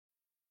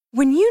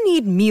When you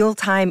need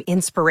mealtime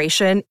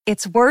inspiration,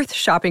 it's worth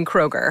shopping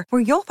Kroger,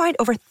 where you'll find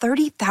over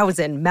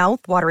 30,000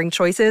 mouth-watering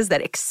choices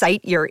that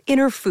excite your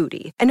inner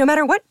foodie. And no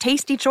matter what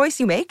tasty choice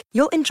you make,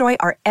 you'll enjoy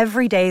our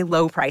everyday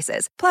low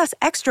prices, plus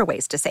extra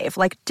ways to save,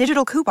 like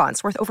digital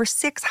coupons worth over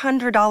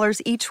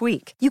 $600 each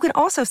week. You can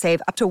also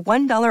save up to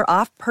 $1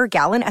 off per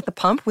gallon at the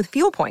pump with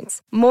fuel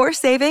points. More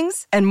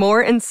savings and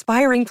more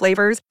inspiring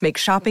flavors make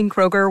shopping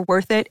Kroger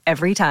worth it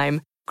every time.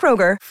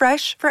 Kroger,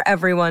 fresh for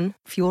everyone.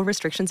 Fuel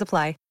restrictions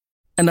apply.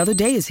 Another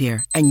day is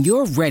here, and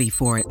you're ready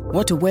for it.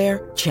 What to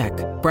wear? Check.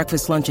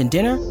 Breakfast, lunch, and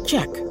dinner?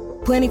 Check.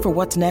 Planning for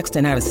what's next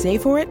and how to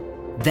save for it?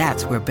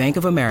 That's where Bank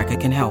of America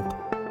can help.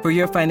 For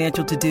your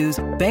financial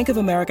to-dos, Bank of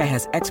America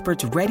has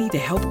experts ready to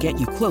help get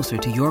you closer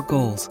to your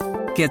goals.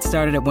 Get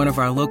started at one of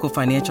our local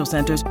financial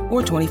centers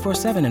or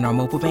 24/7 in our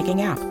mobile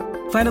banking app.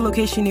 Find a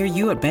location near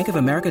you at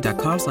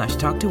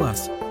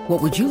bankofamerica.com/talktous. What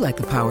would you like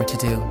the power to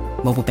do?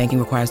 Mobile banking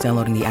requires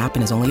downloading the app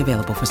and is only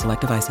available for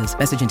select devices.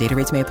 Message and data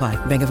rates may apply.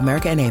 Bank of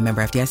America N.A.,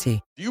 member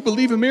FDIC. Do you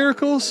believe in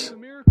miracles?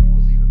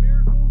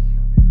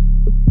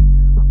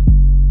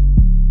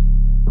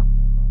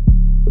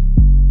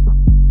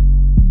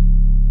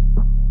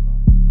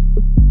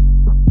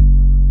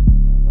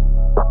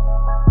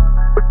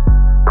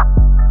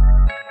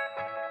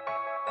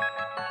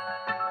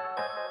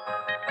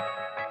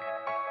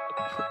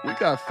 We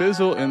got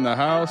Fizzle in the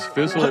house.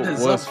 Fizzle,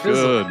 what's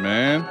good,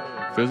 man?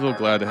 Fizzle,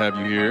 glad to have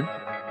you here.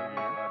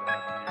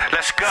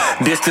 Let's go.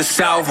 This the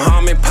South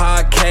Harmon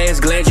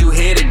Podcast. Glad you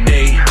here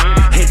today.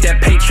 Hit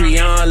that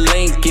Patreon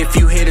link if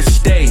you here to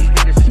stay.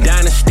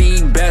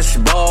 Dynasty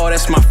best ball,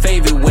 that's my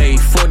favorite way.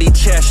 40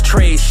 chess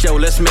trade show,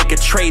 let's make a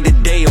trade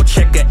today or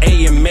check a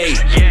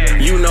AMA.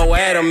 You know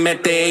Adam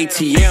at the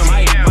ATM.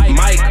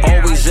 Mike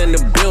always in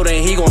the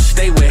building, he gon'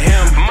 stay with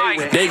him.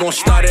 They gon'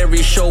 start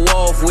every show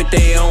off with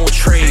their own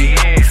trade.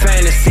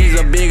 Fantasies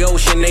a big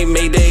ocean, they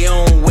made their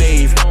own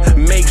wave.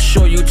 Make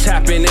sure you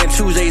tapping in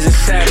Tuesdays and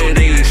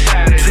Saturdays.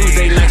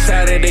 Tuesday night,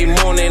 Saturday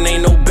morning,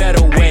 ain't no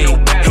better way.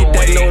 Hit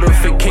that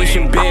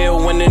notification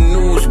bell when the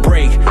news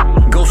break.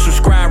 Go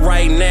subscribe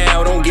right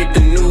now, don't get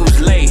the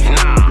news late.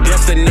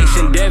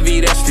 Destination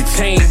Devi, that's the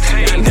team.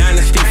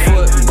 Dynasty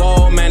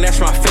football, man, that's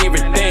my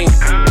favorite thing.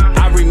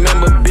 I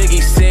remember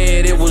Biggie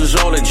said it was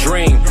all a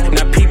dream.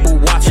 Now people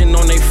watching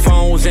on their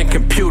phones and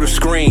computer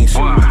screens.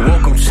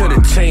 Welcome to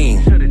the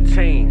team.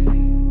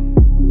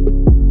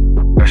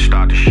 Let's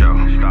start the show.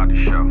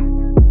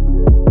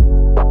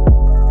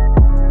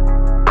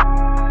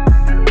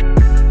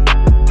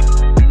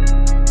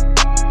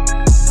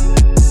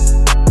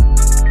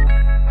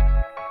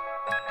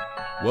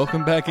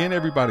 Welcome back in,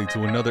 everybody,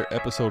 to another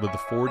episode of the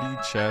 40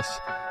 Chess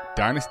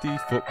Dynasty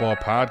Football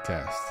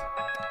Podcast.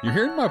 You're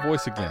hearing my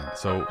voice again,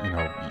 so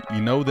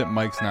you know that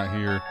Mike's not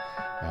here.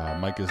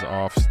 Mike is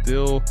off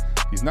still.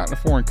 He's not in a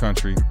foreign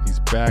country. He's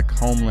back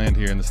homeland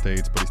here in the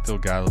States, but he's still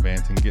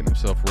gallivanting, getting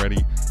himself ready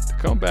to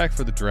come back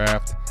for the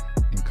draft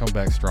and come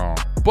back strong.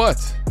 But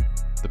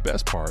the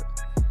best part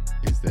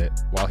is that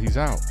while he's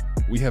out,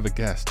 we have a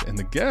guest, and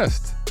the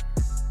guest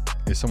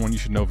is someone you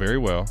should know very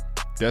well.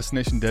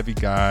 Destination Devi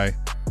guy,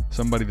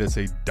 somebody that's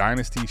a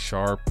dynasty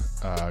sharp,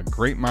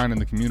 great mind in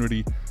the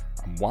community.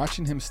 I'm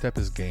watching him step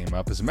his game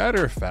up. As a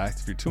matter of fact,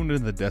 if you're tuned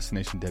into the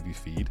Destination Devi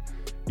feed,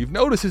 you've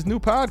noticed his new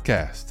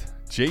podcast.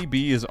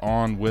 JB is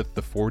on with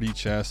the 40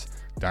 Chess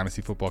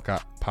Dynasty Football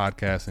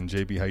Podcast. And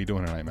JB, how you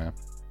doing tonight, man?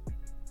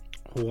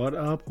 What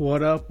up?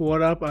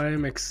 I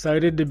am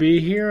excited to be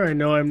here. I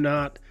know I'm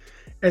not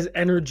as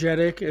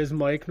energetic as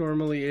Mike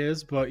normally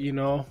is, but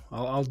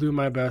I'll do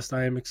my best.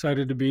 I am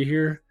excited to be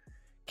here.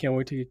 Can't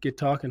wait to get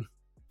talking.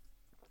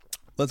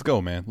 Let's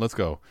go, man. Let's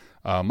go.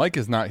 Mike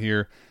is not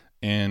here,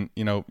 and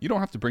you don't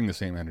have to bring the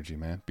same energy,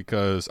 man,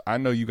 because I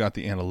know you got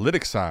the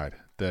analytics side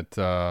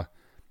that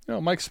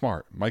Mike's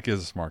smart. Mike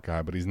is a smart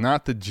guy, but he's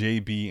not the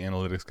JB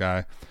analytics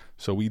guy.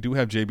 So we do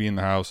have JB in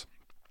the house.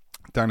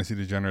 Dynasty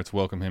Degenerates,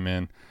 welcome him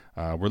in.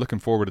 We're looking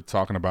forward to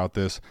talking about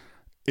this.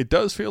 It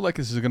does feel like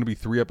this is going to be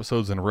 3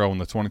 episodes in a row in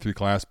the 23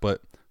 class,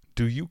 but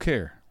do you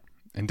care?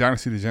 And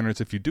Dynasty Degenerates,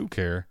 if you do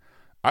care,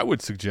 I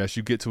would suggest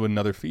you get to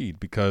another feed,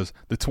 because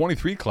the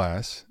 23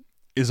 class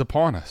is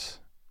upon us.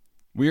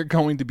 You're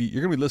going to be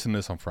listening to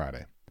this on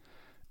Friday.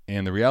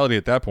 And the reality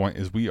at that point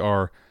is we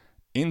are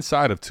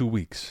inside of 2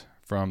 weeks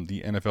from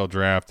the NFL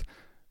draft,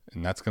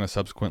 and that's going to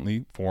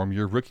subsequently form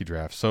your rookie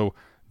draft. So,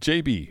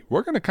 JB,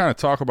 we're going to kind of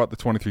talk about the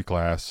 23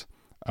 class.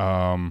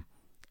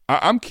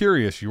 I'm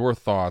curious your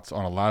thoughts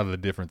on a lot of the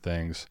different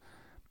things.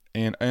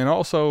 And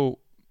also,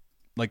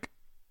 like,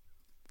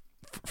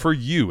 for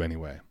you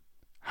anyway,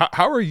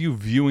 how are you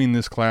viewing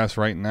this class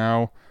right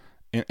now?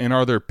 And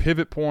are there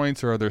pivot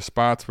points, or are there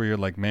spots where you're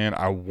like, man,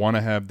 I want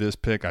to have this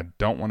pick, I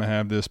don't want to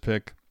have this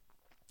pick?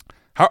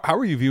 How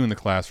are you viewing the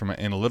class from an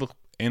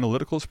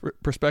analytical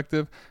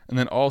perspective? And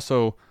then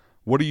also,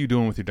 what are you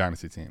doing with your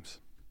dynasty teams?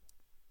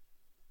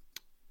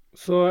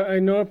 So I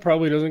know it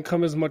probably doesn't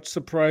come as much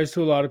surprise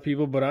to a lot of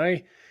people, but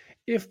I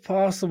If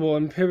possible,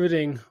 I'm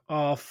pivoting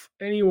off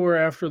anywhere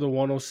after the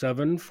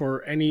 107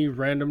 for any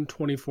random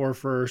 24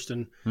 first.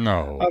 And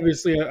No.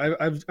 obviously,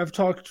 I've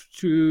talked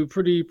to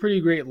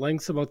pretty great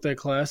lengths about that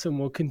class, and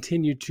will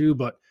continue to.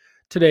 But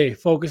today,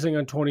 focusing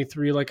on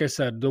 23, like I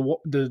said, the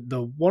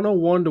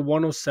 101 to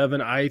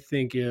 107, I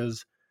think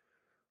is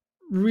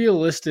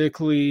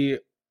realistically,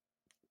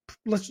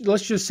 let's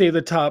just say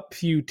the top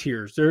few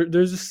tiers.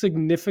 There's a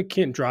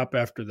significant drop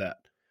after that.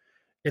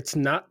 It's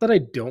not that I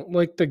don't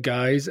like the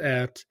guys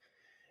at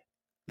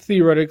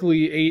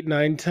theoretically 8,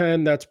 9,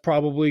 10. That's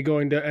probably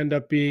going to end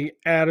up being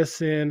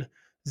Addison,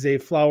 Zay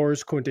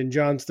Flowers, Quentin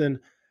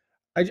Johnston.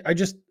 I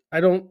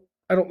don't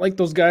like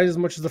those guys as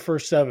much as the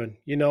first 7.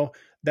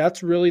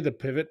 That's really the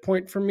pivot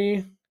point for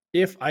me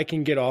if I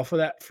can get off of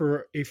that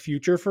for a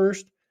future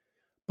first.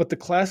 But the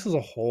class as a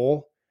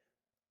whole,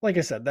 like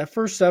I said, that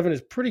first 7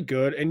 is pretty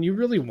good, and you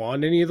really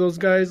want any of those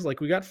guys. Like,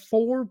 we got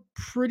 4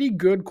 pretty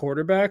good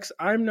quarterbacks.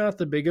 I'm not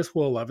the biggest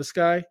Will Levis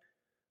guy,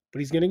 but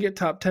he's going to get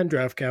top 10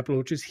 draft capital,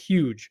 which is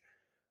huge.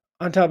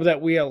 On top of that,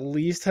 we at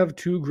least have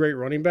 2 great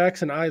running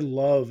backs, and I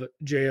love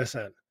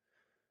JSN.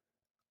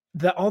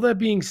 All that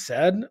being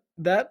said,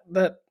 that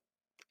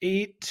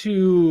 8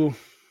 to,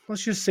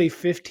 let's just say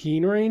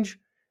 15 range,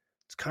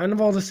 it's kind of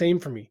all the same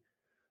for me.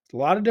 A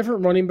lot of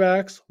different running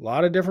backs, a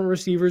lot of different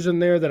receivers in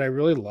there that I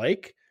really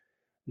like.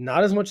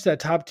 Not as much that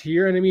top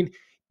tier. And I mean,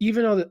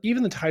 even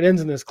the tight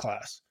ends in this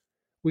class,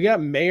 we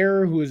got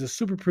Mayer, who is a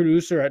super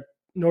producer at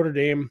Notre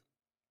Dame.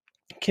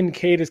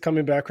 Kincaid is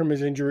coming back from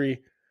his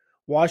injury.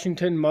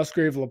 Washington,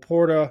 Musgrave,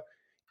 Laporta,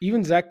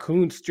 even Zach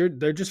Kuntz,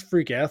 they're just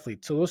freak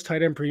athletes. So those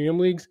tight end premium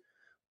leagues,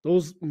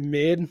 those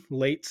mid,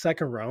 late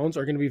second rounds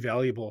are going to be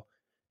valuable.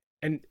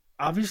 And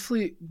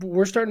obviously,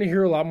 we're starting to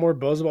hear a lot more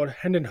buzz about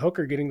Hendon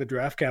Hooker getting the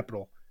draft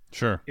capital.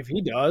 Sure. If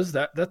he does,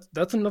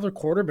 that's another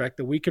quarterback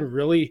that we can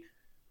really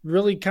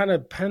kind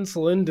of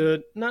pencil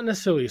into, not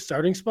necessarily a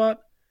starting spot,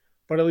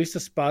 but at least a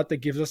spot that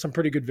gives us some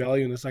pretty good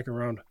value in the second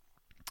round.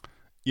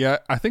 Yeah,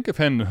 I think if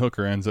Hendon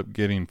Hooker ends up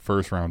getting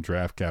first-round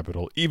draft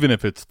capital, even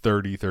if it's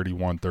 30,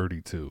 31,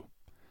 32,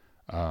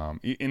 and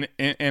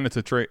it's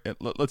a trade,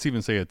 let's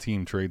even say a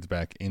team trades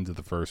back into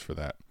the first for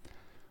that.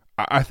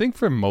 I think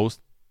for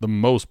the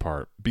most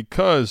part,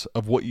 because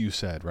of what you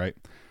said, right?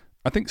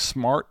 I think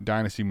smart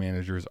dynasty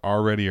managers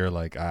already are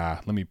like,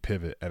 let me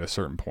pivot at a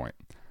certain point.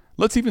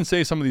 Let's even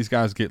say some of these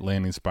guys get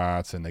landing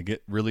spots and they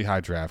get really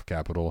high draft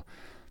capital.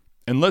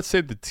 And let's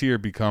say the tier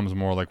becomes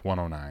more like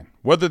 109.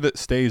 Whether that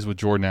stays with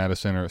Jordan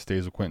Addison or it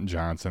stays with Quentin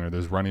Johnston or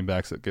there's running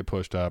backs that get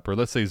pushed up, or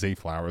let's say Zay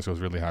Flowers goes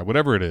really high,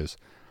 whatever it is.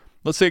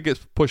 Let's say it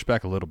gets pushed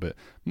back a little bit.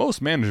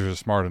 Most managers are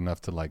smart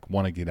enough to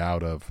want to get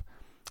out of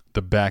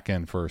the back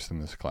end first in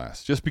this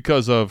class, just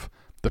because of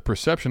the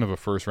perception of a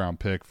first round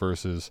pick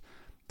versus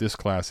this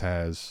class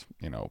has,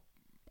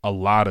 a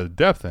lot of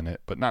depth in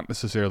it, but not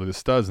necessarily the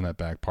studs in that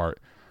back part.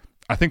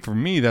 I think for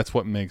me, that's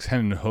what makes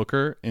Hendon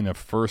Hooker in a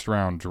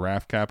first-round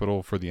draft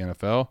capital for the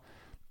NFL.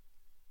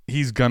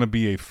 He's going to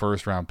be a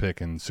first-round pick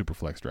in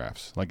Superflex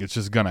drafts. It's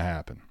just going to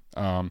happen.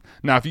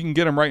 Now, if you can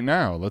get him right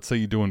now, let's say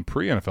you're doing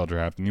pre-NFL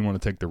draft and you want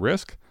to take the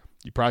risk,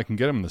 you probably can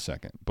get him in the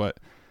second. But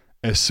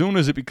as soon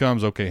as it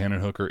becomes, okay,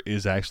 Hendon Hooker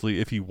is actually,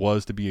 if he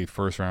was to be a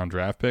first-round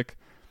draft pick,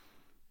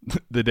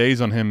 the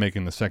days on him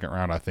making the second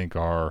round, I think,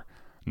 are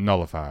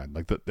nullified.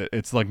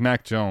 It's like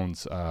Mac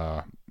Jones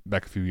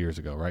back a few years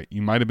ago, right?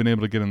 You might have been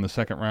able to get in the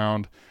second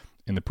round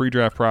in the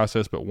pre-draft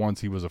process, but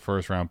once he was a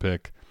first-round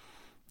pick,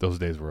 those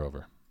days were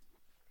over.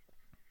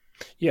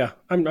 Yeah,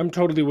 I'm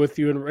totally with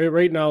you. And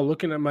right now,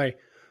 looking at my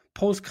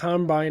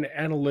post-combine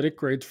analytic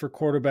grades for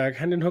quarterback,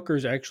 Hendon Hooker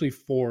is actually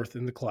 4th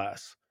in the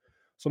class.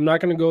 So I'm not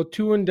going to go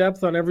too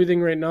in-depth on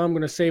everything right now. I'm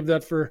going to save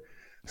that for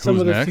some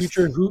of the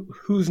future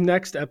Who's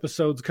Next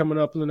episodes coming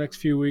up in the next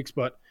few weeks.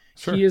 But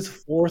sure, he is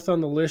 4th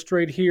on the list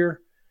right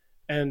here.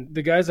 And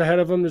the guys ahead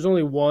of him, there's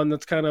only one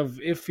that's kind of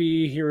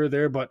iffy here or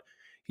there, but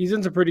he's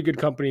in some pretty good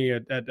company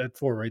at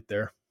 4 right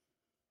there.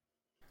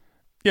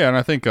 Yeah, and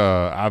I think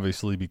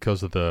obviously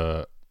because of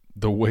the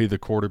way the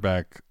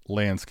quarterback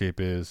landscape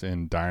is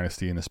in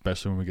Dynasty, and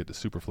especially when we get to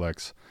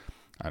Superflex,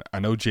 I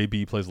know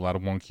JB plays a lot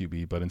of 1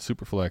 QB, but in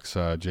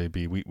Superflex,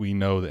 JB, we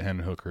know that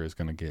Hendon Hooker is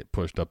going to get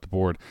pushed up the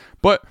board.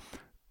 But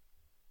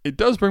it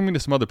does bring me to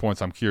some other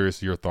points I'm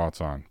curious your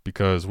thoughts on,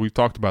 because we've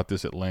talked about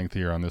this at length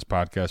here on this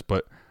podcast,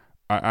 but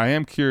I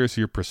am curious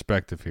your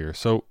perspective here.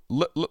 So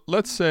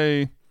let's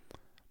say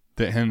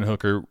that Hendon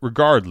Hooker,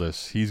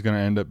 regardless, he's going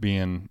to end up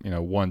being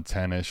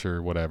 110-ish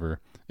or whatever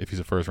if he's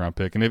a first-round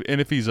pick. And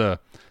if he's a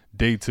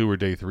day 2 or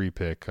day 3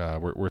 pick,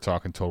 we're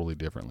talking totally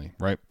differently,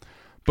 right?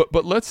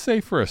 But let's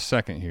say for a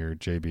second here,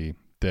 JB,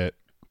 that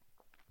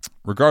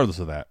regardless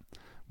of that,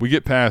 we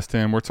get past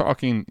him. We're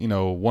talking,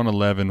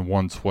 111,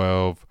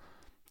 112,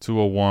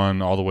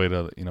 201, all the way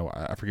to,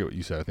 I forget what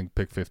you said. I think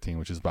pick 15,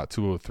 which is about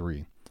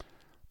 203.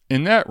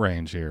 In that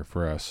range here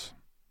for us,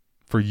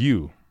 for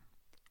you,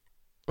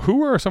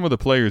 who are some of the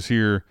players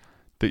here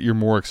that you're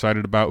more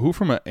excited about? Who,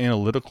 from an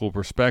analytical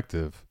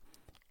perspective,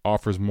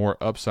 offers more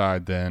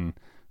upside than,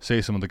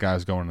 say, some of the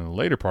guys going in the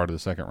later part of the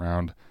second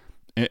round?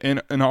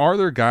 And are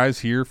there guys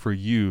here for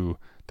you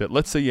that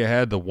let's say you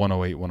had the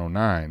 108,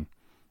 109,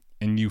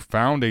 and you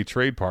found a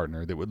trade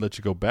partner that would let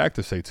you go back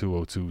to, say,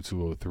 202,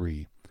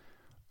 203.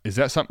 Is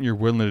that something you're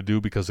willing to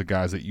do because of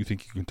guys that you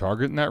think you can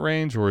target in that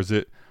range, or is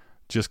it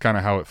just kind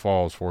of how it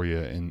falls for you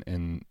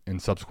in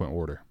subsequent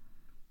order?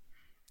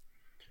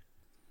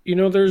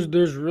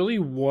 There's really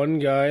one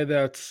guy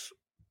that's,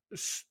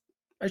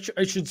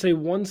 I should say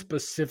one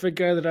specific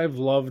guy that I've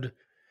loved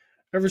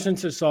ever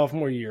since his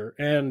sophomore year,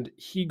 and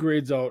he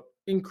grades out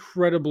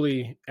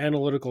incredibly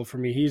analytical for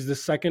me. He's the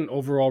second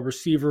overall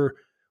receiver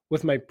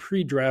with my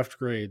pre-draft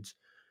grades,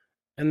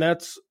 and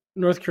that's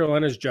North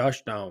Carolina's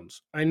Josh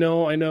Downs. I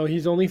know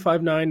he's only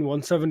 5'9",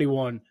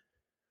 171,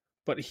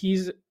 but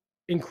he's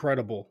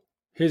incredible.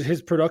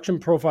 His production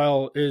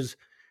profile is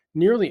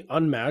nearly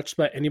unmatched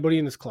by anybody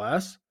in this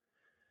class,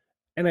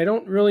 and I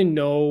don't really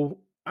know.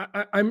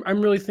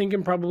 I'm really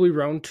thinking probably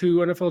round 2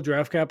 NFL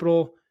draft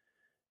capital,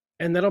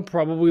 and that'll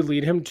probably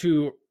lead him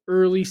to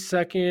early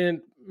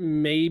second,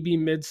 maybe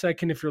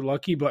mid-second if you're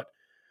lucky, but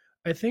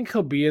I think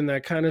he'll be in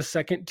that kind of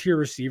second-tier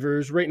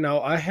receivers. Right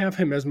now, I have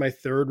him as my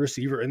third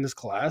receiver in this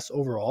class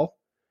overall.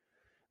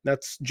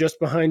 That's just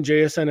behind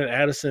JSN and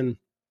Addison.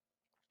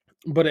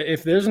 But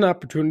if there's an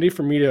opportunity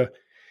for me to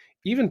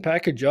even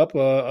package up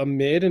a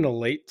mid and a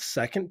late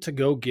second to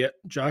go get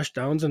Josh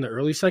Downs in the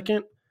early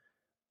second,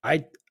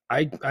 I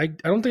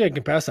don't think I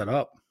can pass that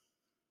up.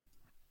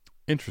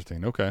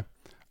 Interesting. Okay.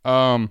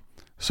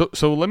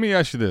 So let me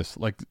ask you this: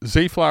 like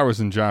Zay Flowers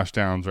and Josh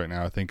Downs right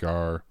now, I think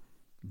are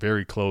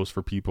very close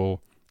for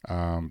people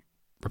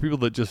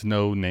that just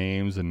know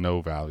names and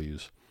know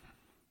values.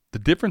 The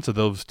difference of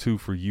those two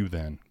for you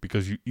then,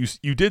 because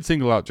you did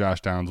single out Josh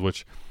Downs,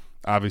 which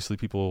obviously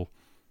people,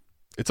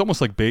 it's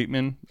almost like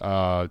Bateman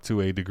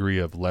to a degree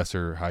of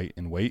lesser height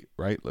and weight,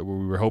 right? Like where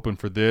we were hoping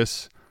for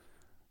this,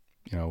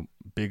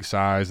 big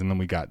size, and then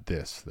we got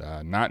this.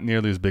 Not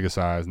nearly as big a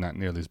size, not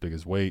nearly as big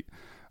as weight.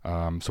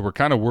 So we're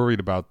kind of worried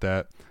about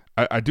that.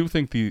 I do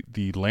think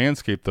the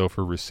landscape, though,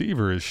 for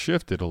receiver has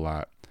shifted a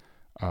lot.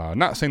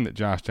 Not saying that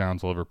Josh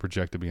Downs will ever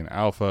project to be an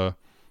alpha,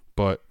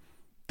 but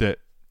that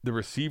the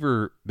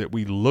receiver that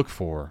we look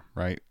for,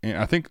 right? And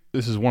I think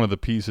this is one of the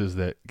pieces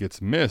that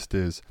gets missed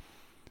is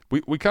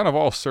we kind of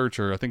all search,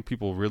 or I think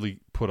people really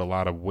put a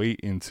lot of weight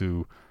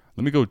into,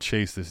 let me go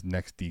chase this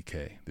next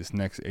DK, this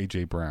next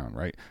A.J. Brown,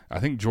 right? I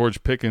think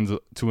George Pickens,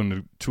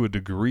 to a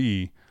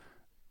degree,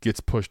 gets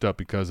pushed up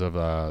because of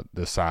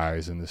the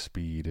size and the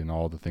speed and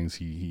all the things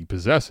he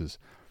possesses.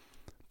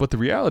 But the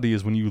reality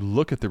is when you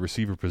look at the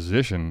receiver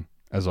position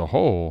as a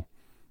whole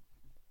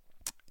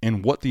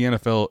and what the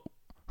NFL,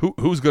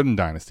 who's good in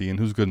Dynasty and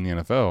who's good in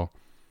the NFL,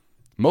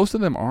 most of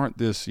them aren't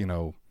this,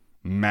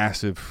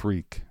 massive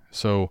freak.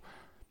 So,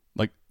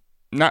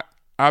 not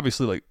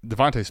obviously like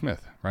Devontae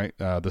Smith, right?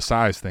 The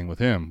size thing with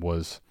him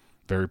was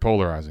very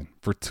polarizing.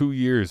 For 2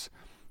 years,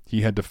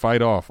 he had to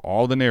fight off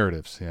all the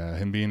narratives,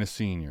 him being a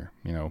senior,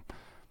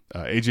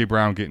 A.J.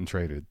 Brown getting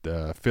traded,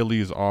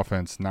 Philly's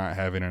offense not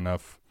having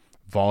enough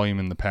volume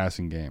in the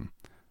passing game.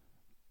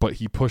 But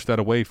he pushed that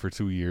away for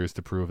 2 years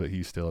to prove that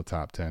he's still a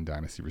top 10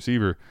 dynasty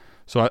receiver.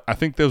 So I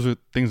think those are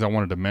things I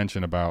wanted to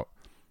mention about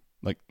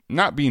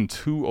not being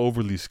too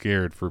overly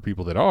scared for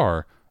people that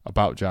are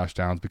about Josh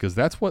Downs, because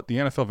that's what the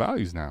NFL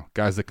values now.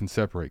 Guys that can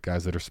separate,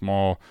 guys that are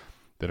small,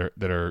 that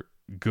are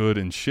good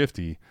and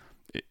shifty.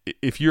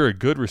 If you're a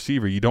good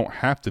receiver, you don't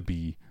have to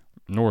be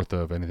north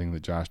of anything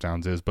that Josh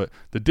Downs is. But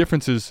the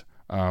differences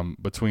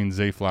between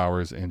Zay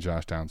Flowers and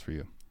Josh Downs for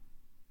you.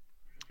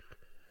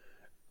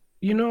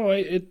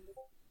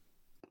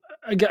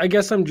 I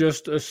guess I'm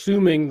just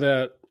assuming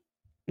that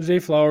Zay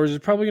Flowers is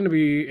probably going to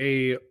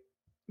be a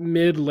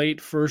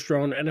mid-late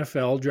first-round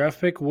NFL draft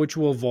pick, which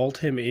will vault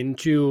him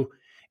into,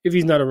 if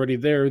he's not already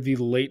there, the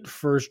late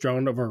first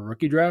round of our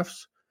rookie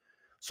drafts.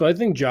 So I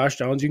think Josh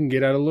Downs, you can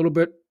get at a little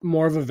bit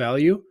more of a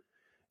value.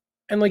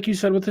 And like you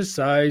said, with his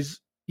size,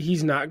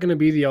 he's not going to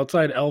be the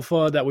outside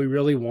alpha that we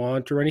really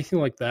want or anything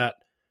like that.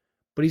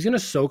 But he's going to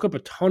soak up a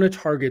ton of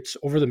targets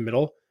over the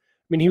middle.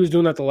 I mean, he was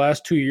doing that the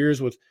last 2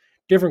 years with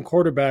different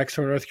quarterbacks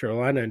from North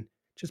Carolina and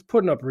just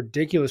putting up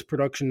ridiculous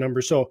production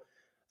numbers. So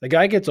the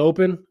guy gets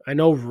open. I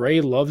know Ray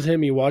loves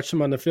him. He watched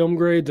him on the film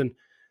grades, and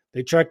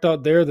they checked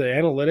out there. The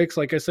analytics,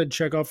 like I said,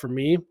 check out for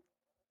me.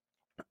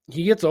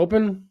 He gets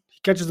open. He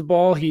catches the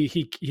ball. He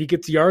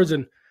gets yards,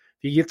 and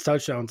he gets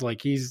touchdowns.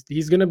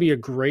 He's going to be a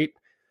great.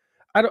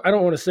 I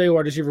don't want to say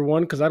wide receiver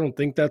 1 because I don't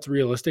think that's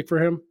realistic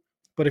for him.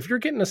 But if you're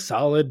getting a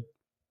solid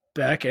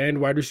back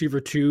end wide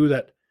receiver 2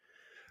 that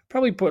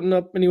probably putting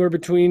up anywhere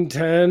between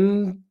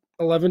 10,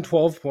 11,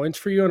 12 points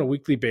for you on a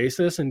weekly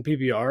basis in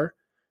PPR,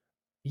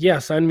 yeah,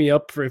 sign me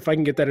up for if I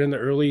can get that in the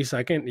early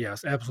second.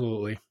 Yes,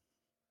 absolutely.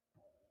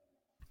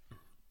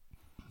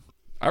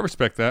 I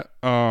respect that.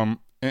 And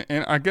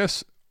I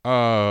guess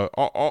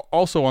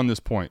also on this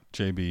point,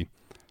 JB,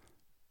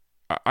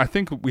 I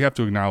think we have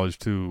to acknowledge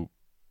too,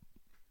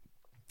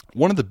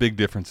 one of the big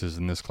differences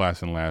in this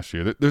class and last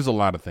year, there's a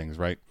lot of things,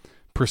 right?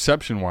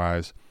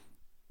 Perception-wise,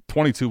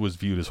 22 was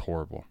viewed as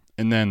horrible.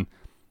 And then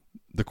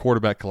the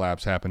quarterback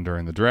collapse happened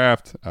during the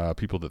draft.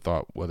 People that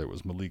thought whether it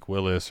was Malik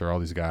Willis or all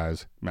these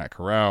guys, Matt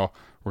Corral,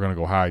 were going to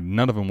go high.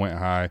 None of them went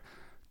high.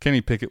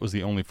 Kenny Pickett was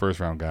the only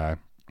first-round guy.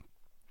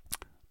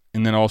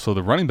 And then also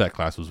the running back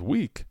class was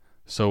weak.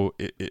 So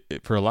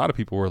it for a lot of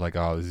people were like,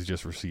 oh, this is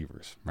just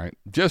receivers, right?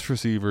 Just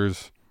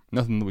receivers,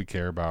 nothing that we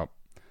care about.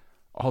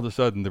 All of a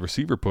sudden, the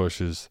receiver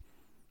push is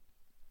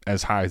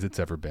as high as it's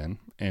ever been,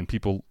 and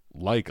people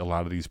like a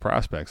lot of these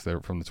prospects that are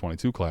from the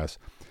 22 class.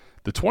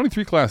 The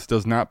 23 class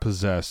does not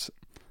possess,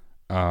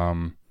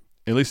 at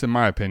least in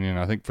my opinion,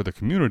 I think for the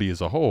community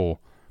as a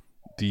whole,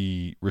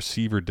 the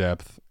receiver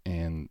depth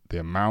and the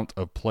amount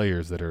of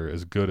players that are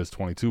as good as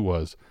 22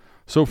 was.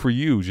 So for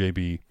you,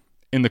 JB,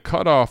 in the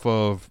cutoff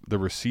of the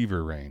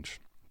receiver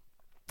range,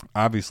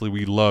 obviously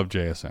we love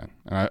JSN,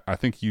 and I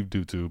think you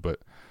do too, but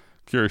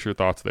curious your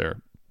thoughts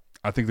there.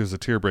 I think there's a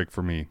tier break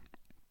for me.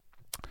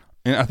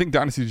 And I think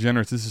Dynasty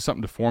Degenerates, this is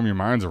something to form your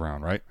minds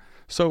around, right?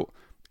 So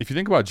if you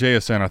think about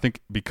JSN, I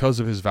think because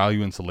of his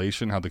value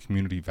insulation, how the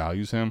community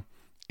values him,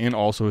 and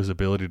also his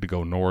ability to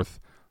go north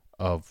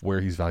of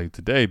where he's valued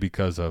today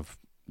because of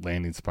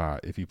landing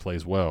spot, if he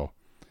plays well,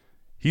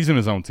 he's in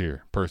his own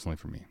tier, personally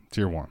for me,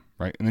 tier 1,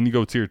 right? And then you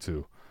go tier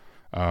 2.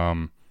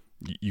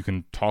 You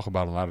can talk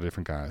about a lot of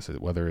different guys,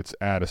 whether it's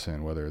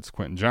Addison, whether it's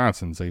Quentin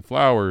Johnson, Zay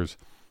Flowers,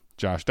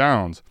 Josh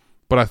Downs.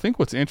 But I think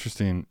what's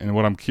interesting and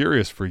what I'm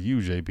curious for you,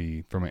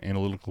 JB, from an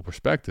analytical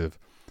perspective,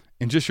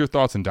 and just your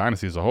thoughts in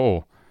Dynasty as a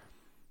whole,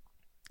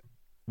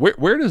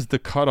 where does the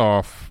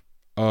cutoff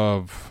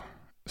of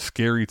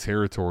scary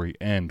territory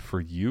end for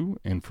you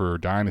and for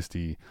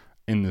Dynasty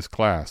in this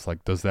class?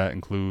 Like, does that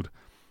include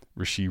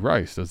Rashee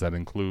Rice? Does that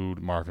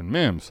include Marvin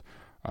Mims?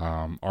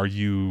 Are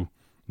you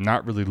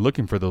not really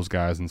looking for those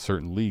guys in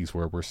certain leagues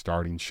where we're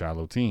starting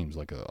shallow teams,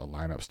 like a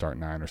lineup start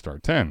 9 or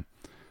start 10?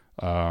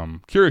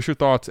 Curious your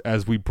thoughts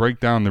as we break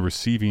down the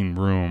receiving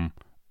room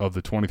of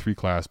the 23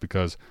 class,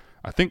 because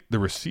I think the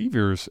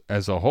receivers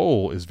as a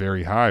whole is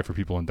very high for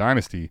people in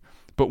Dynasty.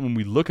 But when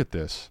we look at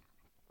this,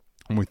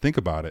 when we think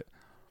about it,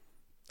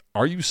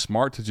 are you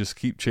smart to just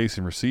keep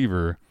chasing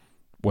receiver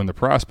when the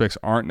prospects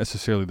aren't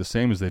necessarily the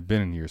same as they've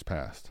been in years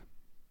past?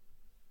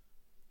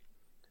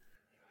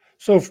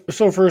 So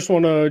first,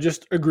 want to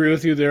just agree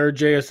with you there,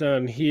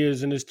 JSN. He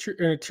is in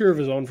a tier of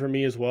his own for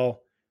me as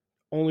well.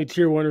 Only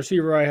tier 1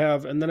 receiver I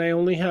have, and then I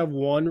only have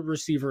one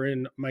receiver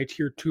in my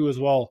tier 2 as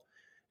well,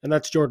 and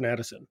that's Jordan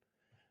Addison.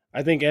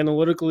 I think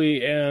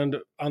analytically and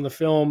on the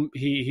film,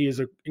 he is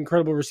an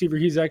incredible receiver.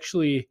 He's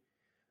actually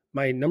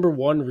my number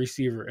 1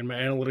 receiver in my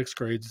analytics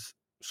grades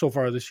so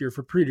far this year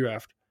for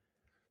pre-draft.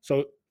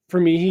 So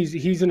for me,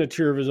 he's in a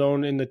tier of his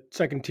own in the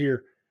second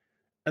tier.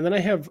 And then I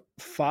have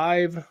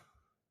five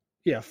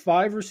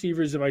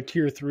receivers in my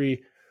tier 3,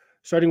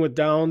 starting with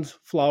Downs,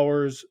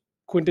 Flowers,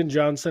 Quentin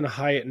Johnson,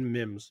 Hyatt, and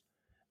Mims.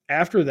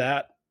 After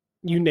that,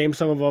 you name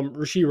some of them: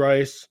 Rashee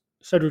Rice,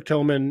 Cedric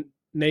Tillman,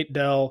 Nate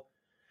Dell.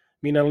 I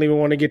mean, I don't even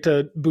want to get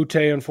to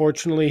Boutte.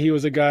 Unfortunately, he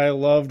was a guy I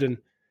loved, and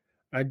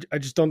I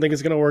just don't think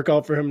it's going to work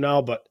out for him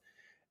now. But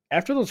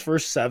after those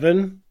first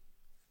 7,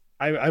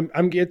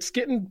 it's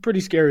getting pretty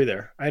scary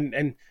there.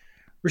 And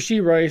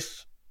Rashee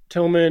Rice,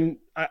 Tillman,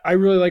 I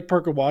really like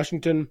Parker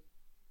Washington.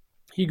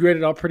 He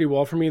graded out pretty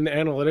well for me in the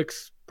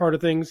analytics part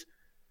of things.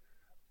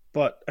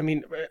 But I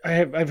mean,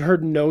 I've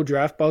heard no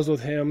draft buzz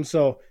with him.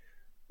 So,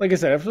 like I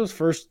said, after those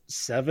first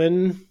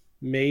 7,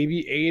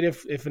 maybe 8,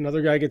 if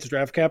another guy gets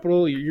draft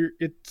capital,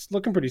 it's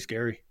looking pretty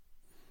scary.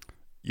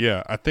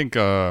 Yeah, I think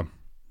glad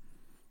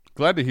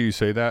to hear you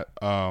say that,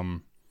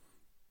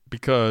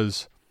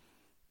 because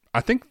I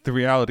think the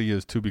reality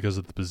is too, because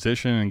of the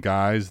position and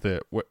guys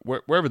that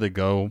wherever they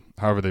go,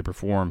 however they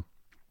perform,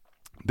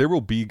 there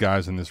will be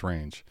guys in this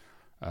range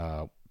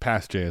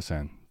past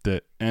JSN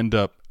that end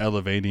up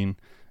elevating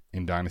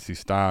in Dynasty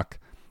stock,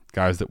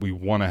 guys that we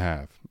want to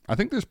have. I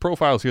think there's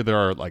profiles here that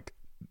are like,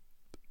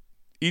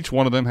 each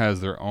one of them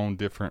has their own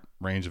different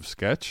range of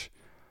sketch,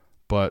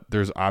 but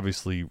there's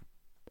obviously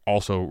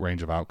also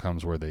range of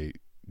outcomes where they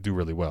do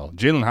really well.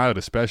 Jalen Hyatt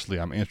especially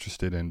I'm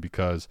interested in,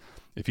 because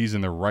if he's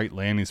in the right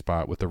landing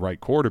spot with the right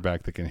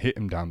quarterback that can hit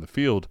him down the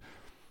field,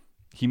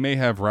 he may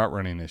have route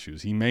running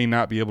issues. He may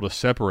not be able to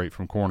separate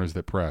from corners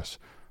that press.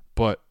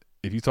 But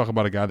if you talk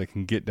about a guy that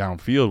can get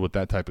downfield with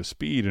that type of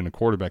speed and a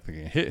quarterback that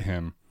can hit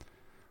him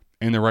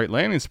in the right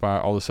landing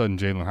spot, all of a sudden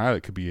Jalen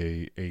Hyatt could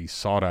be a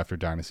sought-after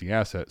dynasty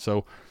asset.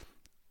 So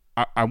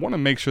I want to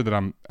make sure that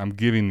I'm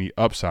giving the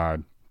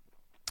upside,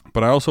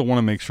 but I also want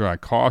to make sure I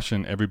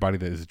caution everybody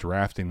that is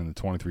drafting in the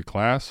 23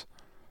 class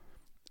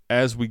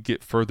as we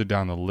get further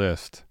down the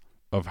list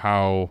of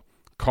how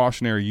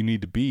cautionary you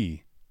need to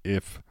be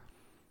if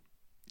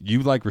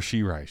you like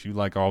Rashee Rice, you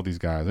like all these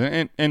guys,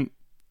 and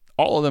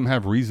all of them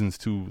have reasons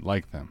to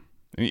like them.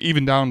 I mean,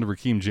 even down to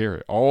Raheem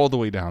Jarrett, all the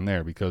way down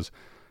there, because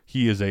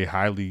he is a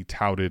highly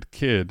touted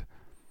kid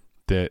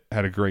that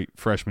had a great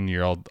freshman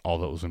year,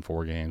 although it was in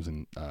 4 games.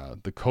 And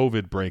the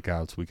COVID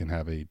breakouts we can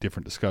have a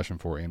different discussion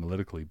for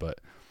analytically, but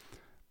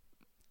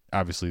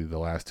obviously the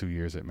last 2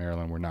 years at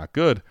Maryland were not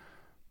good.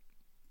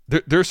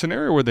 there's a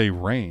scenario where they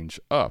range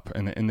up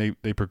and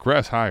they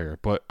progress higher,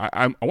 but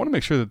I want to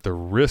make sure that the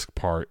risk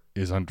part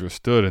is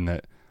understood and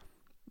that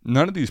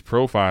none of these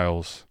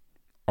profiles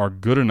are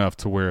good enough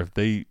to where if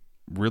they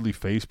really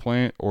face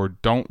plant or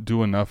don't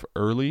do enough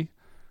early,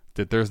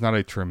 that there's not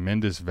a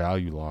tremendous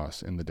value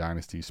loss in the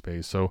dynasty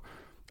space. So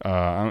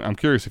I'm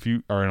curious if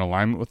you are in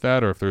alignment with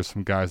that, or if there's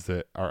some guys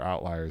that are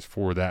outliers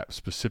for that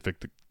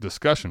specific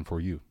discussion for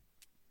you.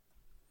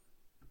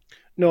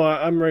 No,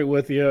 I'm right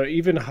with you.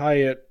 Even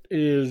Hyatt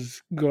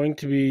is going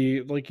to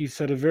be, like you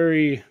said, a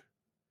very,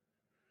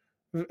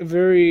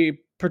 very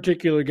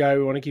particular guy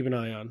we want to keep an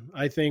eye on.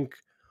 I think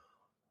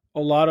a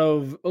lot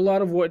of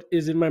what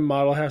is in my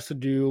model has to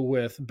do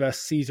with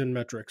best season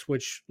metrics,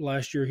 which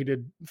last year he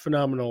did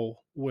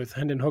phenomenal with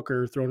Hendon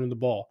Hooker throwing in the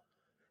ball.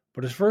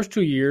 But his first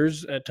 2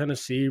 years at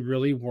Tennessee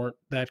really weren't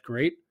that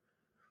great.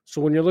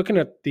 So when you're looking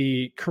at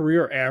the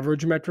career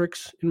average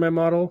metrics in my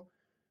model,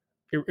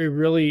 it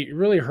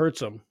really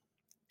hurts him.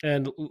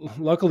 And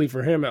luckily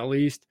for him, at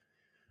least,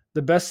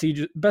 the best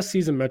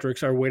season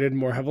metrics are weighted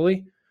more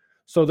heavily.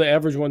 So the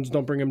average ones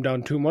don't bring him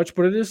down too much,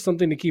 but it is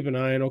something to keep an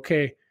eye on.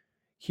 Okay,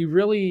 he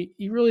really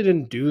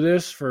didn't do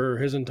this for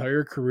his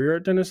entire career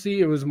at Tennessee.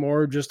 It was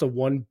more just a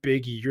one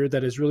big year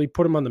that has really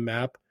put him on the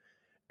map.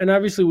 And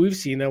obviously we've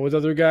seen that with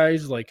other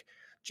guys, like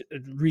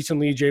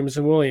recently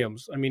Jameson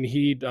Williams. I mean,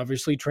 he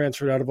obviously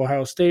transferred out of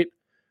Ohio State,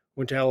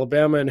 went to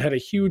Alabama and had a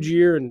huge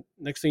year. And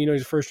next thing you know,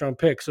 he's a first-round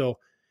pick. So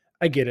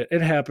I get it.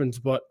 It happens.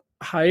 But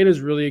Hyatt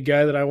is really a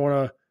guy that I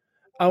want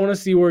to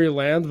see where he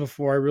lands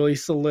before I really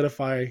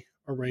solidify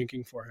a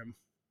ranking for him.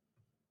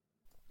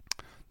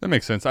 That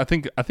makes sense. I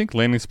think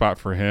landing spot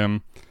for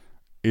him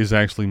is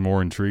actually more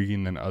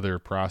intriguing than other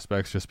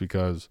prospects, just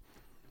because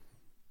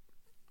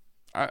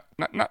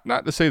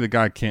not to say the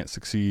guy can't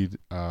succeed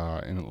in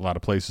a lot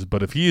of places,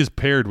 but if he is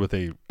paired with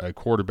a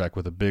quarterback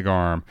with a big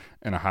arm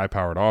and a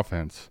high-powered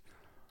offense,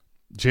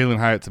 Jalin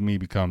Hyatt to me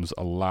becomes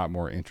a lot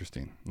more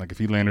interesting. Like if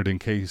he landed in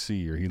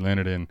KC or he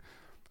landed in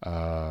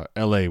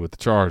LA with the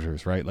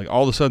Chargers, right? Like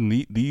all of a sudden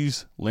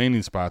these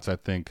landing spots, I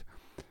think,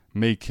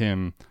 make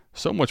him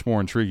so much more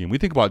intriguing. We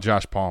think about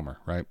Josh Palmer,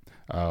 right?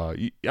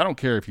 I don't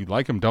care if you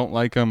like him, don't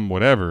like him,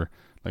 whatever.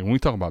 Like when we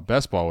talk about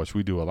best ball, which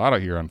we do a lot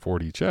of here on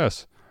 4D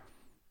Chess,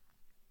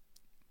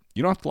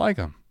 you don't have to like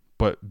him.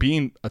 But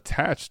being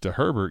attached to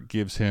Herbert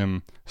gives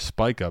him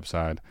spike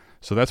upside.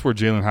 So that's where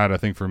Jalin Hyatt, I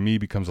think, for me,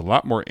 becomes a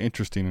lot more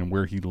interesting in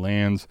where he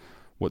lands,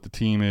 what the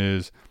team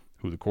is,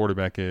 who the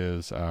quarterback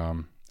is.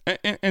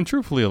 And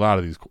truthfully, a lot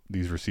of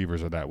these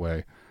receivers are that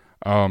way.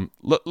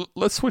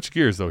 Let's switch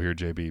gears, though, here,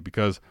 JB,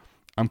 because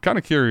I'm kind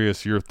of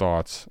curious your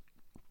thoughts.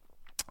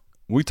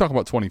 We talk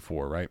about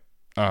 24, right?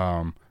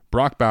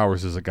 Brock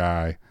Bowers is a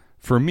guy,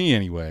 for me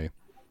anyway,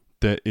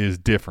 that is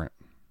different.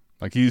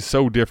 Like, he's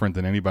so different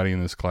than anybody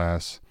in this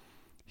class.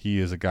 He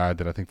is a guy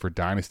that I think for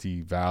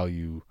dynasty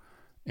value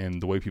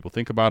and the way people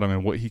think about him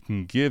and what he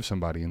can give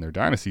somebody in their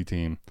dynasty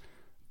team,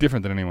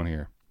 different than anyone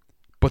here.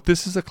 But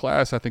this is a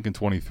class, I think, in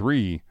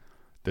 23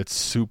 that's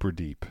super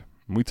deep.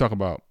 When we talk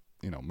about,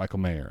 Michael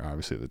Mayer,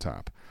 obviously at the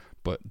top,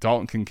 but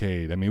Dalton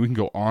Kincaid. I mean, we can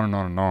go on and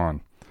on and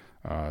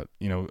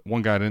on.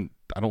 One guy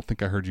I don't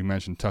think I heard you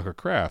mention Tucker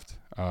Kraft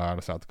out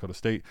of South Dakota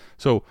State.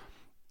 So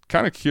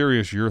kind of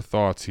curious your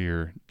thoughts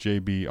here,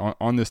 JB,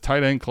 on this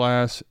tight end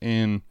class,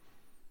 and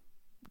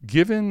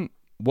given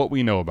what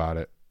we know about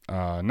it,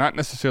 not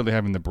necessarily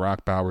having the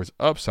Brock Bowers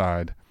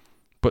upside,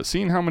 but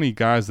seeing how many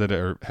guys that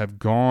have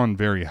gone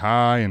very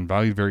high and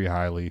valued very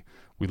highly,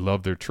 we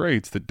love their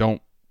traits, that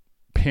don't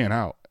pan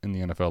out in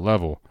the NFL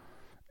level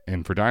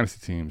and for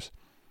dynasty teams.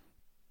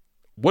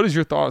 What is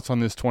your thoughts on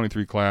this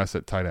 23 class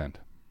at tight end?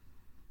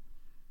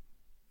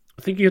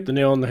 I think you hit the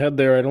nail on the head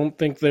there. I don't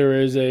think there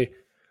is a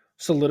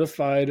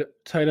solidified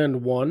tight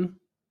end one,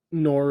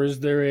 nor is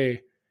there an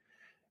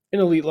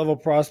elite level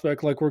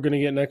prospect like we're going to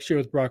get next year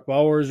with Brock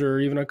Bowers or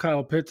even a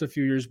Kyle Pitts a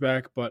few years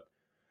back. But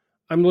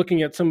I'm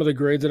looking at some of the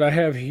grades that I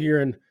have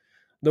here, and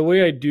the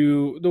way I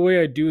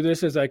do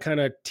this is I kind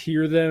of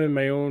tier them in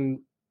my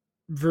own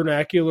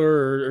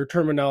vernacular or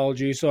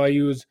terminology. So I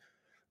use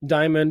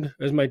Diamond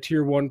as my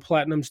tier 1,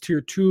 Platinum's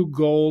tier 2,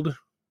 Gold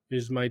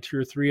is my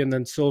tier 3, and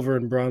then Silver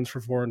and Bronze for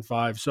 4 and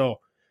 5. So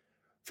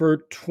for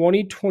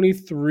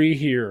 2023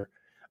 here,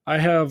 I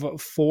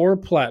have 4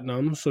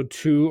 Platinum,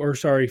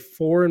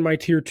 4 in my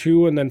tier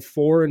 2, and then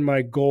 4 in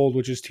my Gold,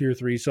 which is tier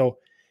 3. So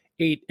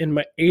 8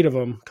 of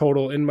them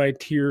total in my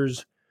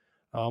tiers.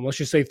 Let's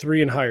just say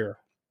 3 and higher.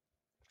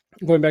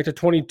 Going back to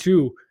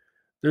 22,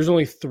 there's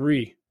only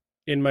 3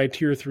 in my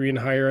tier 3 and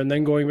higher, and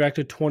then going back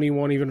to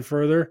 21 even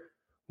further,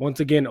 once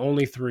again,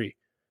 only 3.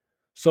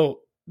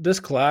 So this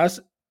class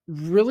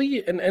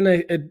really,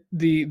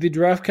 the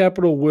draft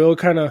capital will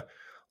kind of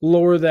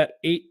lower that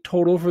 8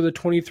 total for the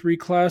 23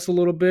 class a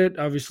little bit.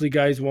 Obviously,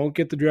 guys won't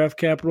get the draft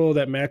capital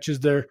that matches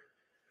their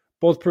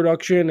both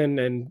production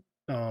and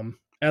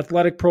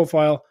athletic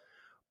profile.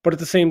 But at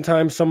the same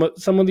time, some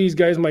of these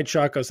guys might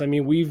shock us. I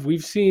mean,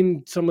 we've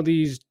seen some of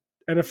these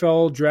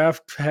NFL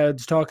draft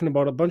heads talking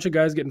about a bunch of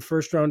guys getting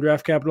first round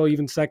draft capital,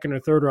 even second or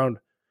third round.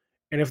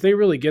 And if they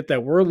really get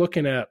that, we're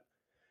looking at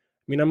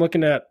mean, I'm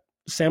looking at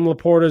Sam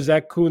Laporta,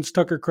 Zach Kuntz,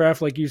 Tucker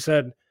Kraft, like you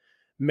said,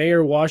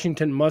 Mayer,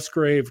 Washington,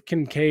 Musgrave,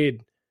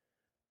 Kincaid. I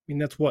mean,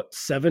 that's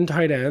 7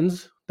 tight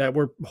ends that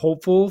we're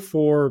hopeful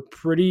for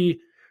pretty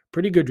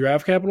good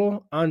draft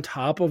capital on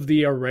top of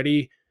the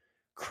already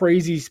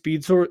crazy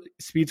speed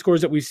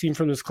scores that we've seen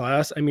from this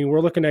class. I mean,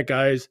 we're looking at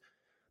guys,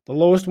 the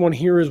lowest one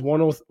here is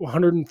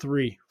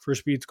 103 for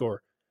speed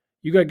score.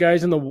 You got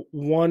guys in the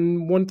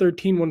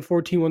 113,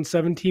 114,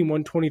 117,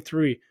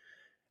 123.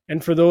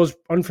 And for those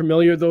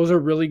unfamiliar, those are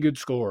really good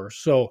scores.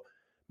 So, I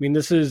mean,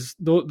 those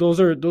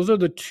are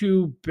the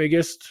 2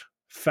 biggest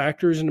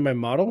factors into my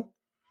model,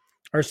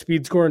 our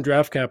speed score and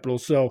draft capital.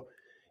 So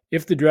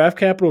if the draft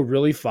capital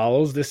really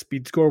follows this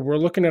speed score, we're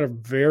looking at a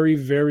very,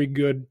 very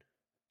good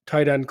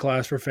tight end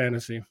class for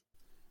fantasy.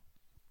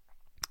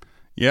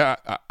 Yeah,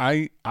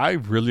 I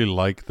really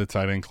like the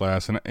tight end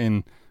class.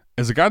 And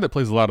as a guy that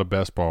plays a lot of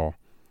best ball,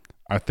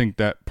 I think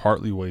that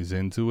partly weighs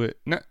into it.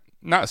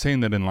 Not saying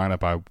that in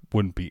lineup I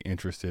wouldn't be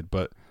interested,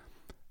 but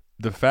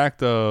the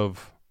fact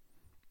of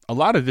a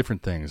lot of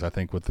different things I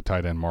think with the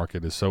tight end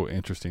market is so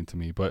interesting to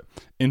me. But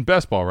in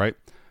best ball, right,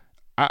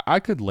 I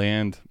could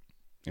land,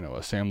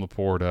 a Sam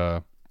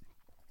Laporta,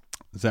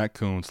 Zach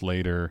Kuntz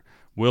later,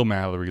 Will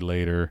Mallory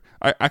later.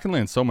 I can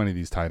land so many of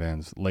these tight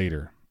ends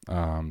later,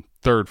 3rd,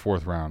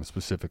 4th round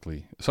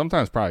specifically.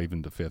 Sometimes probably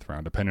even the 5th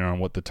round, depending on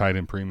what the tight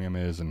end premium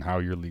is and how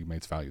your league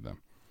mates value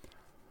them.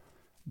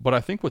 But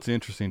I think what's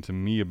interesting to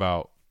me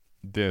about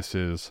this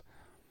is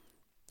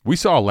we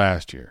saw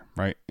last year,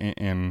 right?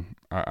 And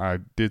I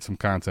did some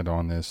content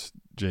on this,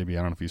 JB. I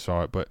don't know if you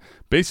saw it, but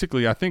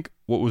basically I think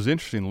what was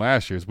interesting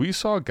last year is we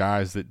saw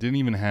guys that didn't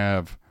even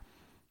have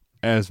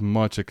as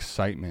much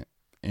excitement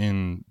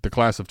in the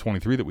class of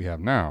 23 that we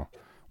have now.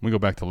 When we go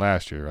back to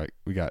last year, right?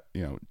 We got,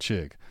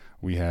 Chig.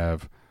 We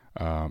have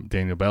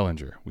Daniel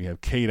Bellinger. We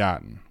have Cade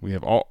Otton. We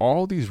have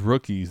all these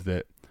rookies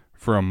that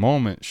for a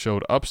moment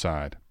showed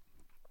upside.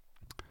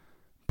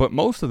 But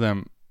most of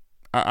them,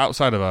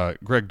 outside of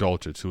Greg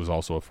Dulcich, who was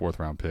also a 4th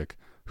round pick,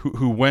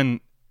 who when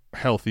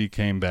healthy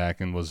came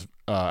back and was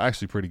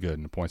actually pretty good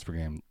in a points per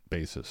game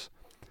basis.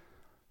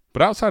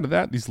 But outside of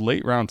that, these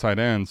late round tight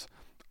ends,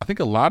 I think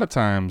a lot of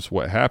times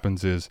what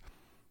happens is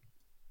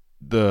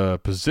the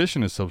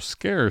position is so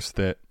scarce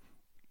that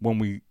when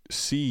we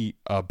see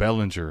a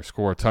Bellinger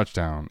score a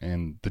touchdown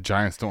and the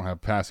Giants don't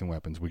have passing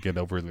weapons, we get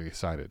overly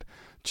excited.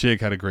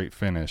 Chig had a great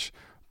finish,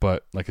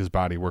 but like his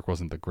body work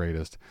wasn't the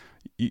greatest.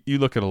 You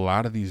look at a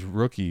lot of these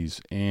rookies,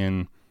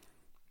 and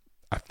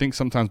I think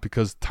sometimes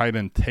because tight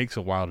end takes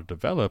a while to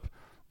develop,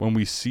 when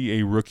we see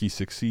a rookie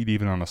succeed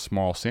even on a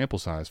small sample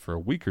size for a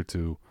week or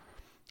two,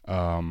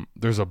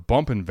 there's a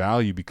bump in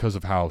value because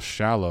of how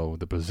shallow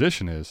the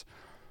position is.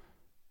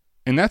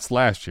 And that's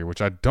last year,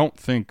 which I don't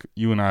think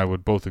you and I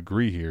would both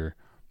agree here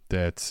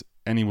that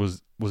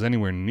was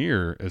anywhere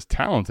near as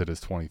talented as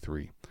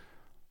 23.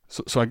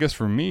 So I guess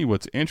for me,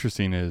 what's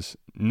interesting is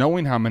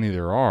knowing how many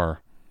there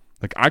are.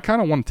 Like, I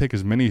kind of want to take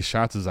as many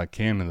shots as I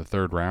can in the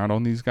 3rd round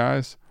on these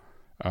guys,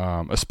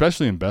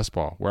 especially in best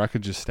ball, where I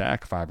could just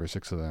stack 5 or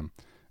 6 of them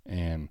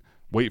and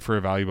wait for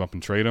a value bump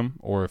and trade them.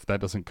 Or if that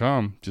doesn't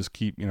come, just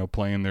keep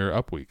playing their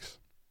up weeks.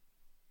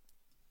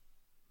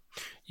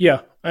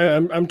 Yeah,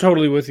 I'm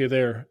totally with you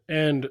there.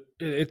 And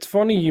it's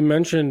funny you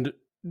mentioned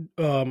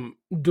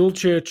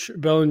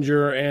Dulcich,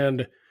 Bellinger,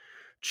 and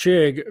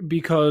Chig,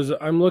 because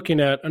I'm looking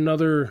at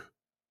another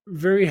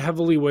very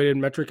heavily weighted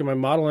metric in my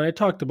model. And I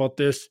talked about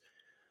this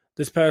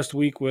past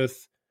week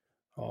with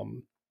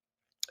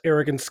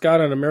Eric and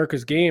Scott on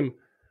America's Game.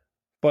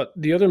 But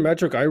the other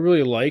metric I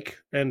really like,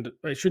 and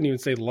I shouldn't even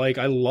say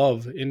I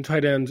love in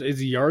tight ends,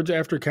 is yards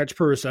after catch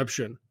per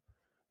reception.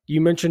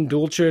 You mentioned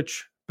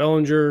Dulcich,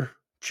 Bellinger,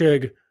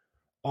 Chig.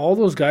 All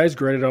those guys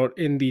graded out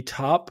in the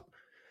top,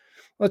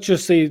 let's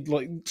just say,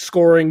 like,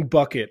 scoring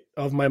bucket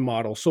of my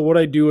model. So what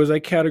I do is I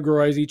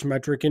categorize each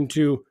metric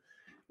into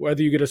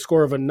whether you get a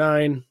score of a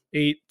 9,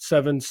 8,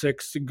 7,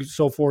 6,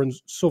 so far and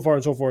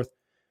so forth.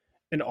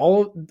 And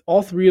all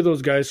 3 of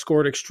those guys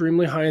scored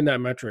extremely high in that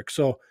metric.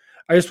 So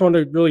I just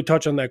wanted to really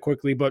touch on that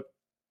quickly. But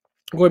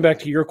going back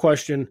to your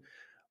question,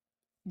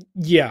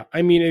 yeah,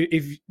 I mean,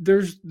 if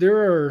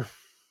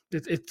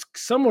it's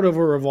somewhat of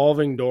a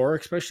revolving door,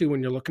 especially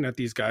when you're looking at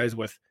these guys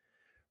with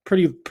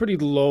pretty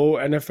low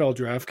NFL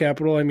draft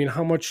capital. I mean,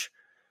 how much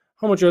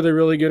are they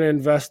really going to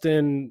invest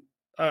in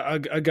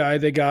a guy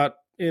they got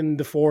in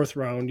the 4th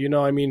round?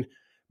 I mean,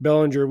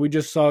 Bellinger, we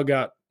just saw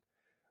got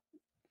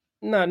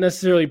not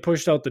necessarily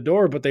pushed out the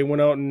door, but they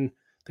went out and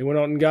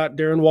got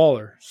Darren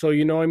Waller. So,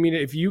 I mean,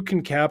 if you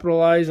can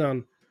capitalize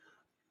on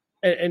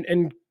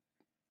and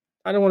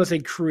I don't want to say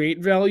create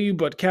value,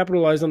 but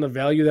capitalize on the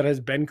value that has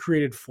been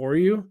created for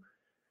you,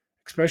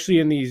 especially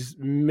in these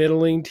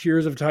middling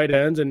tiers of tight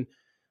ends, and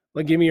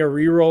like give me a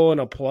reroll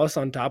and a plus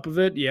on top of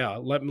it. Yeah,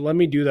 let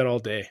me do that all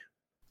day.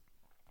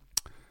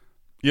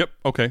 Yep.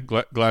 Okay.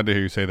 Glad to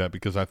hear you say that,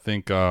 because I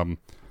think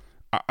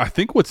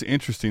what's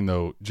interesting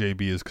though,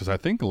 JB, is because I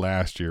think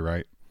last year,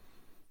 right?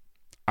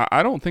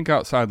 I don't think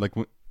outside, like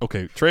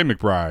okay, Trey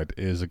McBride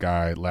is a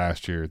guy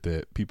last year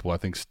that people I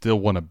think still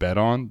want to bet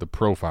on the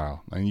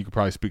profile. And you could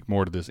probably speak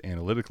more to this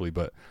analytically,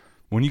 but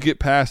when you get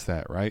past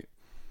that, right,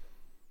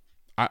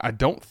 I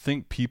don't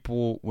think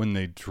people, when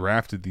they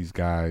drafted these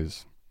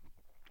guys,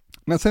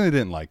 I'm not saying they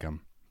didn't like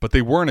them, but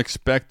they weren't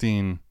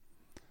expecting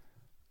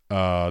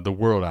the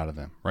world out of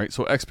them, right?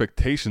 So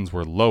expectations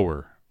were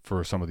lower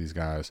for some of these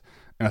guys.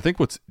 And I think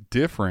what's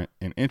different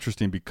and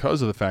interesting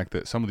because of the fact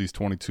that some of these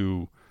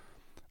 22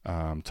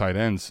 tight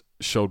ends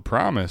showed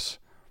promise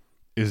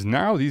is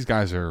now these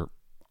guys a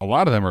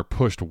lot of them are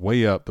pushed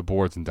way up the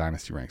boards in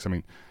dynasty ranks. I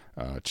mean,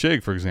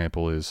 Chig, for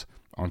example, is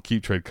on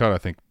Keep Trade Cut, I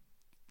think,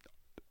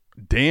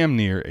 damn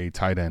near a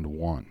tight end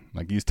 1.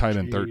 Like he's tight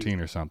end 13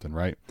 or something,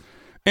 right?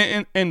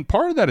 And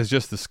part of that is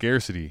just the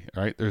scarcity,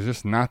 right? There's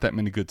just not that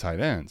many good tight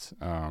ends.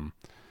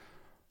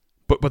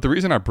 But the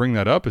reason I bring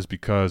that up is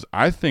because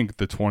I think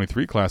the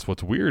 23 class,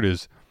 what's weird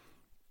is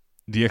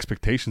the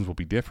expectations will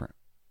be different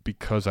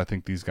because I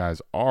think these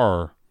guys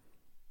are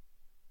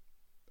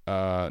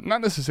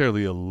not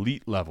necessarily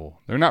elite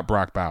level. They're not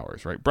Brock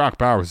Bowers, right? Brock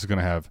Bowers is going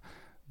to have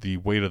the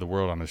weight of the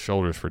world on his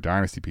shoulders for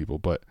dynasty people,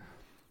 but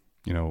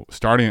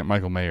starting at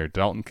Michael Mayer,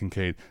 Dalton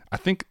Kincaid, I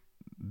think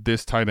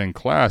this tight end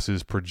class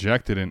is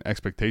projected and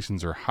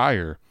expectations are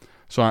higher.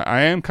 So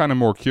I am kind of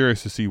more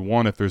curious to see,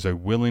 one, if there's a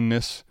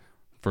willingness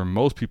for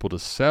most people to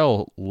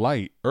sell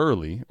light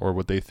early or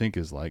what they think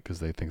is light because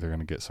they think they're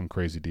going to get some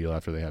crazy deal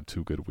after they have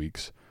 2 good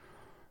weeks.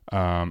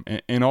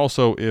 And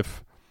also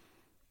if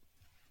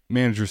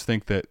managers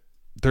think that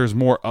there's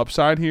more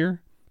upside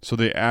here, so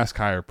they ask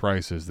higher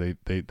prices.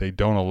 They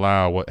don't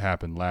allow what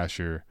happened last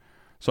year.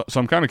 So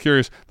I'm kind of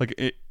curious, like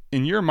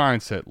in your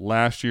mindset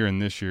last year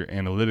and this year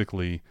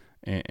analytically,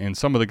 and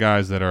some of the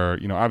guys that are,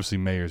 obviously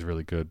Mayer's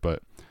really good,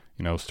 but,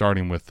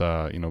 starting with,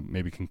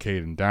 maybe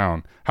Kincaid and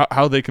down,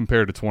 how they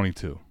compare to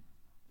 22?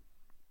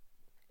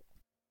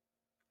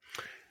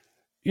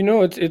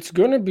 It's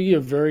going to be a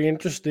very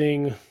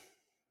interesting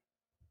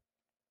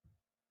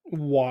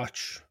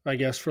watch, I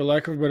guess, for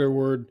lack of a better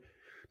word,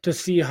 to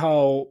see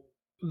how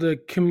the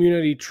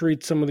community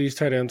treats some of these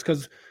tight ends.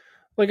 Because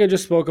like I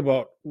just spoke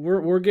about,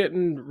 we're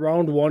getting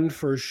round 1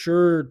 for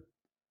sure.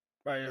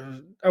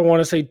 I want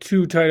to say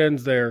 2 tight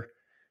ends there,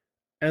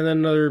 and then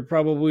another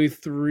probably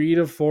 3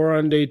 to 4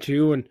 on day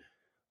 2. And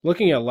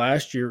looking at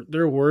last year,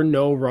 there were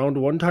no round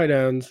 1 tight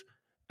ends,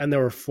 and there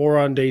were 4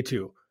 on day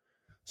 2.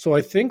 So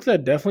I think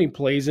that definitely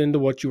plays into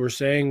what you were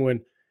saying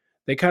when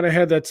they kind of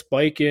had that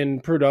spike in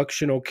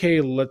production.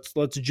 Okay, let's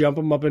jump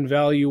them up in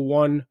value.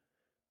 1,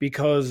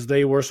 because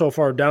they were so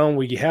far down,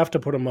 we have to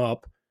put them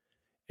up,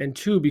 and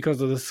 2, because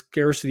of the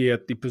scarcity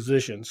at the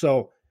position.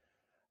 So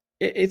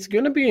it's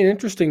going to be an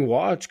interesting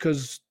watch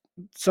because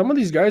some of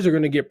these guys are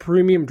going to get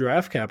premium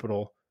draft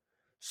capital.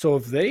 So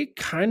if they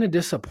kind of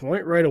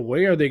disappoint right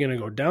away, are they going to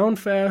go down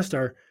fast?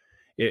 Or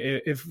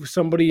if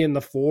somebody in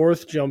the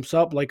 4th jumps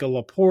up like a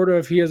Laporta,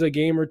 if he has a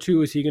game or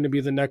 2, is he going to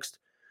be the next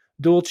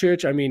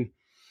Dulcich? I mean,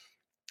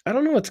 I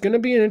don't know. It's going to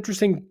be an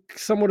interesting,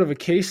 somewhat of a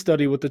case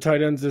study with the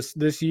tight ends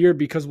this year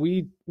because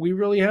we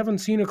really haven't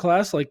seen a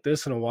class like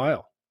this in a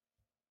while.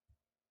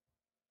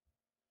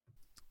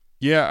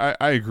 Yeah,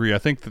 I agree. I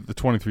think that the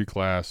 23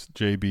 class,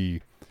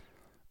 JB,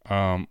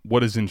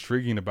 what is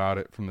intriguing about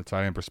it from the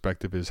tight end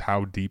perspective is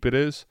how deep it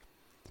is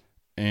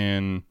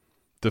and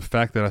the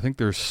fact that I think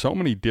there's so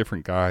many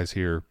different guys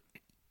here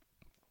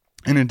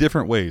and in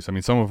different ways. I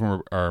mean, some of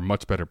them are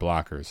much better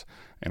blockers.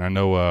 And I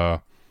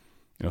know,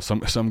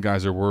 some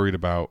guys are worried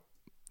about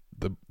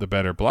the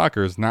better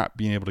blockers not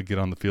being able to get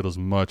on the field as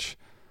much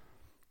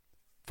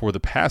for the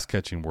pass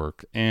catching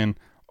work. And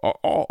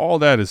all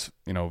that is,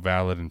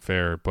 valid and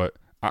fair, but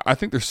I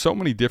think there's so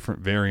many different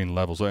varying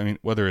levels. I mean,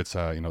 whether it's,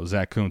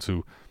 Zach Kuntz,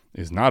 who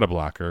is not a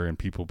blocker, and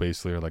people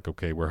basically are like,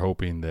 okay, we're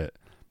hoping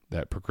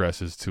that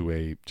progresses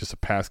to just a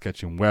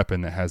pass-catching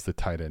weapon that has the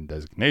tight end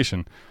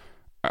designation.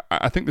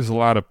 I think there's a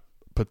lot of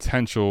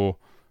potential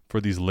for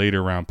these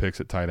later round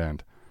picks at tight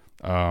end.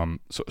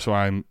 So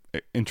I'm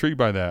intrigued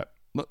by that.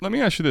 Let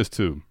me ask you this,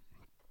 too.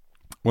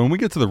 When we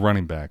get to the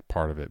running back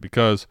part of it,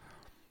 because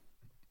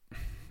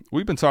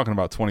we've been talking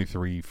about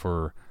 23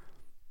 for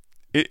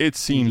 – It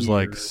seems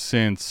like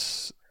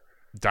since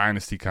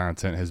dynasty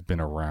content has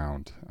been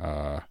around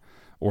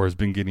or has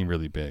been getting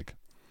really big.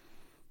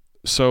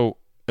 So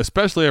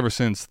especially ever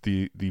since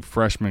the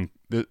freshman,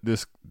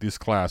 this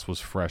class was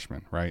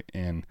freshman, right?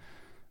 And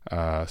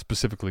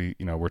specifically,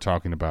 we're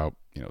talking about,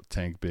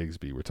 Tank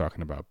Bigsby. We're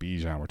talking about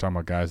Bijan. We're talking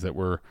about guys that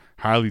were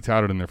highly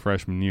touted in their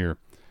freshman year.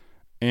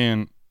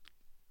 And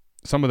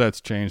some of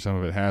that's changed, some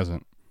of it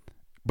hasn't.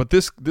 But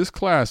this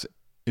class,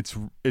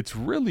 it's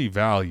really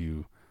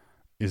value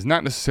is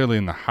not necessarily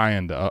in the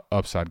high-end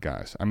upside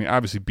guys. I mean,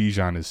 obviously,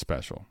 Bijan is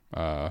special.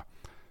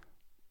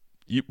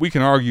 We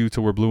can argue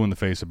till we're blue in the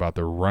face about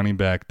the running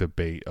back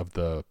debate of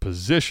the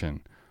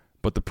position,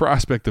 but the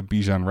prospect of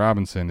Bijan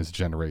Robinson is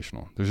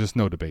generational. There's just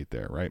no debate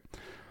there, right?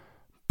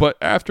 But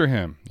after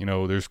him,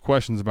 there's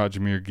questions about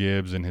Jahmyr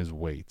Gibbs and his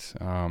weight,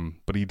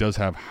 but he does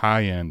have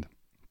high-end,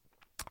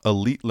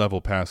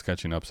 elite-level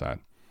pass-catching upside.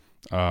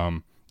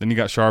 Then you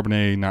got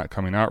Charbonnet not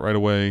coming out right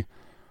away.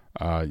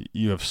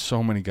 You have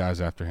so many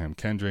guys after him.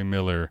 Kendre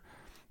Miller,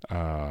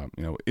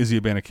 Izzy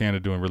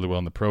Abanikanda doing really well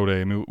in the pro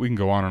day. I mean, we can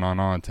go on and on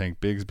and on. Tank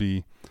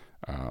Bigsby,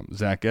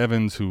 Zach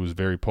Evans, who is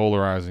very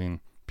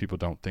polarizing. People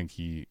don't think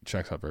he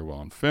checks out very well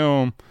on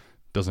film,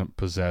 doesn't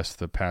possess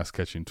the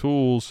pass-catching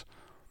tools.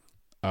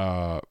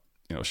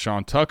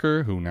 Sean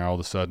Tucker, who now all of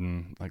a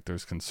sudden, like,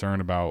 there's concern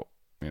about,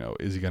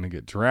 is he going to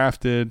get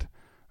drafted,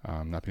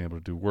 not being able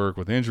to do work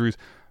with injuries.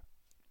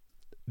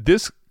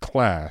 This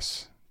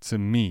class, to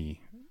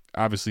me,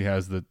 obviously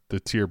has the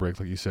tier break,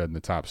 like you said, in the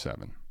top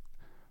 7.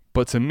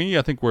 But to me,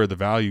 I think where the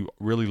value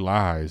really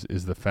lies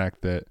is the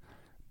fact that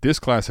this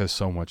class has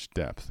so much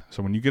depth.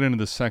 So when you get into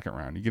the second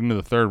round, you get into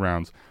the third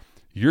rounds,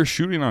 you're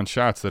shooting on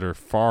shots that are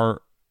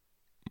far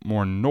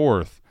more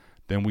north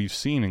than we've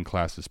seen in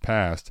classes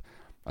past.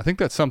 I think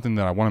that's something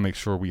that I want to make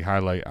sure we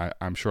highlight.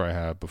 I'm sure I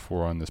have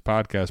before on this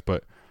podcast,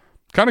 but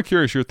kind of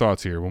curious your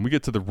thoughts here. When we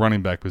get to the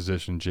running back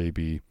position,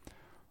 JB,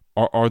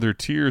 are there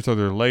tiers? Are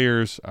there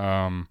layers?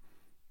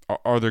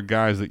 Are there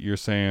guys that you're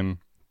saying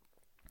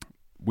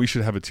we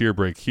should have a tier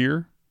break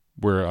here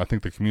where I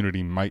think the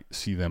community might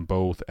see them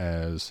both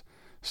as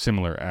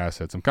similar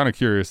assets? I'm kind of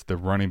curious the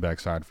running back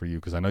side for you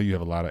because I know you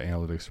have a lot of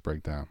analytics to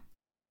break down.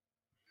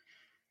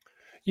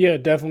 Yeah,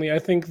 definitely. I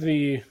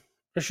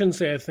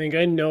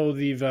know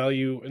the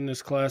value in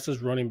this class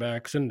is running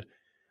backs, and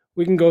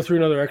we can go through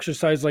another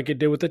exercise like it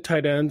did with the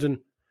tight ends and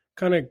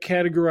kind of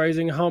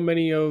categorizing how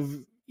many of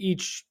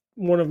each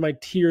one of my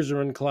tiers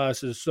are in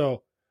classes.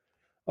 So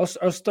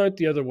I'll start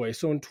the other way.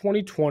 So in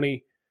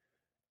 2020,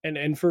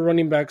 and for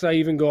running backs, I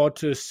even go out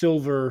to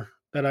silver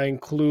that I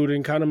include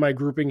in kind of my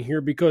grouping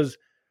here because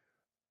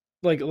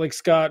like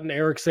Scott and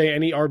Eric say,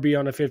 any RB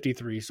on a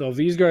 53. So if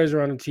these guys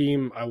are on a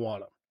team, I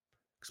want them,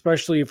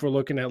 especially if we're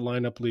looking at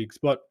lineup leagues.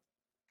 But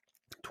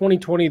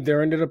 2020,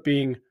 there ended up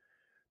being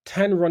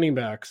 10 running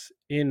backs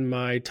in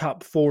my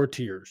top 4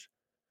 tiers.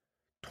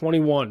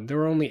 21, there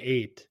were only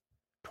 8.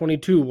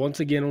 22, once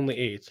again, only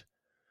 8.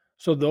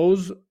 So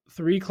those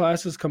 3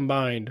 classes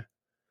combined,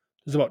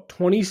 there's about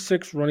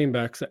 26 running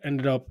backs that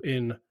ended up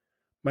in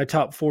my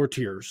top 4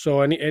 tiers.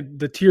 So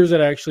the tiers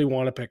that I actually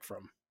want to pick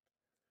from.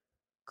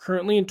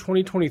 Currently in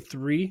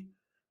 2023,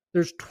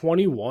 there's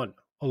 21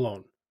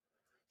 alone.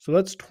 So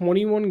that's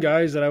 21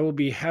 guys that I will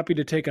be happy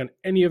to take on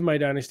any of my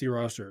dynasty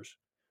rosters.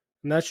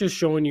 And that's just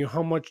showing you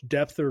how much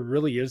depth there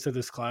really is to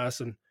this class.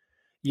 And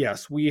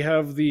yes, we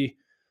have the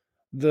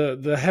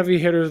heavy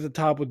hitters at the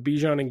top with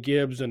Bijan and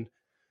Gibbs, and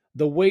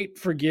the weight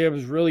for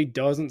Gibbs really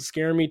doesn't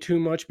scare me too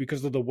much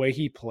because of the way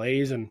he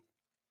plays. And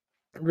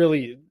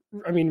really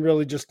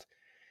just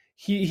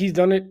he's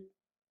done it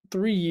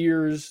 3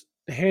 years,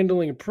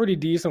 handling a pretty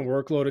decent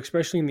workload,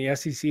 especially in the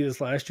SEC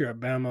this last year at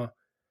Bama.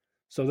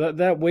 So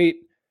that weight,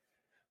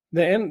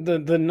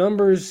 the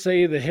numbers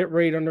say the hit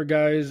rate under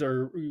guys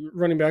or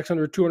running backs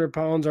under 200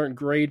 pounds aren't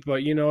great,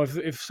 but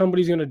if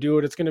somebody's going to do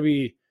it, it's going to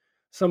be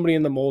somebody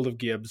in the mold of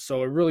Gibbs.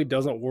 So it really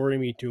doesn't worry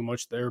me too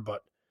much there.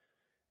 But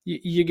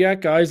you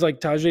got guys like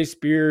Tyjae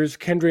Spears,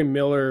 Kendre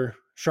Miller,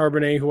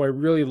 Charbonnet, who I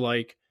really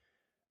like,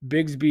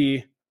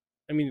 Bigsby.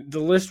 I mean, the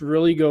list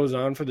really goes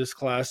on for this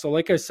class. So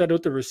like I said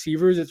with the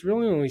receivers, it's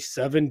really only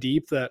 7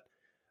 deep that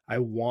I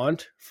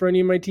want for any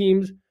of my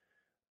teams.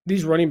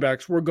 These running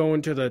backs, we're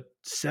going to the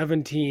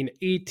 17,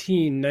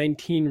 18,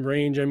 19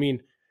 range. I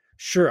mean,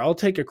 sure, I'll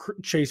take a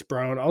Chase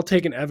Brown. I'll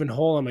take an Evan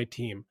Hull on my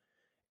team.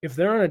 If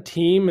they're on a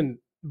team and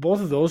both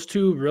of those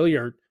two really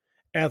are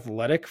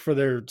athletic for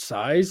their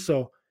size.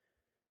 So,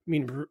 I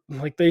mean,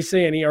 like they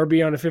say, any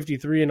RB on a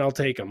 53 and I'll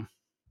take them.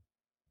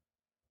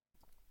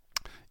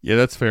 Yeah,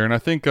 that's fair. And I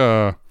think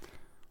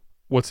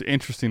what's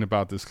interesting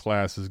about this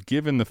class is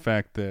given the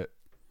fact that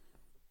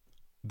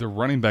the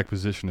running back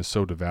position is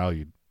so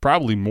devalued,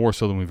 probably more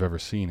so than we've ever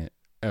seen it,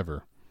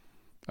 ever,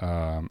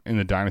 in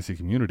the dynasty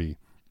community.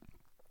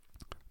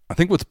 I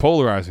think what's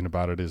polarizing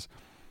about it is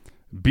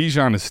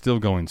Bijan is still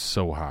going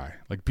so high.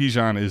 Like,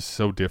 Bijan is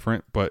so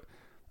different, but,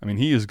 I mean,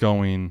 he is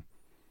going,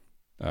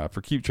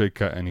 for keep trade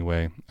cut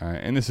anyway,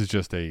 and this is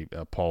just a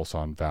pulse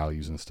on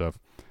values and stuff,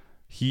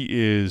 he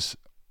is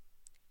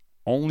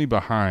only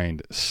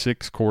behind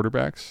 6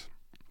 quarterbacks,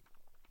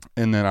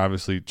 and then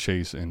obviously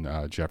Chase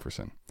and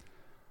Jefferson.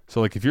 So,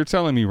 like, if you're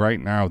telling me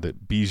right now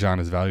that Bijan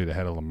is valued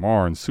ahead of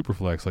Lamar and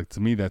Superflex, like, to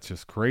me that's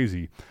just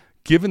crazy,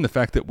 given the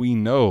fact that we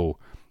know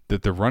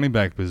that the running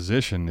back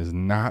position is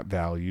not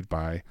valued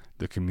by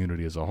the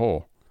community as a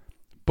whole.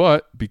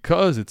 But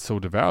because it's so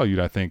devalued,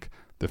 I think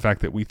the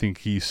fact that we think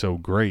he's so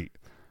great,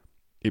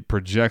 it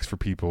projects for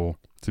people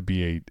to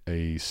be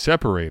a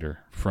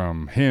separator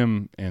from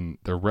him and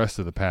the rest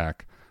of the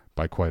pack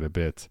by quite a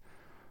bit.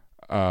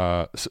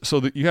 So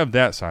that you have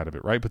that side of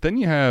it, right? But then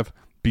you have,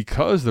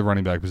 because the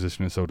running back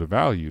position is so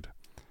devalued,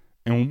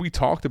 and when we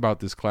talked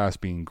about this class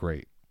being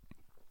great,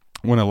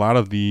 when a lot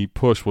of the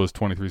push was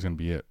 23 is going to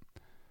be it,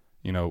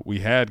 we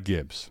had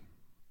Gibbs,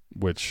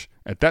 which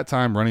at that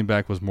time running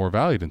back was more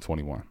valued than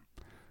 21.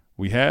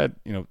 We had,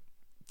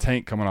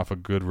 Tank coming off a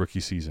good rookie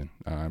season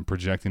and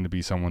projecting to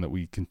be someone that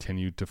we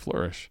continued to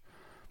flourish.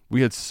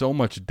 We had so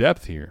much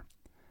depth here.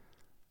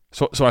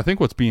 So I think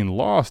what's being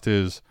lost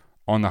is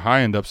on the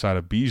high end upside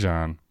of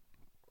Bijan,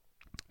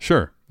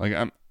 sure. Like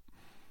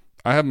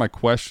I have my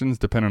questions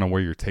depending on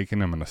where you're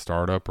taking him in a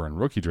startup or in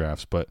rookie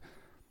drafts, but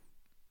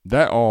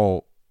that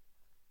all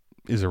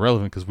is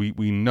irrelevant because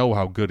we know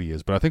how good he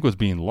is. But I think what's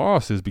being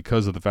lost is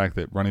because of the fact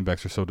that running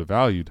backs are so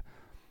devalued,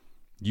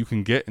 you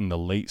can get in the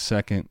late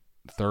second,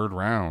 third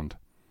round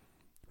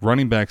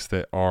running backs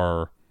that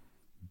are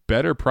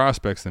better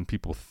prospects than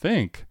people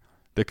think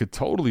that could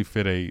totally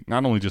fit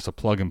not only just a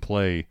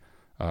plug-and-play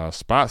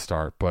spot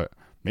start, but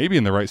maybe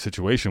in the right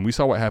situation. We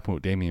saw what happened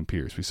with Dameon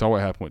Pierce. We saw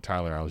what happened with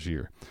Tyler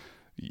Algier.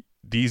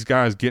 These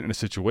guys get in a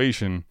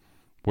situation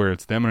where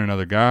it's them and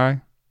another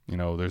guy.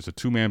 There's a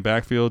two-man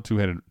backfield,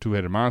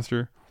 two-headed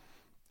monster,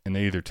 and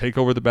they either take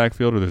over the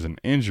backfield or there's an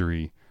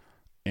injury,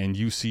 and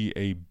you see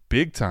a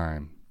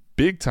big-time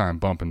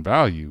bump in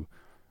value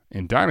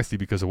in Dynasty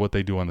because of what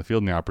they do on the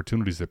field and the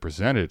opportunities they're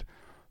presented.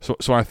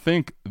 So I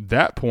think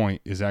that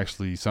point is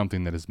actually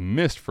something that is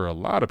missed for a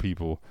lot of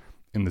people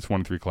in the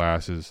 23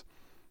 classes.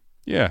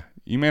 Yeah,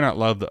 you may not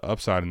love the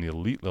upside in the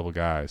elite level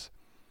guys,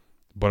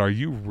 but are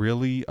you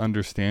really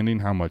understanding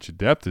how much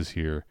depth is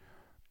here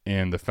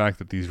and the fact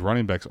that these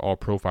running backs all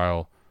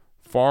profile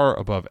far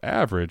above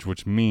average,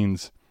 which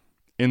means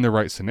in the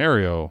right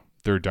scenario,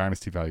 their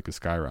dynasty value could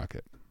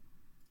skyrocket?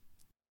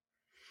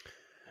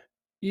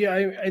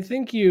 Yeah, I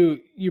think you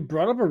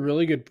brought up a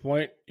really good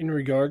point in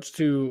regards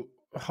to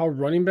how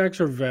running backs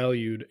are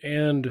valued.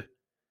 And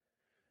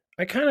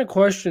I kind of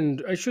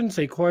questioned, I shouldn't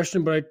say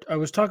question, but I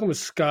was talking with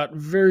Scott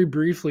very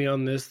briefly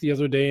on this the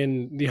other day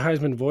in the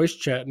Heisman voice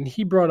chat, and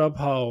he brought up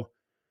how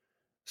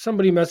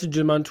somebody messaged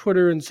him on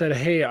Twitter and said,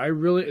 "Hey, I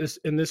really,"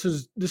 and this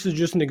is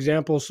just an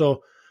example,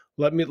 so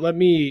let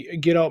me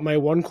get out my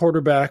one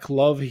quarterback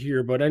love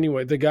here. But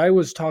anyway, the guy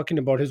was talking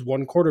about his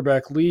one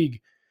quarterback league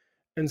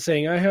and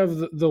saying, "I have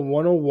the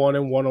 101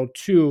 and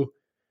 102,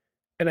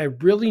 and I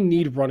really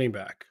need running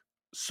back.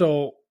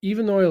 So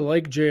even though I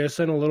like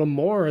JSN a little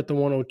more at the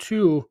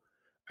 102,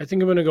 I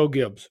think I'm going to go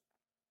Gibbs."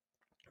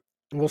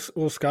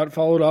 Well, Scott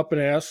followed up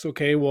and asked,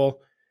 "Okay, well,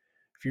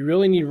 if you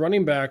really need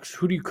running backs,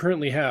 who do you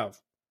currently have?"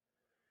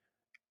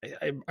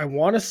 I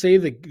want to say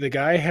the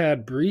guy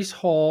had Breece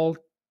Hall,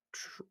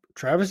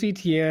 Travis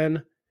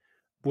Etienne,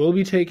 will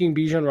be taking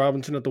Bijan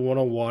Robinson at the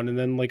 101, and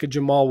then like a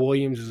Jamal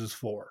Williams is his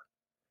 4.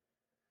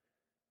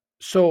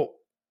 So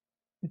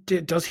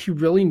does he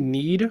really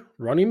need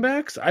running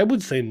backs? I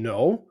would say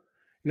no.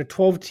 In a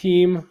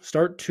 12-team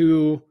start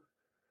 2,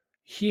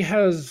 he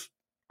has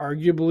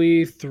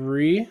arguably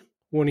 3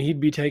 when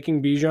he'd be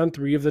taking Bijan,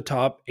 3 of the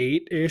top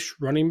 8-ish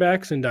running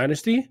backs in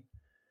Dynasty.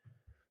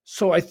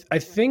 So I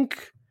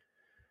think,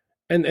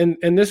 and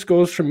this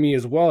goes for me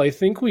as well, I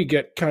think we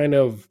get kind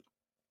of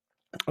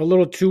a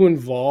little too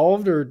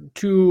involved or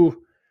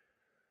too,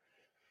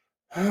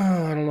 I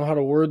don't know how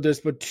to word this,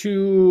 but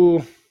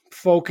too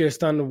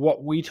focused on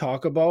what we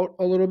talk about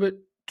a little bit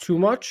too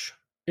much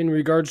in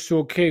regards to,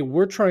 okay,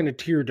 we're trying to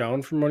tear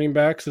down from running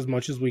backs as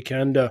much as we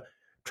can to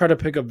try to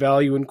pick up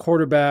value in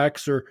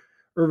quarterbacks or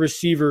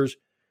receivers.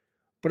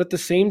 But at the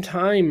same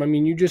time, I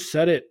mean, you just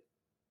said it,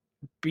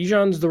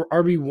 Bijan's the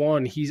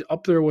RB1. He's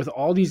up there with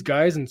all these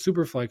guys in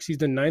Superflex. He's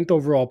the 9th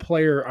overall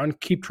player on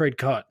Keep Trade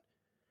Cut.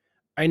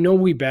 I know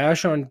we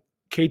bash on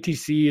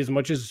KTC as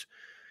much as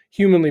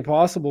humanly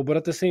possible, but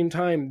at the same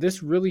time,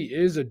 this really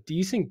is a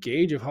decent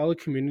gauge of how the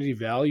community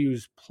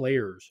values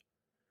players.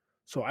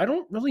 So I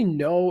don't really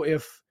know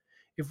if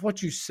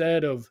what you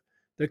said of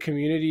the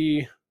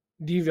community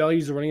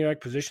devalues the running back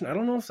position, I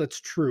don't know if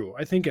that's true.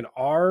 I think in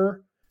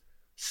our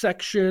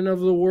section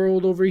of the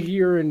world over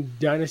here in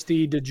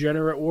Dynasty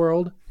Degenerate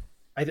world,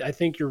 I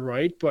think you're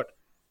right. But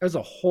as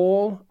a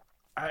whole,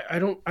 I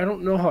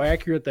don't know how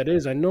accurate that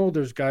is. I know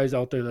there's guys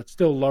out there that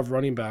still love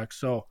running backs.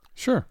 So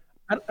sure.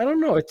 I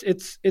don't know.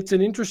 It's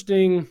an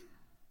interesting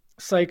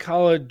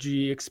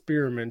psychology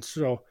experiment.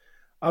 So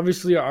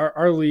obviously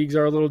our leagues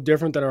are a little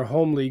different than our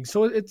home league.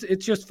 So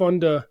it's just fun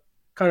to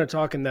kind of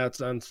talk in that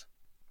sense.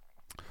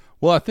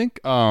 Well, I think,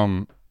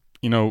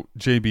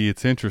 JB,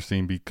 it's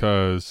interesting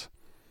because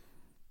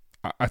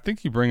I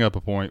think you bring up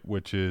a point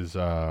which is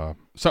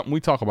something we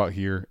talk about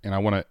here, and I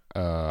want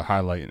to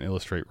highlight and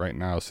illustrate right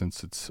now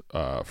since it's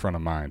front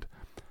of mind.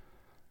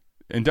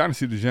 In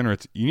Dynasty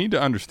Degenerates, you need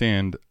to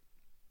understand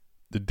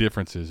the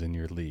differences in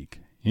your league.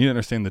 You need to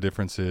understand the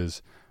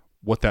differences,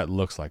 what that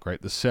looks like,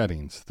 right? The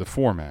settings, the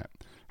format,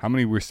 how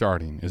many we're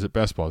starting. Is it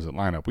best ball? Is it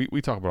lineup?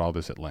 We talk about all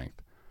this at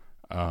length.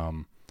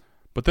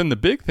 But then the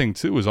big thing,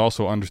 too, is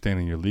also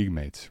understanding your league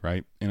mates,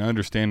 right? And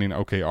understanding,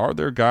 okay, are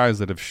there guys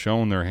that have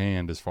shown their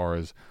hand as far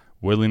as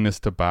willingness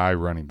to buy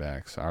running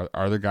backs?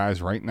 Are there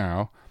guys right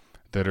now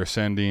that are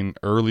sending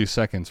early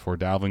seconds for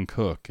Dalvin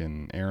Cook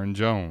and Aaron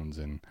Jones?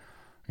 And,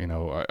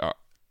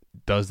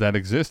 does that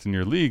exist in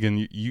your league?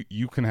 And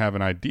you can have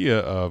an idea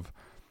of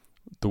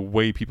the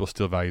way people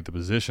still value the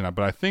position.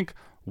 But I think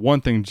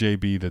one thing,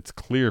 JB, that's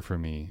clear for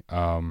me,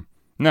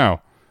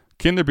 now,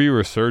 can there be a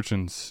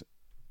resurgence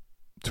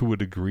to a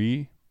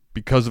degree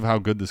because of how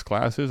good this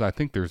class is? I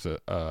think there's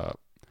a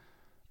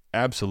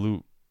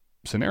absolute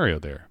scenario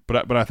there.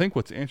 But I think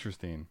what's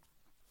interesting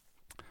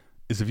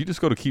is if you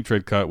just go to Keep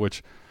Trade Cut,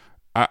 which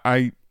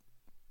I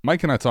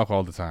Mike and I talk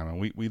all the time,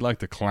 and we like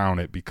to clown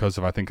it because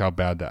of I think how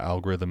bad the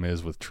algorithm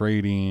is with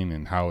trading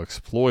and how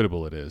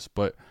exploitable it is.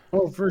 But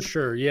for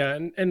sure, yeah,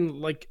 and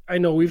like I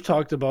know we've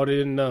talked about it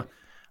in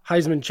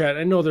Heisman chat.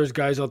 I know there's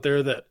guys out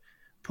there that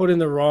put in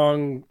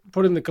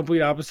the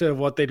complete opposite of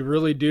what they'd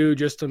really do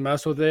just to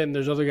mess with it, and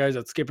there's other guys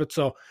that skip it.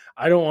 So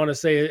I don't want to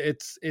say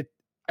it.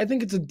 I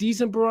think it's a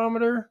decent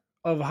barometer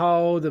of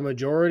how the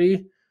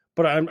majority,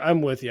 but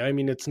I'm with you. I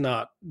mean, it's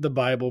not the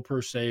Bible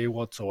per se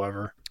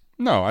whatsoever.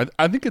 No,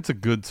 I think it's a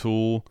good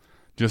tool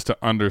just to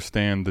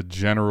understand the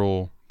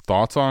general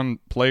thoughts on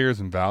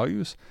players and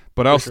values,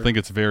 but I also think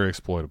it's very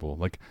exploitable.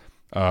 Like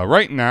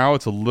right now,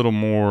 it's a little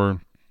more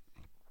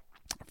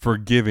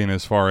forgiving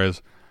as far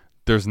as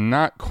there's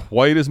not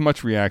quite as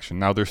much reaction.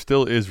 Now, there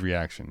still is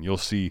reaction. You'll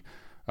see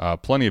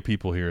plenty of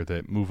people here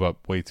that move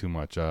up way too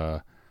much,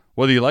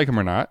 whether you like them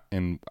or not.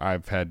 And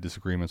I've had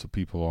disagreements with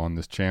people on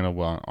this channel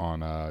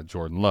on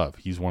Jordan Love.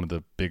 He's one of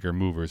the bigger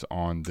movers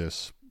on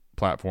this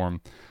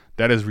platform.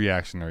 That is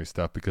reactionary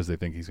stuff because they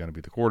think he's going to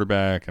be the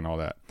quarterback and all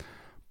that.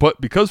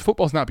 But because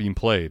football's not being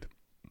played,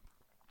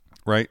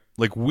 right,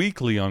 like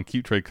weekly on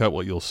Keep Trade Cut,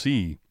 what you'll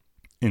see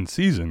in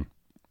season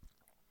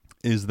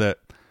is that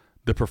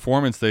the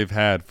performance they've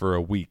had for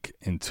a week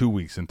and 2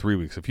 weeks and 3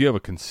 weeks, if you have a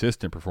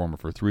consistent performer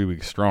for 3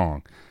 weeks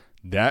strong,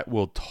 that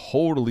will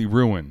totally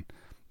ruin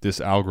this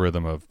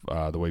algorithm of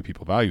the way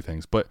people value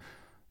things. But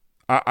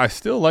I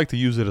still like to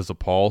use it as a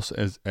pulse,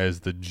 as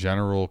the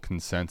general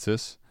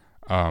consensus,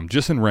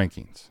 just in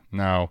rankings.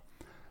 Now,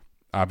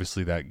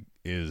 obviously that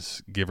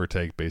is give or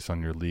take based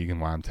on your league and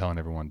why I'm telling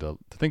everyone to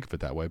think of it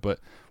that way. But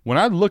when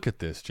I look at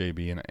this,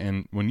 JB,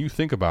 and when you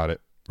think about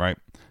it, right,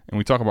 and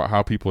we talk about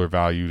how people are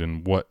valued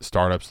and what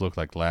startups looked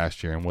like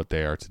last year and what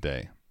they are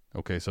today.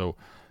 Okay, so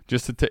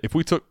just if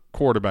we took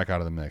quarterback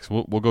out of the mix,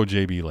 we'll go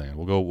JB land.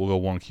 We'll go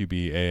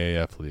 1QB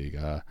AAF league.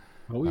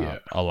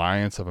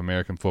 Alliance of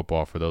American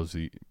Football, for those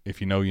of you, if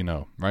you know, you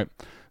know, right?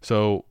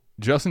 So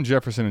Justin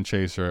Jefferson and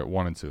Chase are at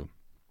 1 and 2.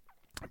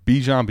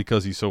 Bijan,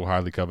 because he's so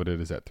highly coveted,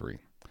 is at 3.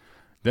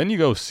 Then you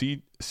go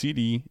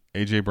CD,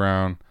 AJ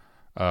Brown,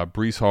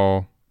 Breece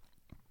Hall,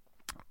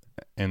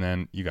 and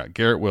then you got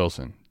Garrett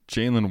Wilson,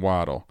 Jalen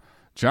Waddle,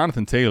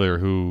 Jonathan Taylor,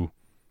 who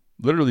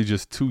literally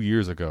just 2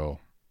 years ago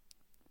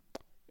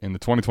in the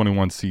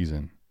 2021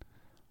 season,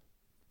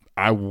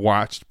 I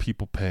watched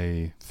people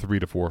pay 3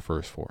 to 4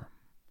 first for.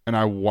 And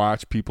I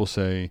watched people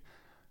say,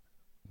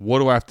 what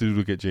do I have to do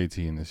to get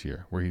JT in this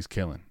year where he's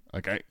killing?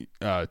 Like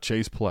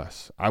Chase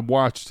Plus. I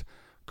watched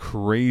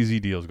crazy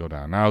deals go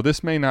down. Now,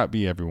 this may not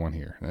be everyone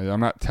here. I'm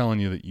not telling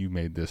you that you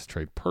made this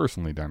trade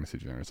personally, Dynasty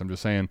Generous. I'm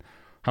just saying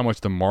how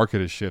much the market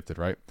has shifted,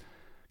 right?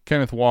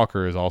 Kenneth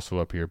Walker is also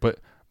up here.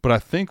 But I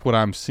think what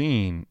I'm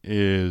seeing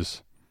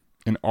is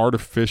an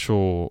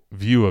artificial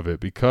view of it,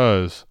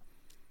 because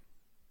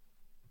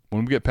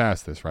when we get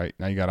past this, right,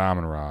 now you got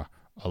Amon-Ra,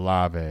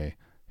 Olave,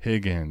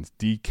 Higgins,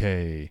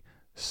 DK,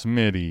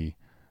 Smitty,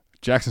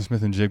 Jackson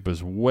Smith and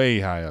Jigba's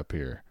way high up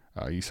here.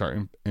 You start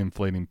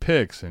inflating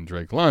picks and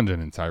Drake London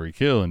and Tyreek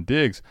Hill and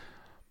Diggs.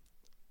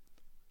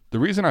 The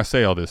reason I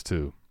say all this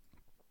too,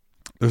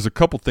 there's a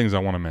couple things I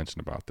want to mention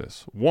about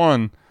this.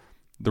 One,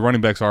 the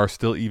running backs are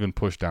still even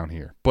pushed down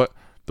here, but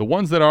the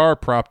ones that are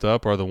propped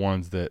up are the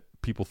ones that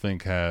people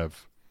think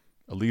have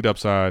elite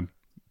upside,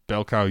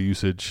 bell cow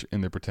usage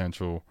in their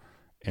potential,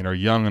 and are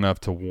young enough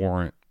to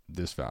warrant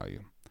this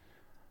value.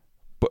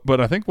 But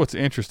I think what's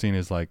interesting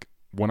is, like,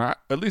 when at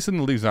least in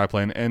the leagues I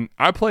play in, and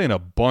I play in a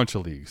bunch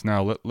of leagues.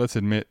 Now, let's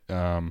admit,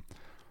 a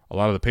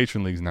lot of the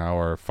patron leagues now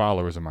are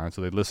followers of mine,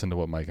 so they listen to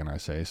what Mike and I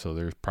say, so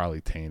they're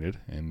probably tainted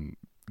in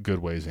good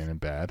ways and in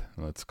bad.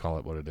 Let's call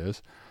it what it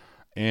is.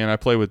 And I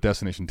play with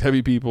Destination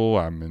Tebby people.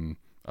 I'm in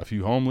a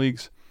few home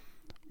leagues.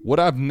 What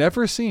I've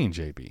never seen,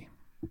 JB,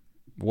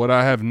 what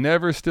I have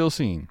never still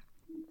seen,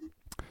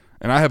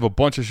 and I have a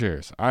bunch of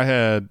shares. I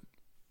had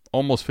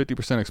almost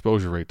 50%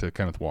 exposure rate to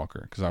Kenneth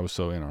Walker because I was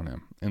so in on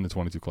him in the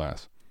 22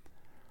 class.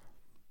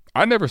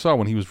 I never saw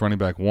when he was running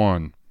back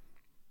 1,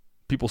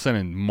 people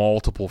sending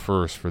multiple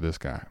firsts for this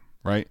guy,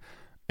 right?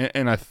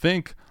 And I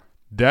think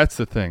that's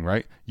the thing,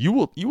 right? You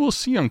will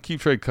see on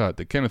Keep Trade Cut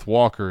that Kenneth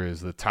Walker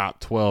is the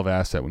top 12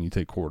 asset when you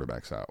take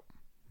quarterbacks out.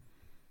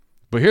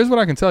 But here's what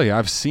I can tell you.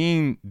 I've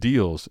seen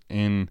deals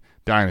in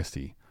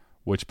Dynasty,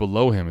 which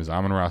below him is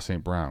Amon-Ra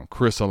St. Brown,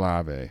 Chris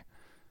Olave,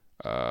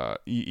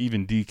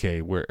 even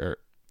DK, where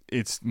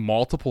it's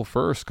multiple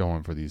firsts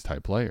going for these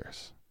type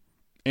players.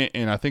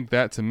 And I think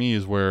that, to me,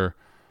 is where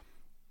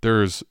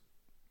there's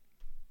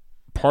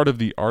part of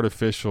the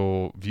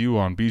artificial view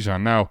on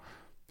Bijan. Now,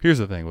 here's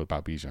the thing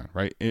about Bijan,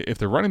 right? If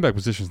the running back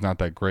position is not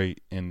that great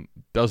and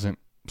doesn't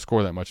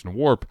score that much in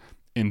warp,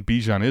 and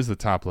Bijan is the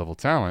top-level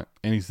talent,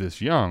 and he's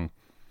this young,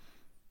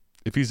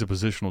 if he's a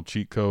positional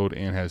cheat code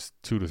and has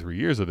 2 to 3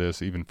 years of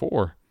this, even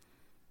 4,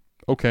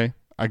 okay,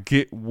 I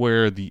get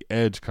where the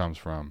edge comes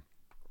from.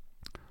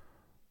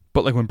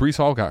 But like when Breece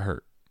Hall got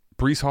hurt,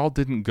 Breece Hall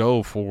didn't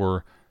go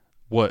for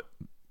what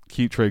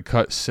Keep Trade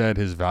Cut said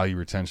his value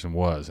retention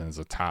was, and is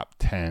a top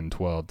 10,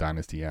 12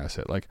 dynasty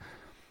asset. Like,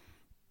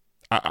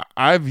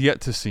 I've yet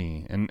to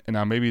see, and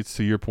now maybe it's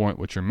to your point,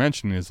 what you're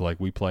mentioning is like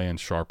we play in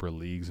sharper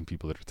leagues and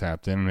people that are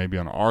tapped in, and maybe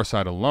on our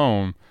side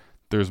alone,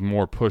 there's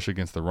more push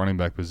against the running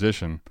back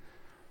position.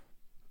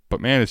 But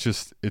man,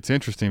 it's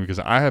interesting because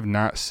I have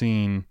not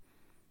seen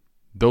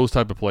those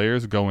type of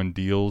players go in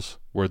deals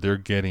where they're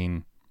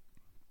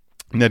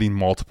netting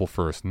multiple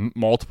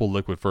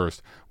liquid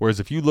first. Whereas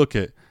if you look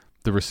at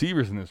the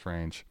receivers in this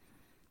range,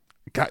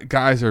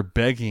 guys are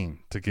begging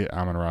to get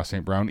Amon-Ra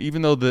St. Brown,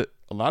 even though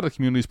a lot of the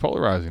community is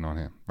polarizing on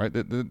him, right?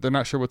 They're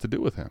not sure what to do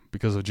with him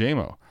because of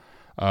JMO.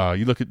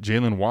 You look at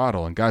Jalen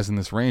Waddle and guys in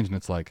this range, and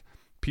it's like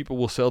people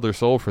will sell their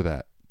soul for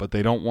that, but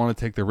they don't want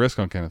to take the risk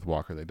on Kenneth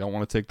Walker. They don't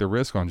want to take the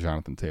risk on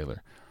Jonathan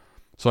Taylor.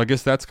 So I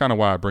guess that's kind of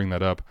why I bring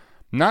that up.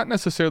 Not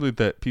necessarily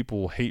that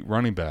people hate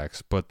running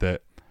backs, but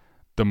that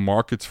the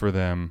markets for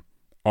them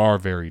are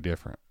very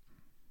different.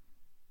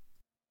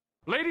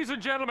 Ladies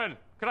and gentlemen,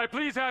 can I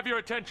please have your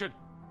attention?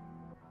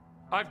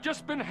 I've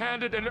just been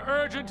handed an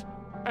urgent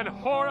and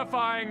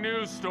horrifying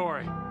news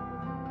story.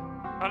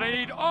 And I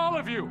need all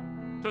of you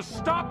to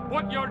stop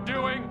what you're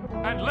doing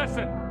and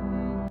listen.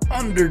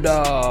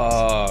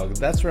 Underdog.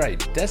 That's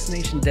right.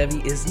 Destination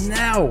Devy is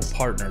now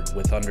partnered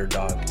with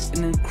Underdog.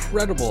 An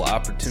incredible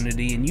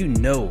opportunity, and you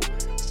know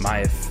my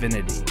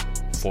affinity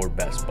for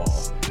best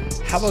ball.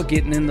 How about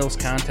getting in those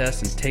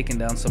contests and taking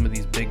down some of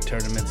these big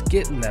tournaments,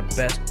 getting that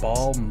best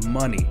ball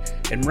money?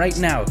 And right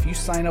now, if you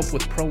sign up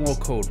with promo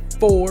code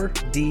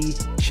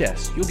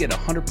 4DChess, you'll get a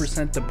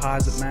 100%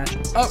 deposit match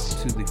up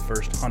to the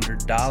first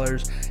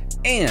 $100.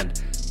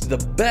 And the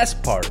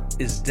best part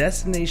is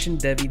Destination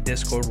Devy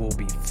Discord will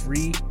be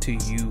free to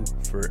you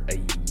for a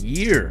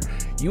year.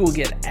 You will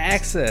get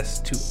access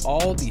to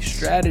all the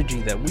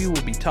strategy that we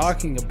will be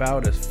talking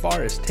about as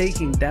far as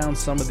taking down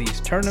some of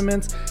these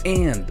tournaments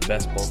and the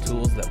best ball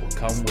tools that will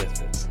come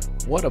with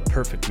it. What a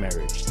perfect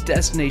marriage.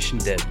 Destination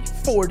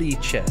Devy,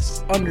 4D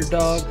Chess,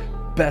 Underdog,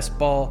 Best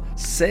Ball.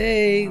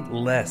 Say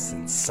less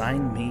and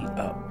sign me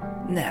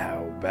up.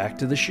 Now back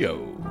to the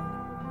show.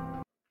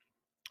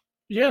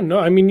 Yeah, no,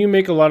 I mean, you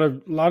make a lot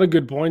of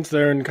good points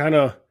there, and kind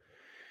of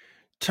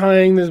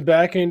tying this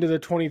back into the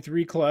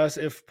 23 class,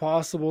 if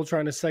possible,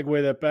 trying to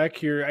segue that back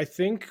here. I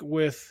think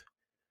with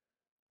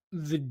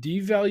the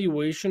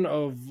devaluation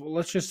of,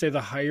 let's just say, the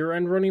higher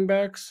end running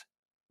backs,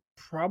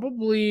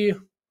 probably,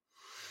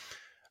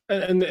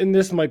 and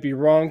this might be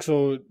wrong,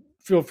 so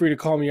feel free to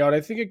call me out. I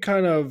think it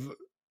kind of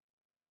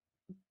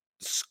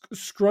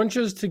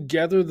scrunches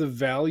together the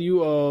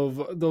value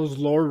of those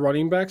lower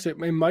running backs. It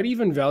might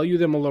even value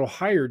them a little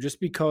higher, just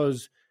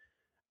because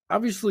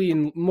obviously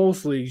in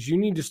most leagues you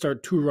need to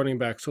start 2 running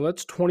backs. So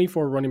that's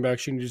 24 running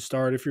backs you need to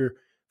start if you're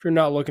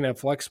not looking at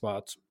flex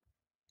spots.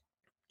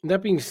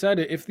 That being said,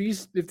 if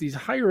these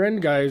higher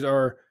end guys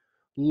are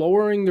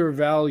lowering their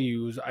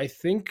values, I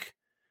think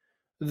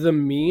the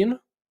mean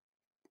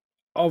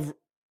of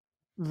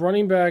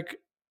running back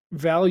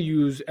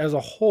values as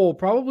a whole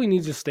probably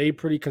needs to stay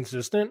pretty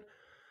consistent.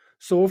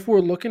 So if we're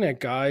looking at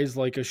guys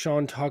like a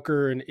Sean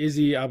Tucker and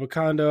Izzy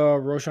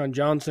Abakanda, Roshan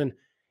Johnson,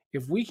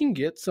 if we can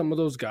get some of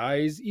those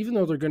guys, even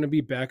though they're going to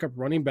be backup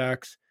running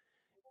backs,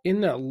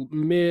 in that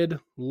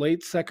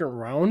mid-late second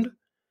round,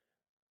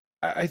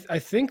 I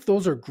think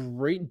those are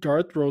great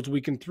dart throws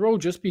we can throw,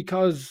 just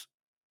because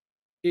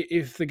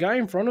if the guy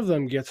in front of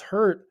them gets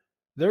hurt,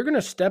 they're going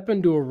to step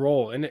into a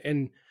role.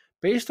 And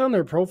based on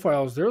their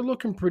profiles, they're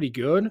looking pretty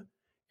good.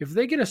 If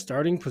they get a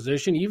starting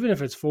position, even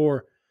if it's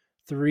for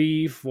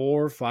 3,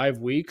 4, 5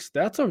 weeks,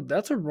 that's a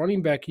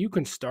running back you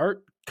can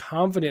start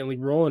confidently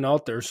rolling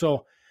out there.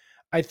 So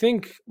I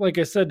think, like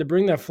I said, to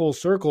bring that full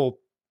circle,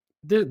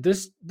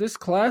 this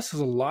class is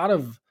a lot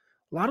of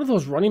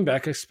those running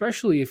backs,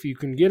 especially if you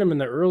can get them in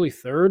the early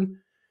third. I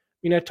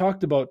mean, I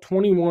talked about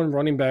 21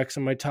 running backs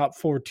in my top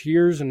 4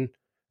 tiers, and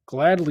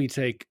gladly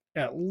take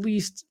at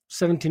least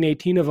 17,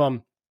 18 of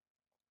them.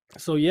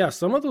 So yeah,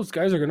 some of those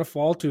guys are going to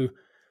fall to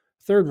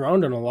third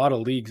round in a lot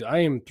of leagues. I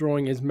am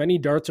throwing as many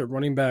darts at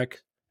running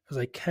back as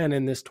I can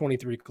in this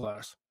 23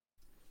 class.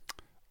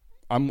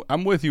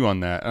 I'm with you on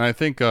that, and I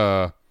think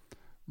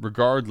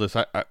regardless,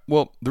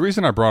 well, the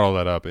reason I brought all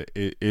that up,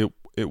 it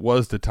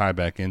was to tie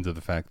back into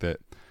the fact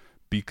that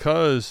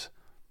because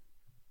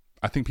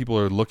I think people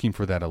are looking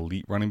for that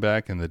elite running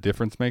back and the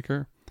difference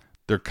maker,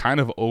 they're kind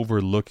of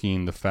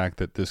overlooking the fact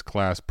that this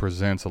class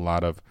presents a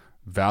lot of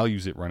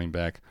values at running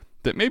back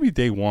that maybe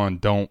day one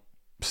don't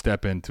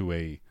step into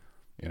a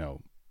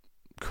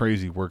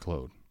crazy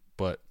workload,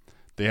 but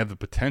they have the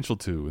potential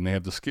to, and they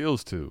have the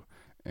skills to.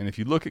 And if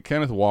you look at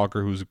Kenneth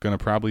Walker, who's going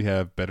to probably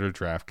have better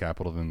draft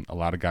capital than a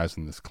lot of guys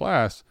in this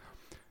class,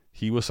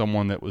 he was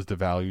someone that was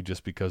devalued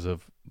just because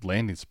of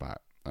landing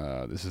spot.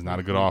 This is not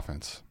a good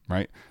offense,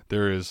 right?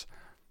 There is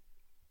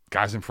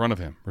guys in front of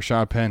him,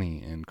 Rashad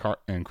Penny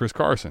and Chris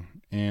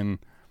Carson, and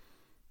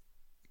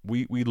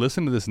we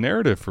listened to this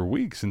narrative for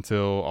weeks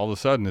until all of a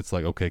sudden it's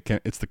like, okay,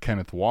 it's the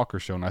Kenneth Walker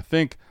show. And I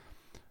think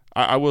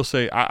I will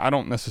say I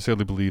don't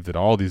necessarily believe that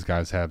all these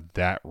guys have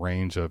that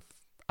range of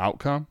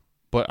outcome,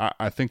 but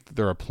I think that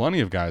there are plenty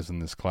of guys in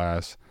this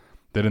class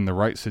that in the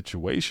right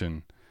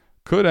situation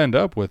could end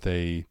up with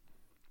a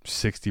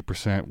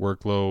 60%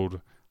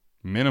 workload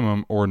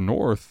minimum or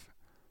north,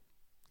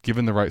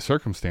 given the right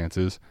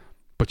circumstances.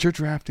 But you're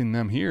drafting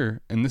them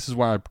here, and this is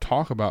why I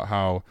talk about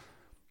how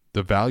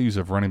the values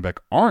of running back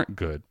aren't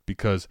good,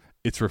 because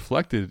it's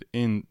reflected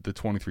in the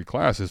 23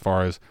 class as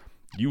far as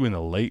you in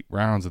the late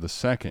rounds of the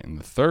second and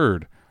the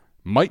third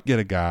might get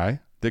a guy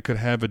that could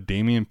have a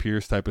Dameon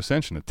Pierce type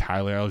ascension, a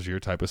Tyler Algier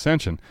type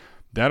ascension.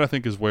 That, I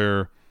think, is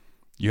where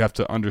you have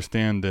to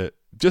understand that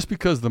just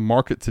because the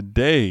market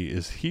today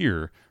is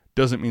here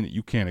doesn't mean that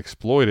you can't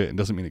exploit it, and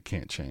doesn't mean it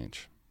can't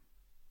change.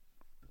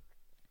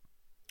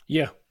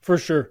 Yeah, for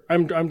sure.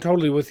 I'm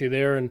totally with you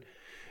there, and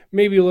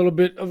maybe a little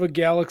bit of a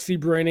galaxy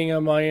braining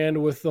on my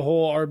end with the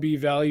whole RB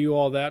value,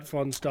 all that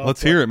fun stuff.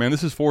 Let's hear it, man.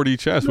 This is 4D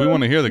chess. We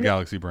want to hear the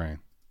galaxy brain.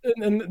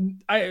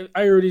 And I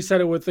already said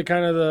it with the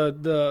kind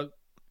of the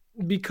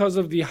because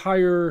of the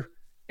higher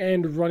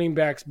end running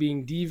backs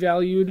being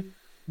devalued,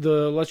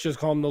 let's just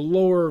call them the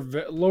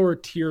lower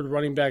tiered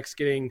running backs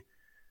getting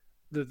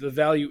the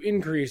value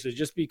increases,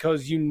 just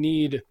because you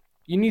need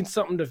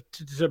something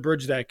to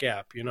bridge that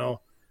gap. You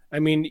know, I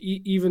mean,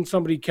 even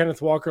somebody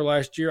Kenneth Walker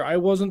last year, I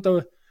wasn't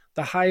the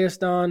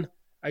highest on.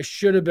 I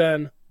should have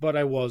been, but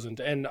I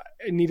wasn't, and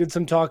I needed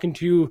some talking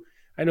to.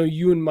 I know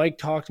you and Mike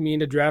talked me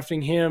into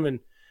drafting him, and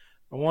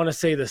I want to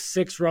say the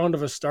 6th round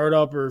of a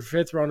startup or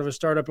 5th round of a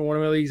startup in one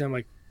of my leagues. I'm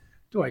like,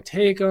 do I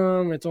take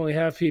him? It's only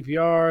half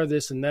PPR,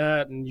 this and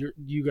that. And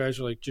you guys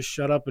are like, just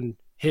shut up and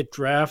hit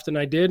draft. And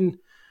I did, and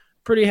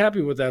pretty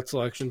happy with that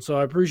selection. So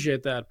I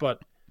appreciate that.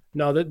 But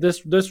no,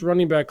 this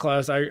running back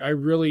class, I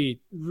really,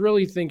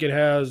 really think it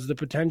has the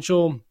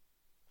potential,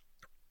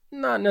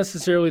 not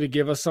necessarily to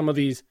give us some of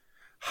these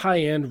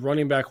high-end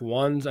running back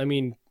ones. I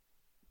mean,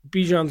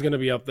 Bijan's going to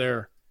be up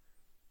there,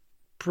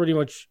 pretty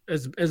much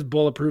as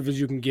bulletproof as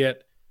you can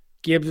get.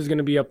 Gibbs is going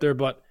to be up there,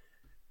 but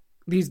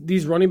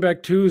these running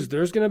back twos,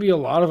 there's going to be a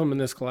lot of them in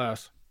this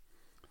class.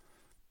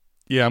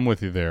 Yeah, I'm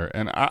with you there.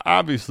 And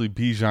obviously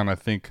Bijan, I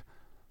think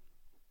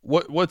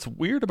what's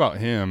weird about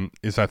him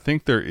is I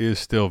think there is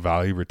still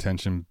value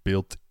retention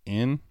built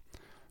in,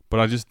 but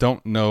I just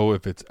don't know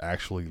if it's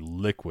actually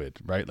liquid,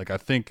 right? Like, I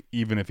think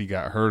even if he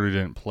got hurt or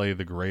didn't play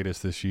the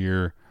greatest this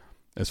year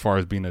as far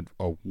as being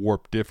a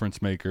warp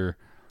difference maker,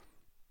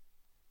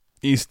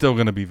 he's still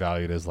going to be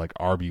valued as like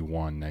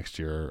RB1 next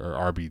year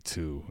or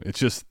RB2. It's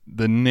just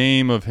the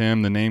name of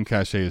him, the name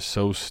cachet is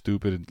so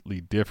stupidly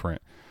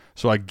different.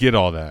 So I get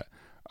all that.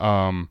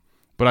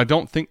 But I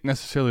don't think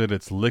necessarily that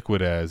it's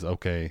liquid as,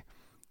 okay,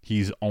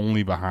 he's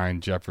only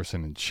behind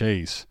Jefferson and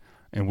Chase,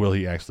 and will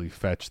he actually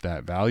fetch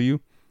that value?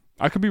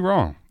 I could be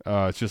wrong.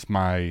 It's just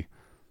my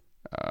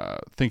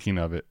thinking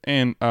of it.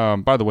 And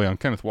by the way, on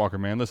Kenneth Walker,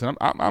 man, listen,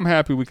 I'm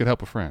happy we could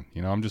help a friend.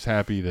 You know, I'm just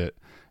happy that,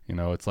 you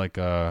know, it's like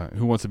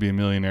Who Wants to Be a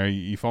Millionaire?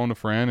 You phoned a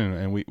friend,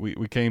 and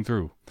we came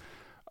through.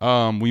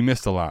 We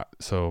missed a lot,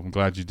 so I'm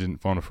glad you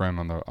didn't phone a friend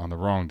on the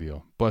wrong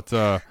deal. But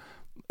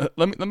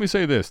let me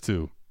say this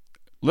too.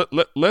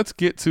 Let's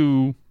get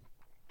to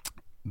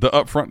the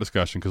upfront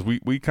discussion, because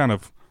we kind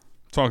of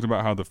talked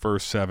about how the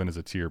first 7 is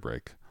a tier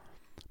break.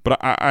 But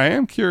I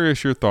am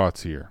curious your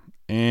thoughts here,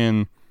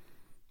 and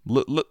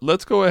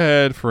let's go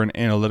ahead for an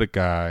analytic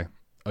guy.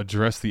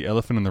 Address the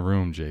elephant in the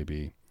room,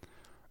 JB.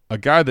 A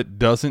guy that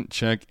doesn't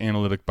check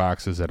analytic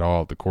boxes at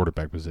all at the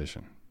quarterback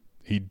position.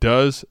 He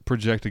does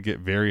project to get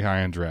very high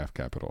in draft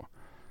capital.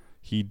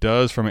 He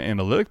does, from an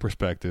analytic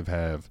perspective,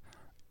 have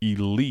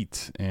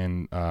elite,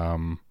 and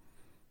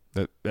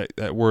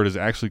that word is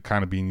actually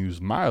kind of being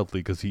used mildly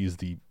because he's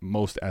the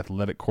most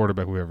athletic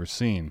quarterback we've ever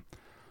seen.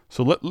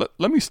 So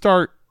let me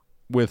start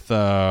with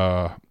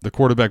the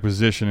quarterback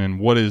position and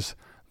what is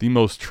the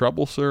most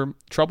troublesome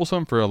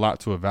for a lot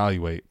to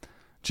evaluate.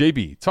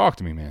 JB, talk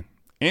to me, man.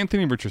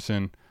 Anthony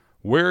Richardson,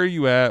 where are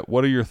you at?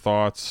 What are your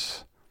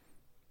thoughts?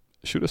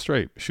 Shoot us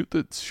straight. Shoot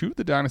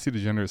the Dynasty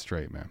Degenerate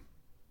straight, man.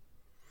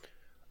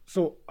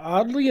 So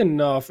oddly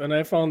enough, and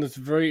I found this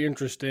very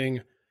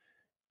interesting,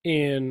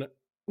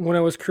 when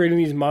I was creating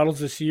these models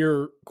this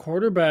year,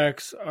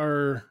 quarterbacks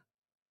are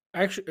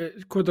actually,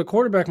 the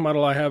quarterback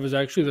model I have is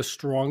actually the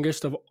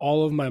strongest of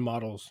all of my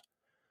models.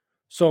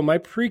 So my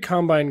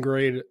pre-combine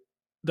grade,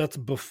 that's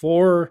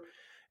before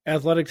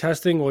athletic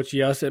testing, which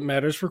yes, it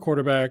matters for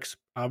quarterbacks,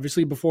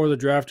 obviously before the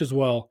draft as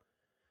well,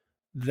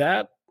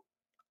 that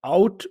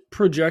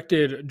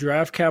out-projected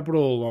draft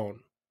capital alone.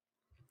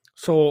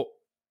 So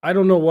I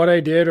don't know what I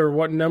did or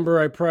what number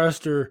I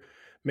pressed, or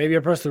maybe I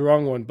pressed the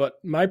wrong one, but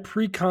my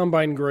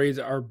pre-combine grades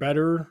are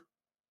better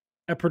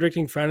at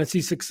predicting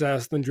fantasy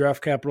success than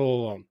draft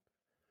capital alone.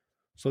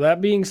 So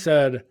that being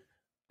said,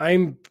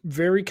 I'm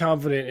very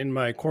confident in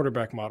my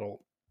quarterback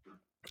model.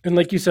 And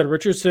like you said,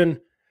 Richardson,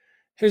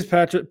 his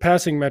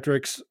passing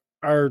metrics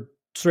are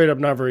straight up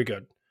not very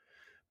good.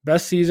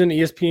 Best season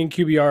ESPN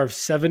QBR of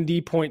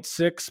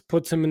 70.6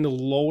 puts him in the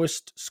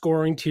lowest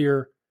scoring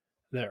tier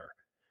there.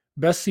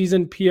 Best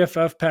season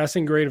PFF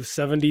passing grade of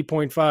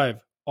 70.5,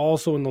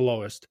 also in the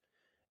lowest.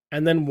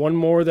 And then one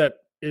more that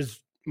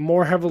is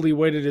more heavily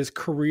weighted is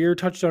career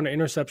touchdown to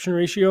interception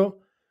ratio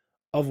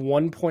of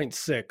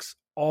 1.6,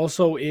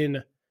 also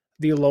in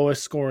the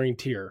lowest scoring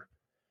tier.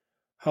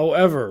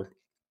 However,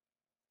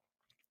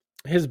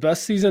 his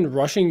best season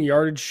rushing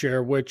yardage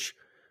share, which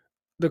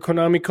the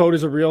Konami code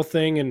is a real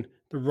thing, and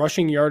the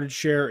rushing yardage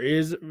share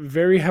is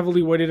very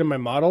heavily weighted in my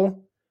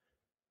model.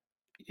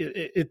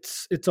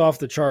 It's off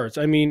the charts.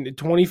 I mean,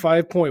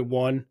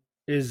 25.1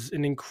 is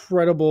an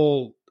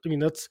incredible. I mean,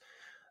 that's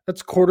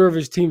quarter of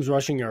his team's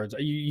rushing yards.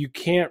 You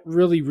can't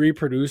really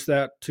reproduce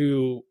that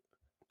to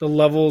the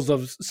levels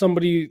of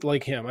somebody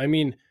like him. I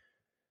mean,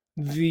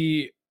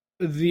 the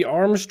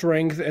arm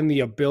strength and the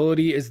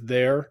ability is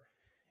there,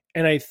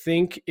 and I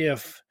think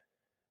if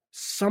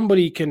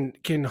somebody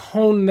can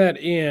hone that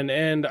in,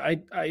 and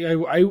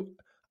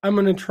I'm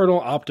an eternal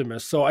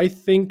optimist, so I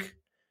think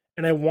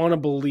and I want to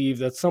believe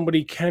that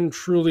somebody can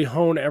truly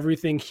hone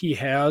everything he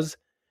has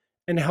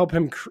and help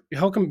him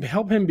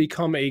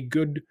become a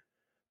good,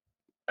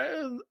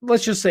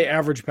 let's just say,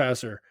 average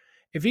passer.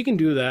 If he can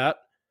do that,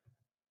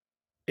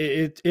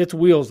 it's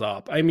wheels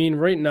up. I mean,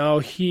 right now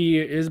he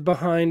is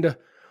behind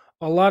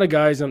a lot of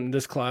guys in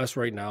this class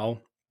right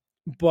now,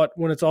 but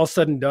when it's all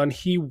said and done,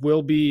 he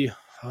will be.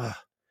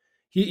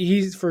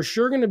 He's for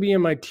sure going to be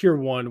in my tier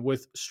 1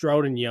 with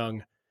Stroud and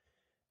Young.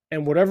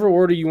 And whatever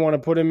order you want to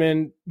put him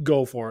in,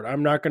 go for it.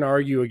 I'm not going to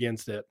argue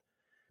against it.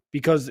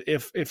 Because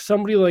if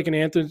somebody like an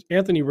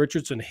Anthony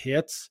Richardson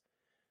hits,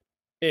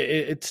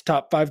 it's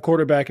top 5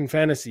 quarterback in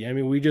fantasy. I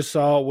mean, we just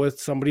saw it with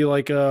somebody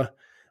like a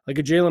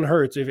Jalen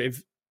Hurts.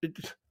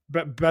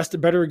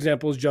 Better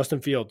example is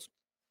Justin Fields.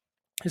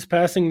 His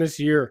passing this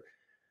year,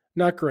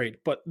 not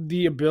great, but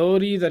the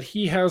ability that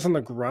he has on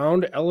the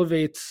ground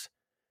elevates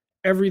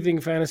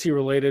everything fantasy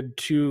related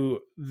to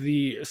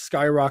the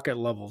skyrocket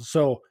level.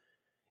 So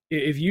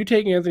if you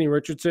take Anthony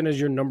Richardson as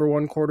your number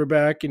 1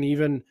 quarterback, and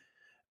even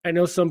I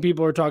know some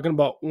people are talking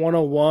about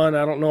 101.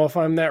 I don't know if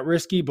I'm that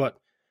risky, but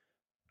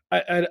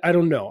I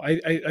don't know.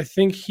 I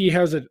think he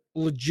has a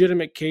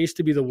legitimate case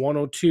to be the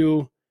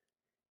 102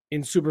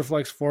 in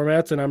Superflex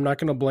formats, and I'm not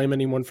going to blame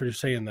anyone for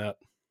saying that.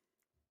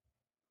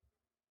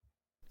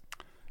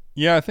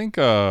 Yeah, I think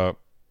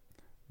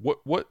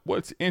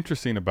what's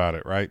interesting about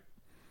it, right?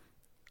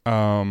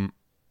 And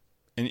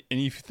if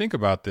you think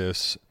about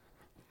this,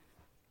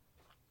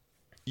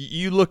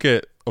 you look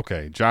at,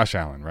 okay, Josh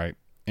Allen, right?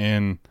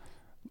 And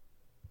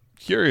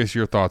curious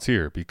your thoughts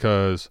here,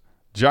 because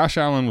Josh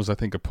Allen was, I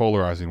think, a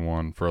polarizing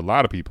one for a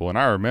lot of people. And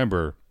I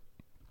remember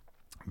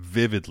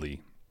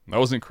vividly, I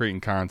wasn't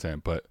creating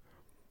content, but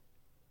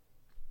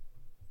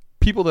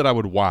people that I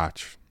would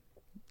watch,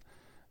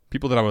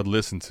 people that I would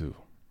listen to,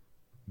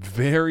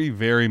 very,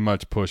 very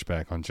much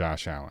pushback on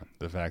Josh Allen.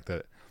 The fact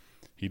that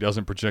he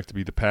doesn't project to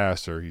be the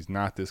passer, he's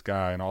not this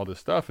guy, and all this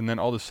stuff. And then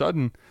all of a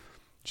sudden,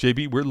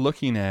 JB, we're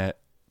looking at,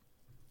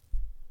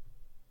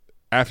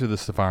 after the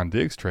Stephon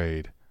Diggs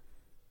trade,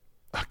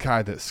 a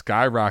guy that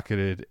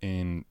skyrocketed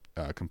in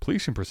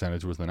completion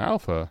percentage was an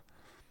alpha,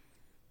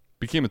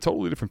 became a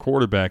totally different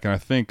quarterback. And I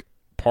think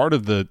part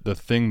of the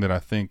thing that I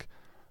think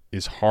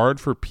is hard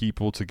for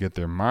people to get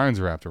their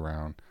minds wrapped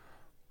around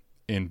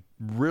in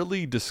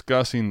really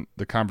discussing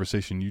the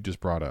conversation you just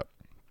brought up,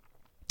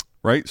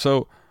 right?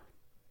 So,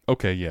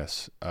 okay,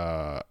 yes,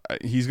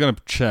 he's going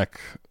to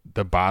check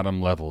the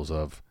bottom levels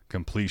of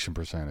completion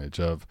percentage,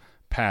 of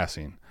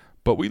passing.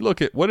 But we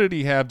look at, what did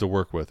he have to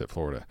work with at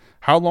Florida?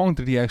 How long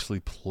did he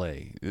actually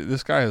play?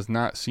 This guy has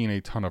not seen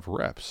a ton of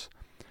reps.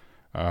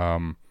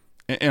 And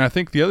I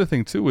think the other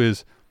thing, too,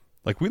 is,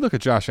 like, we look at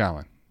Josh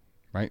Allen,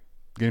 right?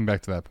 Getting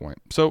back to that point.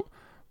 So,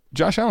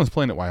 Josh Allen's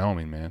playing at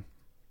Wyoming, man.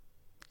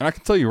 And I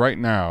can tell you right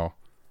now,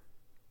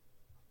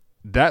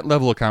 that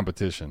level of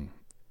competition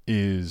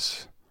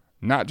is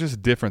not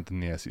just different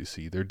than the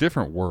SEC. They're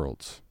different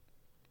worlds.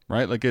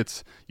 Right? Like,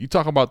 it's, you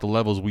talk about the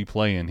levels we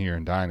play in here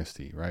in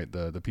Dynasty, right?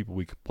 The people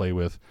we could play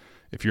with,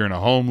 if you're in a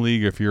home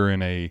league, if you're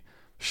in a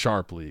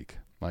sharp league.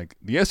 Like,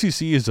 the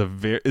SEC is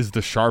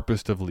the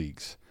sharpest of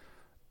leagues,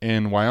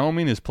 and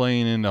Wyoming is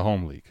playing in the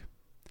home league.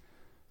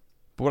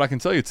 But what I can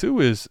tell you too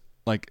is,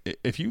 like,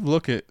 if you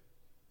look at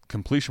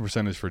completion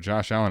percentage for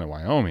Josh Allen at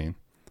Wyoming,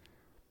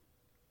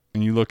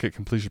 and you look at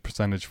completion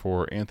percentage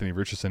for Anthony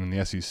Richardson in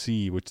the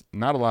SEC, which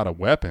not a lot of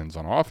weapons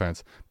on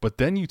offense, but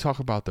then you talk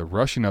about the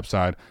rushing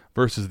upside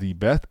versus the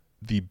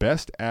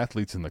best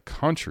athletes in the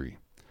country.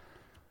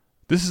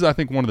 This is, I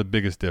think, one of the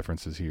biggest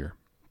differences here.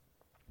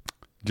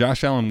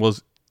 Josh Allen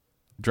was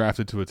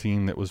drafted to a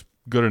team that was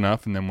good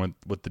enough, and then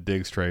with the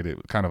Diggs trade,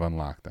 it kind of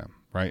unlocked them,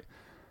 right?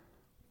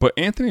 But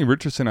Anthony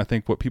Richardson, I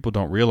think what people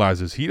don't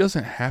realize is he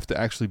doesn't have to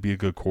actually be a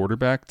good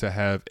quarterback to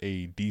have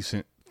a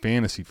decent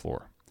fantasy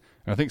floor.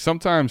 And I think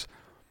sometimes,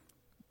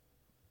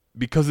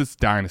 because it's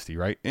Dynasty,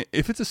 right?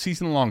 If it's a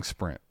season-long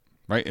sprint,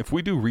 right? If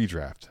we do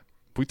redraft,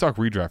 if we talk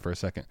redraft for a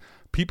second,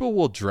 people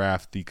will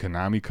draft the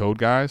Konami code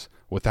guys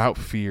without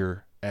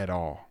fear at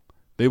all.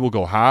 They will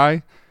go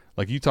high.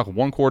 Like, you talk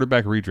one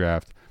quarterback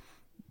redraft,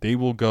 they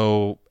will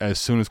go as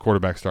soon as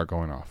quarterbacks start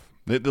going off.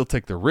 They'll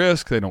take the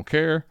risk. They don't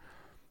care.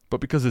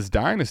 But because it's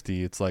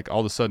Dynasty, it's like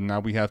all of a sudden now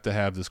we have to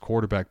have this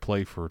quarterback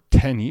play for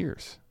 10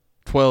 years,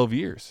 12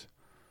 years.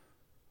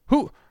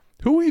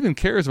 Who even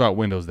cares about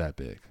windows that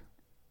big?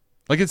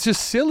 Like, it's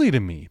just silly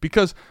to me,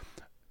 because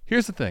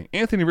here's the thing.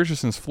 Anthony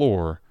Richardson's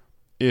floor,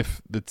 if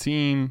the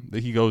team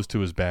that he goes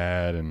to is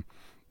bad and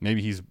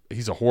maybe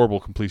he's a horrible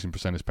completion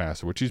percentage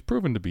passer, which he's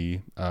proven to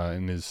be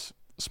in his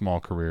small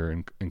career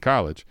in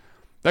college,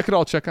 that could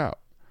all check out.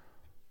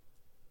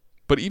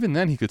 But even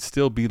then, he could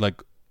still be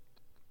like,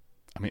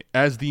 I mean,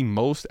 as the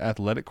most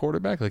athletic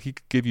quarterback, like he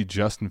could give you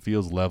Justin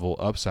Fields level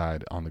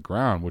upside on the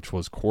ground, which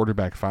was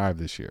quarterback 5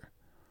 this year.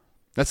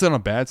 That's not a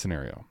bad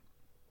scenario.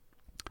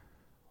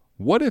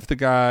 What if the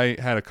guy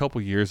had a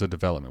couple years of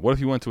development? What if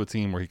he went to a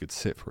team where he could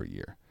sit for a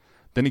year?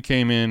 Then he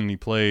came in and he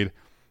played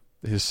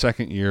his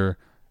second year,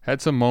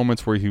 had some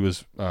moments where he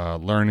was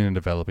learning and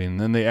developing, and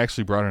then they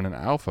actually brought in an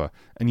alpha.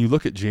 And you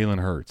look at Jalen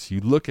Hurts,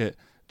 you look at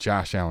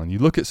Josh Allen, you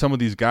look at some of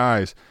these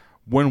guys.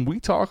 When we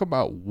talk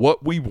about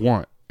what we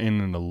want in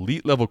an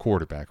elite level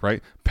quarterback,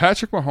 right?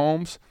 Patrick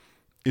Mahomes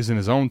is in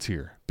his own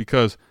tier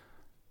because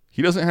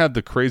he doesn't have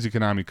the crazy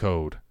Konami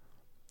code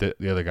that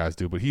the other guys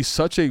do, but he's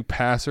such a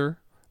passer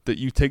that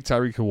you take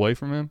Tyreek away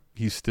from him,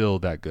 he's still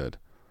that good.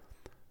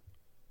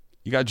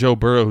 You got Joe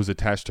Burrow, who's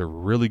attached to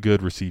really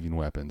good receiving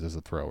weapons as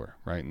a thrower,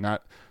 right?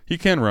 He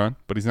can run,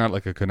 but he's not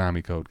like a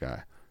Konami code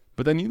guy.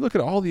 But then you look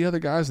at all the other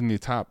guys in the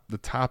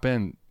top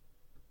end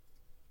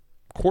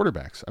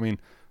quarterbacks. I mean,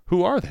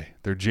 who are they?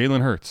 They're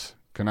Jalen Hurts,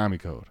 Konami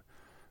code.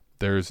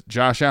 There's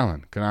Josh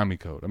Allen, Konami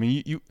code. I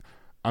mean,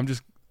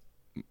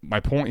 my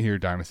point here,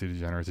 Dynasty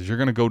Degenerates, is you're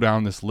going to go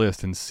down this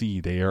list and see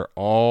they are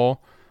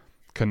all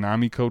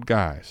Konami code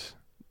guys.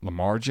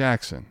 Lamar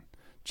Jackson,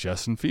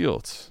 Justin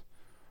Fields.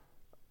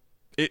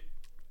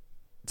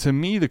 To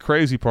me, the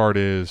crazy part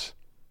is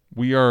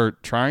we are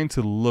trying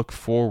to look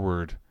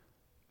forward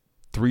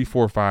 3,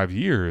 4, 5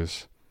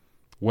 years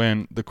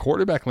when the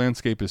quarterback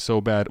landscape is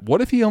so bad. What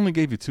if he only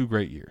gave you 2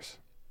 great years?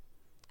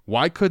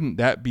 Why couldn't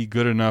that be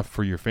good enough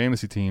for your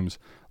fantasy teams,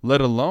 let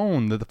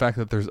alone the fact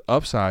that there's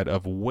upside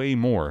of way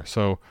more?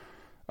 So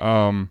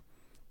none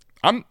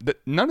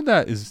of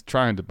that is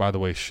trying to, by the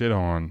way, shit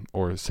on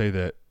or say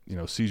that,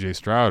 C.J.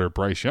 Stroud or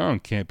Bryce Young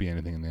can't be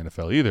anything in the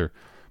NFL either.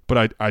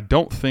 But I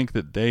don't think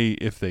that they,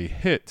 if they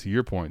hit, to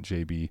your point,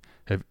 JB,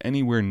 have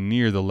anywhere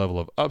near the level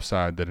of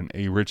upside that an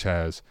A-Rich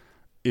has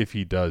if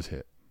he does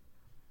hit.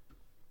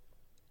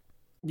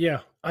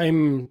 Yeah,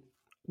 I'm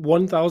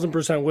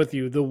 1,000% with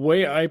you. The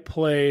way I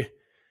play,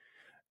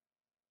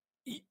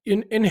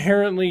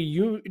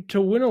 inherently,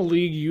 to win a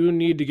league, you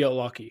need to get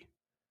lucky.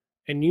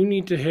 And you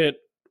need to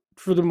hit,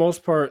 for the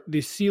most part,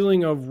 the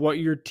ceiling of what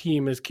your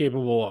team is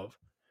capable of.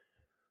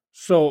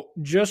 So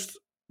just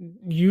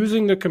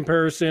using the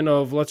comparison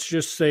of, let's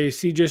just say,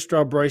 CJ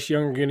Stroud, Bryce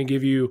Young are going to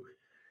give you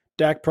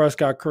Dak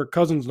Prescott, Kirk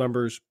Cousins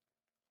numbers,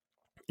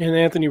 and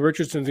Anthony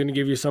Richardson's going to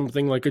give you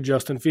something like a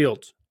Justin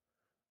Fields.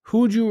 Who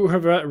would you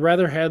have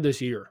rather had this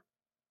year?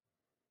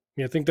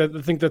 I think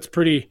that's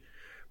pretty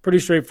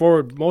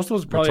straightforward. Most of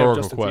us probably have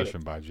Justin Fields.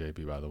 Rhetorical question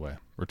by JB, by the way.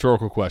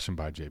 Rhetorical question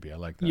by JB. I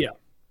like that. Yeah.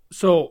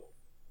 So,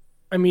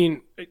 I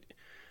mean,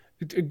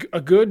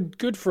 a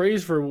good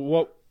phrase for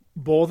what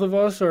both of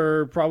us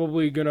are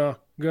probably gonna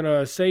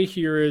say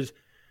here is,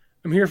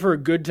 I'm here for a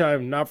good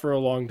time, not for a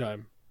long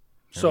time.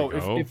 So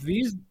if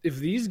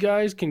these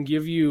guys can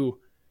give you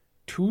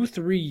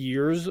 2-3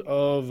 years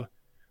of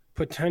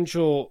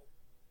potential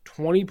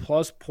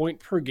 20+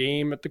 point per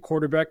game at the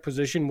quarterback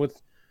position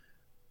with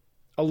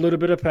a little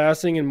bit of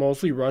passing and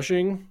mostly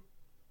rushing,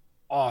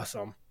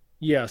 awesome.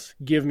 Yes,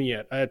 give me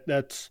it.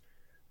 That's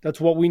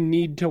what we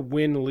need to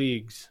win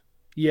leagues.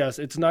 Yes,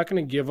 it's not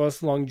going to give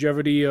us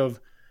longevity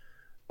of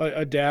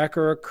a Dak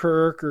or a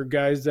Kirk or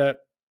guys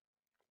that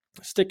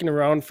sticking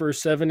around for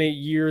 7-8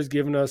 years,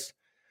 giving us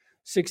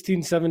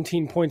 16,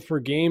 17 points per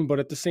game. But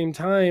at the same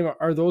time,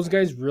 are those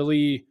guys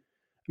really,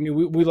 I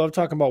mean, we love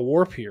talking about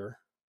warp here.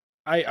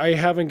 I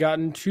haven't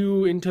gotten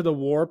too into the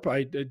warp.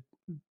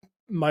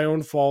 My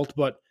own fault.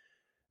 But at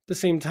the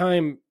same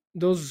time,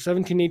 those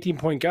 17, 18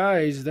 point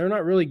guys, they're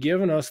not really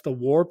giving us the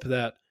warp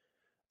that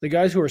the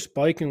guys who are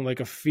spiking like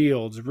a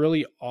Fields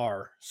really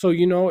are. So,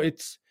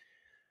 it's,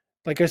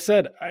 like I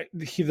said,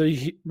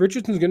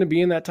 Richardson's going to be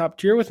in that top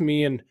tier with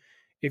me, and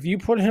if you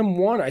put him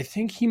 1, I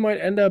think he might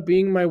end up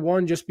being my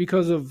 1 just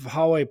because of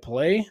how I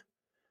play,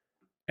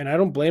 and I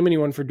don't blame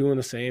anyone for doing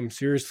the same.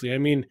 Seriously, I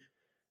mean,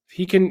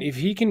 if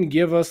he can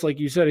give us, like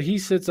you said, if he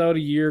sits out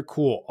a year,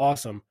 cool,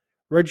 awesome.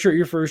 Redshirt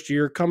your first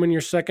year, come in your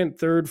second,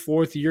 third,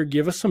 fourth year,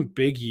 give us some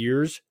big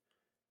years,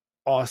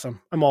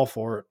 awesome. I'm all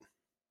for it.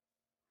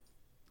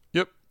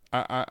 Yep,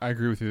 I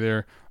agree with you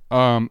there.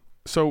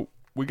 So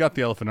we got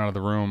the elephant out of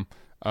the room.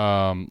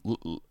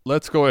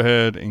 Let's go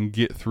ahead and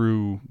get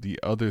through the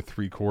other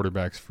 3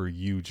 quarterbacks for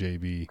you,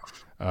 JB,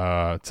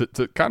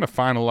 to kind of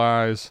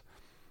finalize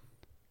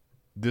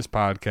this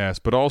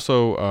podcast, but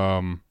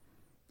also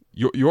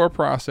your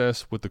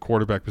process with the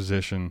quarterback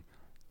position.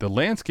 The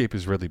landscape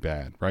is really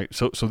bad, right?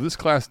 So this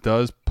class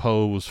does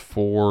pose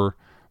 4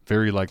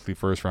 very likely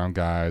first-round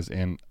guys,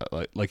 and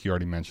like you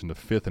already mentioned, a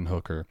 5th and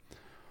Hooker.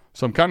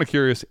 So I'm kind of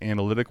curious,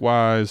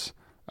 analytic-wise,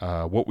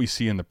 what we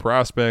see in the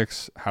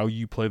prospects, how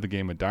you play the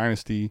game of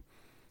Dynasty.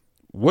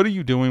 What are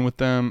you doing with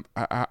them?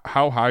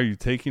 How high are you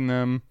taking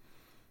them?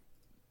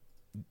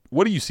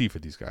 What do you see for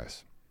these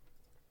guys?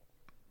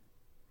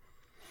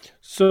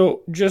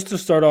 So just to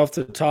start off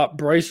the top,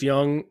 Bryce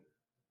Young,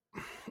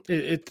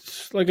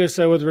 it's like I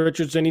said with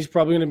Richardson, he's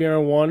probably going to be my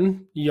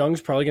 1. Young's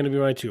probably going to be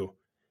my 2.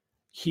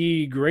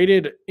 He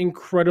graded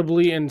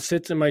incredibly and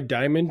sits in my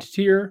diamond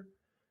tier.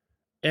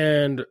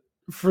 And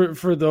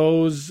for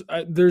those,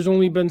 there's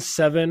only been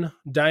 7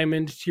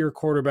 diamond tier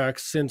quarterbacks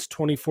since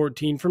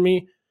 2014 for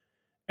me.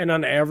 And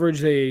on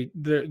average,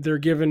 they're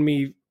giving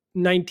me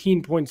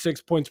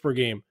 19.6 points per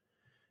game.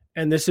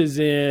 And this is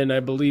in, I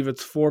believe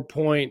it's 4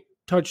 point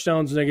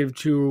touchdowns,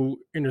 -2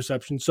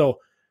 interceptions. So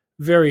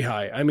very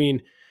high. I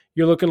mean,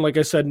 you're looking, like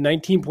I said,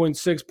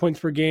 19.6 points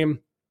per game.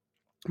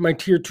 My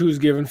tier 2 is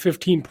given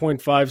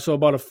 15.5, so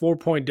about a 4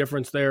 point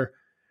difference there.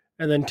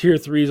 And then tier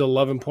 3 is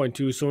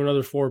 11.2, so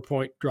another 4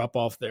 point drop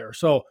off there.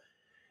 So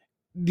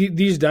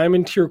these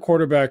diamond tier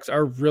quarterbacks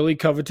are really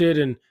coveted,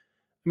 and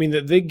I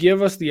mean, they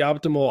give us the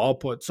optimal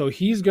output. So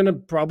he's going to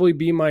probably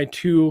be my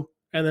 2,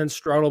 and then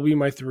Stroud will be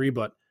my 3.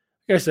 But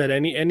like I said,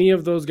 any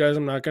of those guys,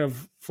 I'm not going to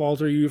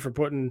falter you for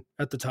putting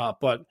at the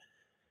top. But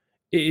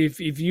if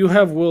you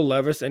have Will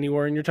Levis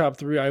anywhere in your top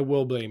 3, I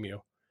will blame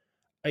you.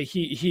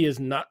 He is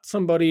not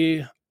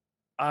somebody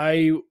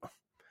I'm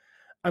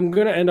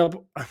going to end up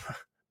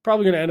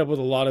probably going to end up with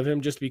a lot of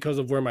him just because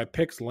of where my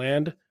picks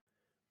land.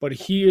 But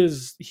he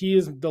is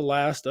the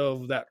last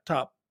of that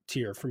top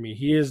tier for me.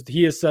 He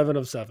is 7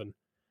 of 7.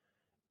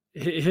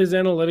 His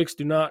analytics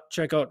do not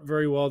check out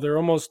very well. They're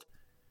almost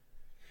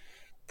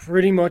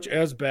pretty much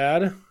as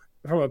bad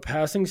from a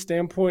passing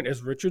standpoint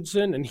as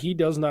Richardson, and he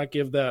does not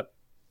give that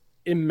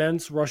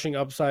immense rushing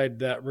upside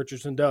that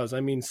Richardson does. I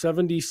mean,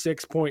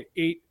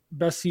 76.8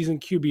 best season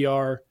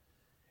QBR,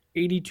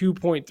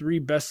 82.3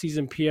 best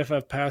season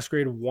PFF pass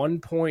grade,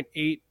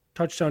 1.8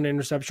 touchdown to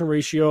interception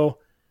ratio.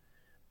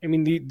 I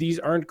mean, these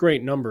aren't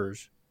great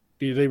numbers.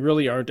 They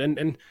really aren't.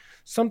 And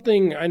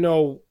something I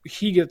know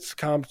he gets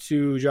comped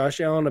to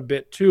Josh Allen a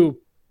bit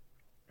too,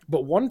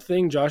 but one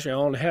thing Josh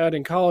Allen had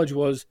in college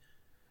was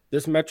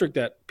this metric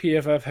that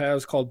PFF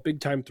has called big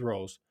time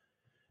throws.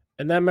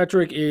 And that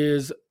metric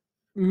is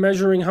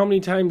measuring how many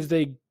times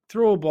they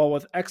throw a ball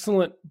with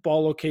excellent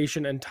ball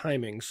location and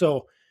timing.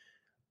 So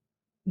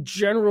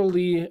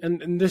generally,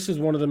 and this is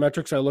one of the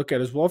metrics I look at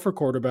as well for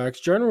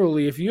quarterbacks,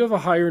 generally, if you have a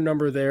higher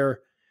number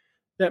there,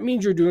 that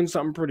means you're doing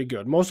something pretty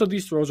good. Most of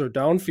these throws are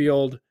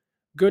downfield,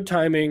 good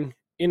timing,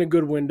 in a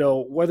good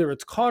window. Whether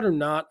it's caught or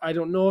not, I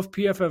don't know if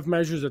PFF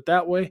measures it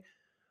that way,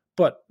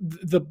 but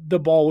the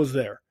ball was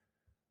there.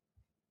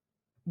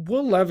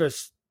 Will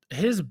Levis,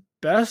 his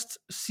best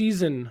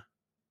season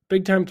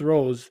big-time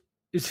throws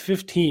is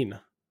 15.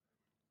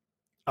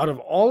 Out of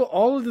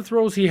all of the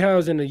throws he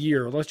has in a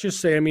year, let's just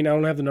say, I mean, I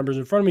don't have the numbers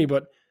in front of me,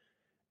 but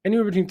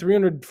anywhere between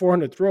 300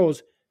 400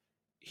 throws,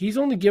 he's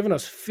only given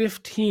us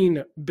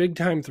 15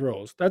 big-time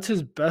throws. That's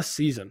his best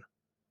season.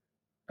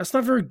 That's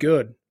not very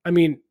good. I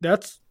mean,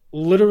 that's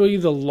literally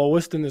the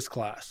lowest in this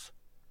class.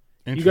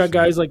 You got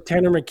guys like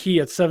Tanner McKee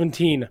at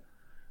 17,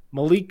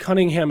 Malik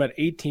Cunningham at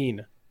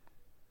 18.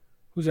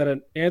 Who's at it?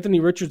 Anthony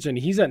Richardson.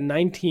 He's at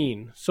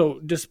 19. So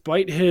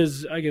despite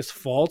his, I guess,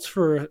 faults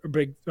for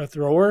a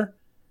thrower,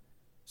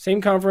 same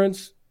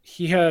conference,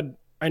 he had,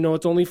 I know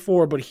it's only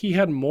 4, but he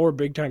had more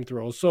big-time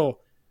throws. So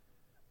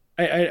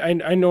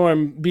I know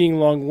I'm being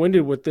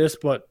long-winded with this,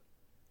 but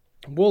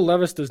Will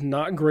Levis does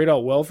not grade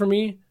out well for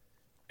me,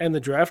 and the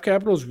draft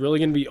capital is really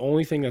going to be the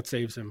only thing that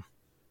saves him.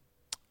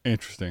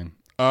 Interesting.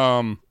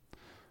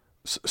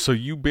 So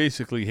you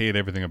basically hate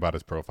everything about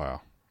his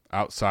profile,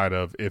 outside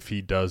of if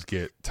he does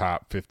get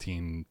top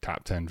 15,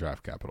 top 10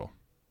 draft capital.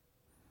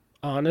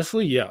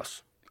 Honestly,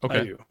 yes. Okay,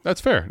 I do.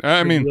 That's fair.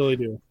 I mean, really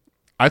do.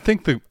 I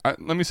think let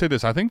me say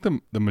this. I think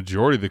the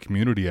majority of the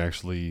community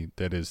actually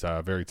that is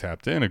very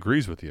tapped in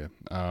agrees with you.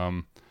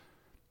 I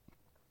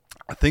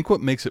think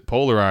what makes it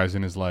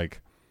polarizing is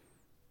like,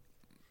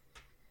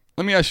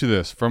 let me ask you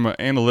this from an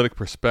analytic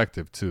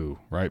perspective too,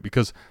 right?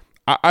 Because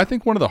I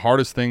think one of the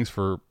hardest things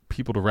for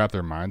people to wrap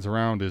their minds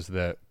around is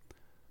that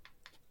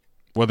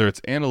whether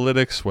it's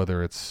analytics,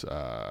 whether it's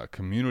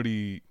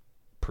community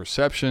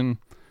perception,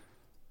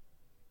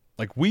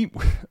 like we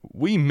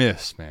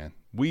miss, man.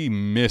 We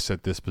miss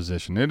at this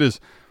position. It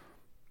is,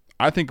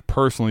 I think,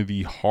 personally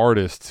the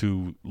hardest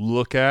to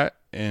look at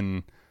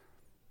and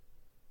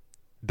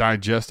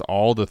digest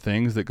all the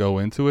things that go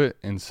into it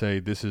and say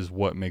this is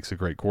what makes a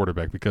great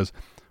quarterback, because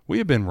we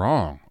have been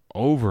wrong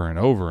over and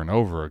over and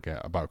over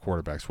again about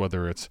quarterbacks,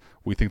 whether it's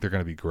we think they're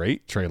going to be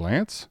great, Trey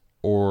Lance,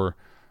 or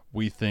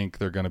we think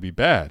they're going to be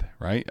bad,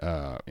 right?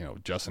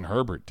 Justin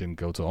Herbert didn't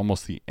go to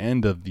almost the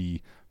end of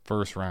the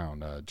first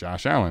round,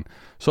 Josh Allen.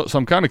 So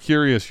I'm kind of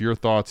curious your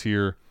thoughts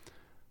here.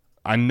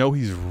 I know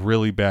he's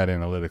really bad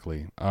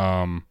analytically.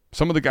 Some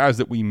of the guys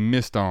that we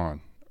missed on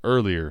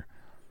earlier,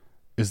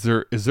 is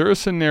there a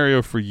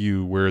scenario for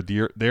you where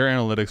their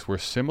analytics were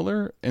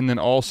similar, and then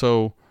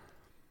also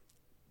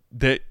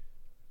that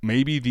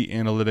maybe the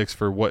analytics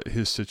for what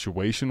his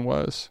situation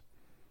was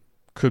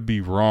could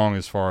be wrong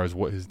as far as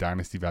what his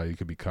dynasty value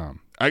could become?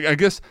 I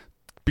guess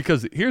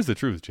because here's the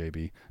truth,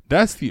 JB.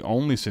 That's the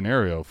only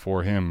scenario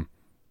for him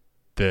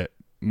that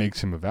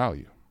makes him a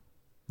value.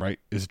 right,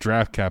 is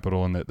draft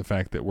capital, and the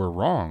fact that we're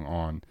wrong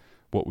on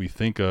what we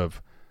think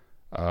of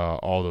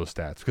all those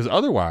stats. Because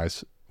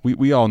otherwise,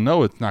 we all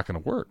know it's not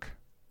going to work.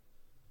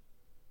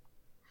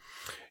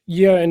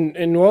 Yeah,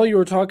 and while you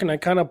were talking, I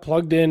kind of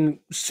plugged in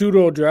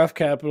pseudo draft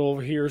capital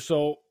over here.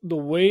 So the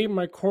way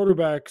my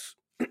quarterbacks,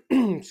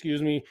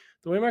 excuse me,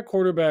 the way my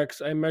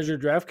quarterbacks, I measure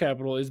draft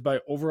capital is by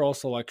overall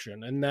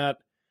selection. And that,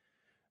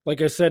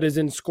 like I said, is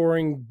in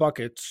scoring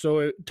buckets.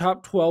 So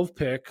top 12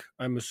 pick,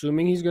 I'm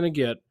assuming he's going to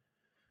get,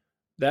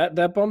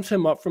 that bumps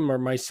him up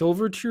from my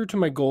silver tier to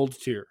my gold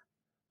tier.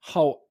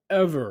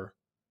 However,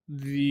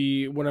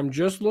 when I'm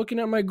just looking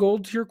at my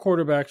gold tier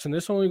quarterbacks, and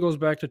this only goes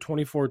back to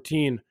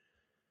 2014,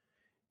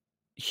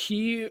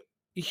 he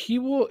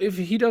will, if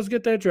he does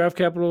get that draft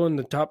capital in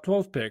the top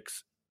 12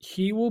 picks,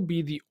 he will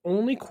be the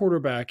only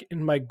quarterback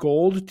in my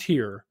gold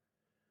tier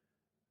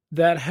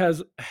that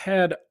has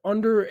had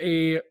under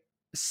a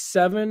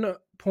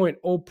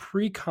 7.0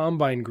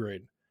 pre-combine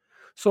grade.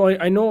 So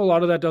I know a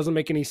lot of that doesn't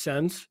make any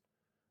sense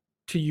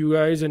to you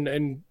guys,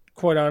 and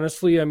quite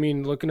honestly, I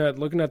mean, looking at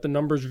the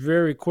numbers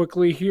very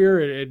quickly here,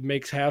 it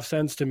makes half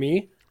sense to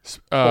me.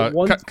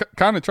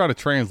 Kind of try to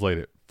translate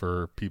it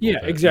for people. Yeah,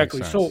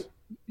 exactly. So,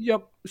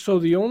 yep. So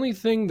the only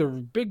thing, the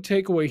big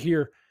takeaway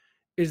here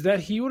is that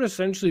he would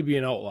essentially be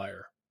an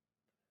outlier.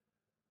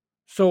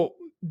 So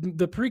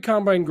the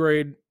pre-combine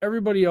grade,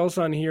 everybody else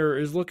on here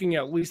is looking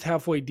at least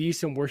halfway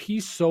decent, where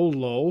he's so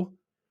low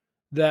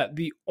that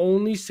the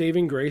only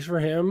saving grace for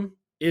him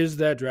is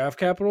that draft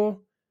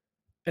capital.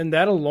 And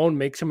that alone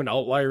makes him an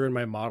outlier in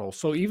my model.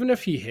 So even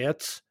if he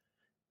hits,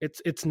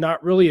 it's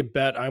not really a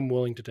bet I'm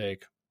willing to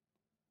take.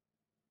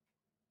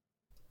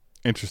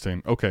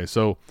 Interesting. Okay,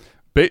 so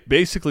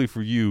basically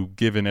for you,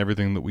 given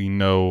everything that we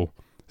know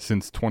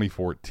since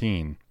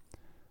 2014,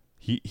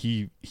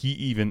 he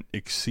even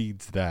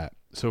exceeds that.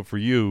 So for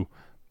you,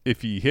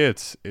 if he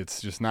hits,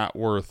 it's just not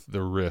worth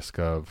the risk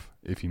of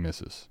if he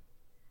misses.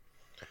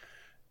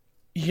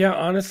 Yeah,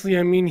 honestly,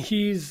 I mean,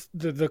 he's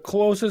the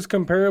closest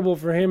comparable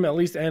for him, at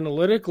least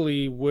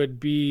analytically, would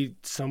be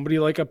somebody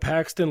like a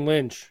Paxton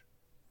Lynch.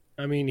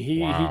 I mean, he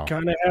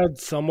kind of had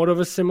somewhat of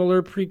a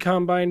similar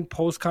pre-combine,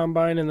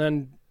 post-combine, and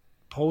then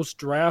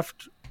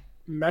post-draft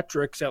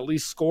metrics, at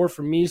least score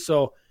for me.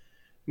 So,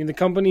 I mean, the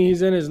company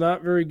he's in is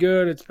not very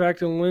good. It's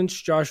Paxton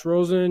Lynch, Josh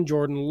Rosen,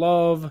 Jordan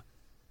Love.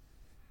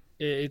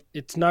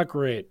 It's not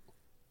great.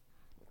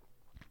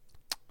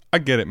 I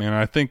get it, man.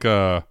 I think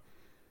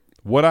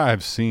what I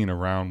have seen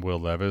around Will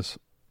Levis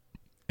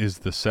is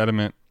the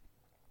sentiment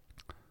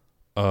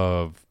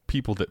of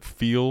people that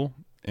feel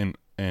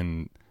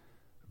and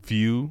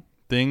view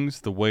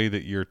things the way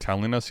that you're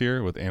telling us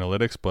here with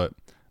analytics, but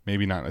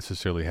maybe not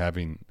necessarily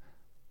having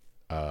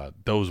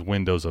those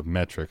windows of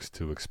metrics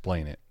to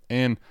explain it.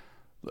 And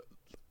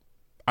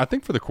I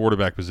think for the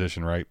quarterback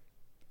position, right,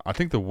 I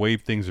think the way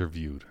things are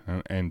viewed,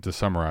 and to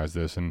summarize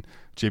this, and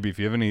JB, if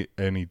you have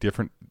any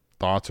different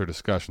thoughts or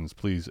discussions,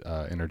 please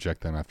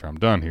interject them after I'm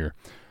done here.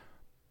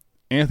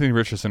 Anthony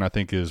Richardson, I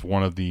think, is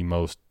one of the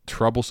most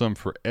troublesome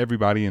for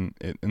everybody, and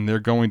they're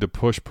going to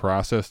push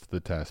process to the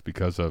test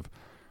because of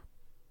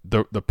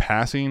the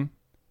passing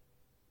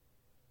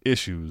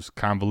issues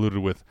convoluted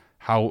with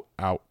how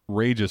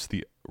outrageous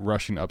the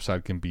rushing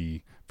upside can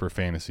be for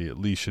fantasy. At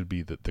least should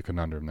be the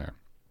conundrum there.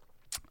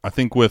 I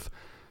think with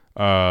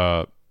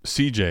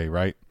CJ,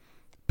 right?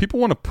 People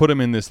want to put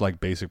him in this like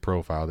basic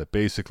profile that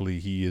basically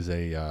he is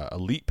a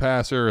elite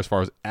passer as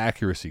far as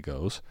accuracy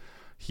goes.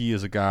 He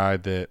is a guy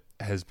that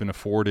has been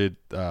afforded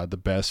the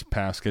best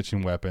pass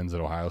catching weapons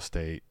at Ohio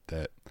State,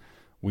 that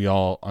we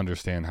all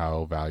understand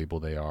how valuable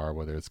they are,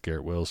 whether it's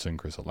Garrett Wilson,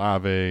 Chris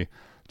Olave,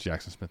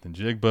 Jackson Smith and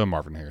Jigba,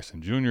 Marvin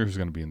Harrison Jr., who's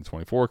going to be in the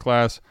 24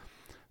 class.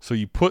 So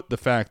you put the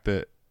fact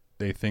that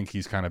they think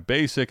he's kind of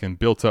basic and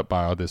built up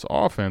by all this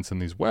offense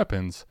and these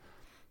weapons,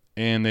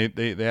 and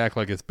they act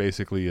like it's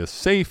basically a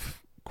safe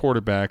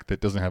quarterback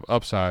that doesn't have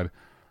upside.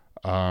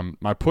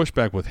 My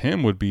pushback with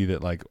him would be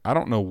that, like, I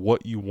don't know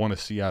what you want to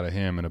see out of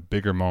him in a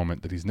bigger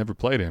moment that he's never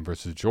played in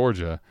versus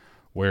Georgia,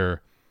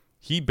 where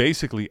he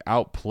basically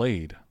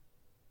outplayed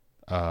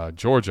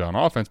Georgia on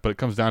offense, but it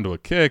comes down to a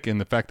kick and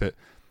the fact that,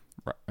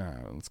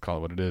 let's call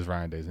it what it is,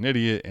 Ryan Day's an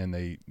idiot, and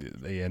they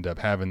end up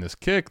having this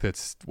kick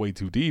that's way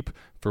too deep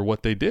for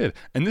what they did.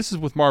 And this is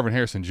with Marvin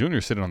Harrison Jr.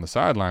 sitting on the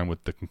sideline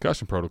with the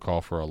concussion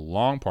protocol for a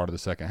long part of the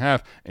second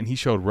half, and he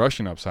showed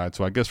rushing upside.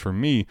 So I guess for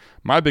me,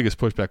 my biggest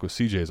pushback with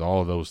CJ is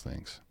all of those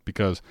things,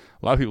 because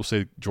a lot of people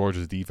say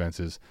Georgia's defense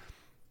is,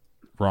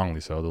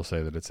 wrongly so, they'll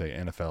say that it's a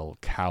NFL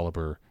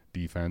caliber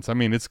defense. I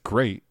mean, it's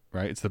great,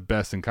 right? It's the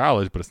best in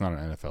college, but it's not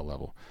an NFL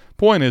level.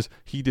 Point is,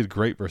 he did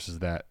great versus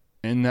that.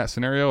 In that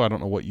scenario, I don't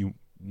know what you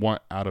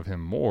want out of him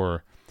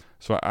more.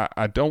 So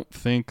I don't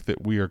think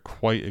that we are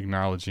quite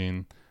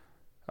acknowledging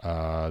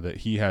that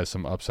he has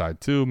some upside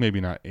too.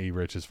 Maybe not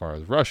A-Rich as far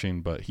as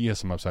rushing, but he has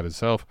some upside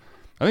himself.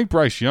 I think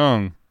Bryce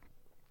Young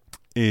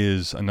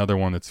is another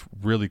one that's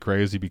really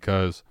crazy,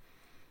 because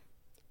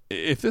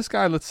if this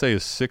guy, let's say,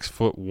 is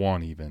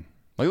 6'1" even,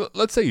 like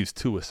let's say he's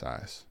Tua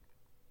size,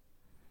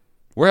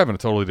 we're having a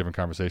totally different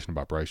conversation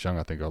about Bryce Young.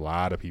 I think a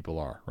lot of people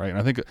are, right? And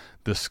I think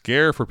the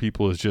scare for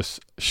people is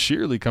just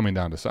sheerly coming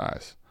down to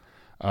size.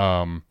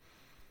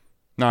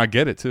 Now, I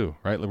get it too,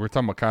 right? Like, we're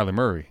talking about Kyler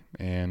Murray,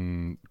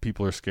 and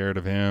people are scared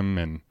of him,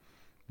 and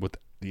with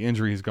the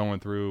injury he's going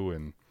through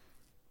and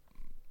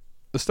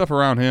the stuff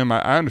around him,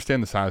 I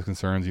understand the size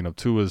concerns. You know,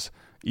 Tua's,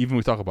 even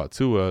we talk about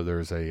Tua,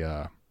 there's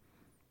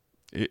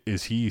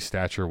is he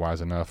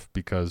stature-wise enough,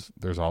 because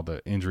there's all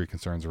the injury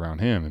concerns around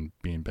him and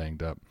being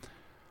banged up.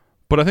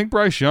 But I think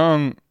Bryce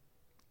Young,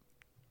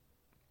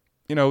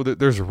 you know,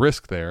 there's a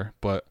risk there,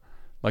 but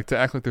like to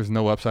act like there's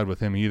no upside with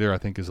him either, I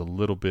think is a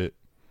little bit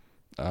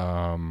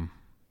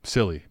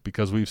silly,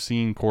 because we've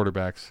seen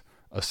quarterbacks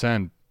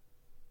ascend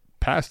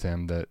past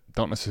him that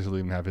don't necessarily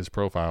even have his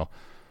profile.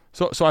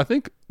 So I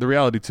think the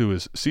reality too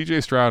is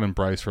CJ Stroud and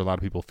Bryce, for a lot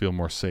of people, feel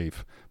more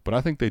safe, but I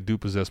think they do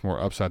possess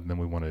more upside than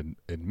we want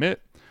to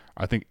admit.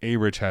 I think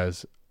A-Rich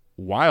has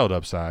wild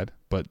upside,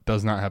 but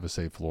does not have a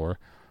safe floor.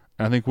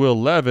 And I think Will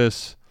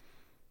Levis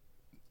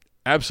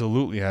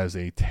absolutely has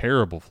a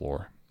terrible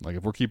floor. Like,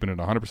 if we're keeping it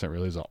 100%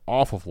 real, he's an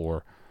awful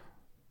floor.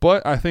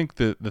 But I think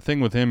the thing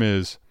with him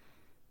is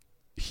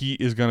he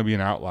is going to be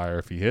an outlier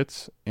if he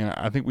hits. And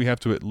I think we have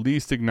to at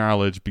least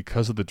acknowledge,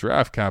 because of the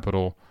draft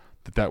capital,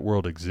 that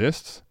world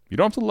exists. You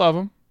don't have to love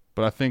him,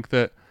 but I think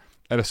that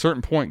at a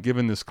certain point,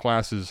 given this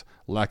class's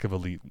lack of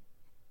elite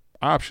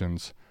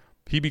options,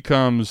 he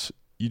becomes,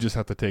 you just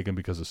have to take him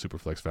because of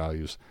Superflex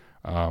values.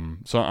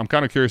 So I'm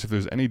kind of curious if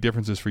there's any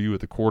differences for you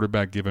at the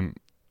quarterback given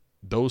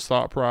those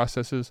thought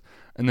processes.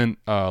 And then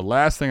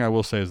last thing I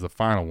will say is the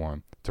final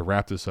one to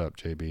wrap this up,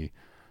 JB.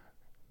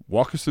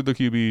 Walk us through the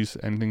QBs,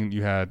 anything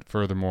you had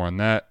furthermore on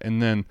that.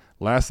 And then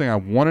last thing I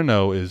want to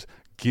know is,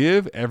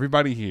 give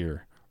everybody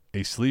here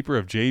a sleeper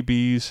of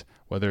JB's,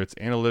 whether it's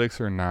analytics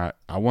or not.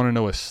 I want to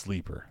know a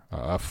sleeper,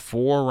 a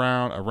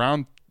 4-round,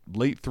 around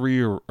late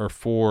 3 or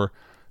 4,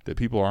 that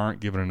people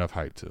aren't giving enough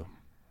hype to.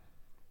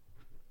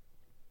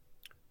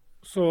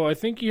 So I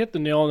think you hit the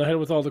nail on the head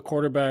with all the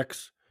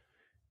quarterbacks.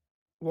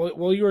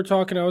 While you were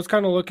talking, I was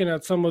kind of looking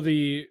at some of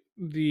the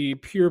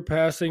pure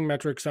passing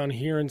metrics on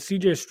here, and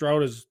CJ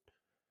Stroud is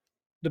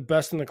the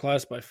best in the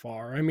class by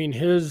far. I mean,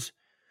 his,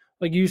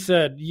 like you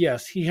said,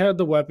 yes, he had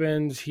the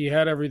weapons, he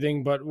had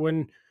everything, but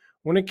when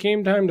it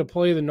came time to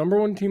play the number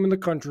 1 team in the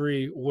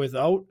country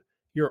without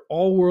your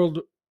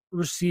all-world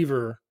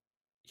receiver,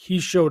 he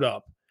showed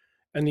up.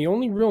 And the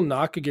only real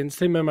knock against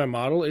him in my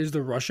model is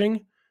the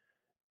rushing.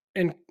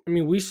 And, I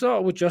mean, we saw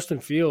it with Justin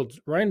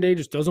Fields. Ryan Day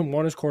just doesn't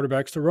want his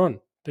quarterbacks to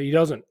run. He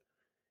doesn't.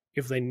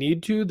 If they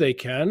need to, they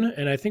can.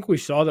 And I think we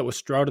saw that with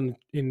Stroud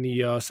in the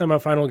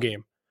semifinal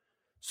game.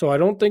 So I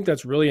don't think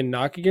that's really a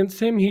knock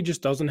against him. He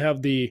just doesn't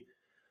have the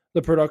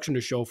production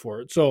to show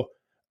for it. So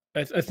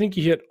I think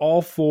he hit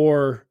all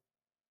 4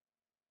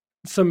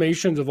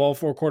 summations of all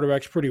 4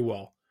 quarterbacks pretty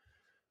well.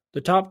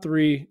 The top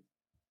 3,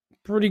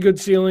 pretty good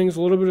ceilings,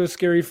 a little bit of a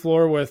scary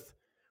floor with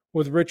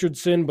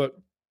Richardson, but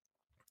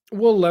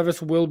Will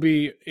Levis will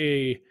be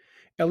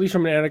at least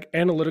from an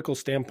analytical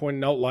standpoint,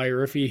 an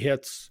outlier if he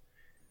hits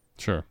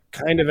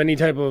kind of any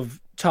type of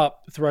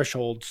top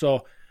threshold.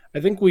 So I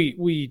think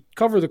we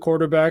cover the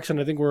quarterbacks, and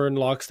I think we're in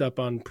lockstep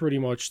on pretty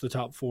much the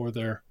top 4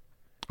 there.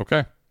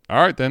 Okay. All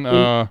right, then.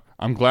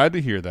 I'm glad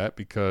to hear that,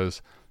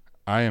 because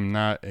I am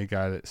not a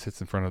guy that sits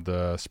in front of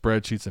the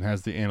spreadsheets and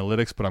has the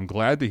analytics, but I'm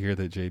glad to hear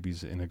that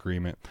JB's in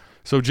agreement.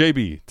 So,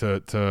 JB,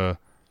 to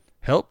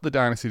help the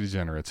Dynasty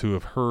degenerates who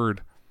have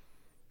heard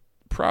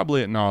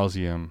probably ad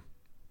nauseum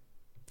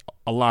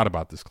a lot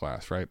about this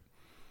class, right?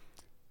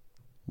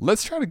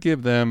 Let's try to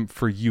give them,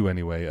 for you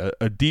anyway,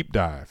 a deep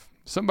dive.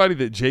 Somebody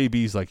that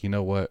JB's like, you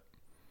know what?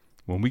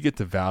 When we get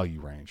to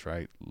value range,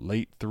 right?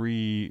 Late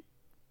 3,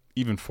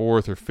 even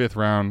 4th or 5th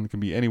round, it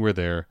can be anywhere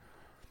there.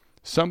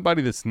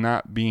 Somebody that's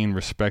not being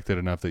respected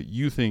enough that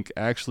you think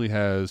actually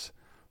has,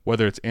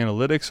 whether it's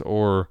analytics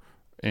or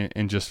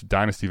in just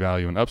dynasty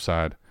value and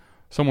upside,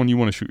 someone you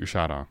want to shoot your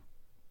shot on.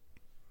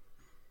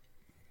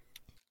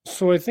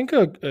 So I think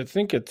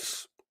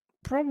it's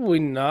probably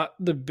not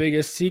the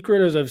biggest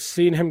secret, as I've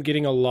seen him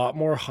getting a lot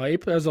more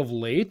hype as of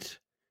late.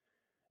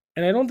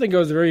 And I don't think I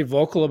was very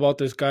vocal about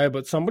this guy,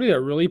 but somebody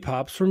that really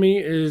pops for me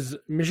is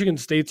Michigan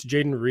State's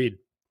Jaden Reed.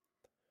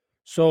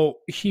 So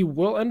he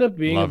will end up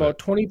being about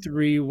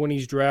 23 when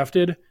he's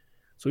drafted.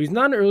 So he's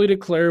not an early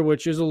declare,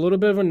 which is a little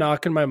bit of a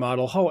knock in my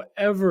model.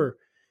 However,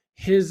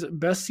 his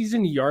best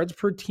season yards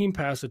per team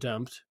pass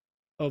attempt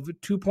of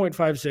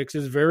 2.56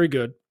 is very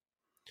good.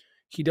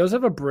 He does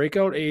have a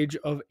breakout age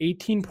of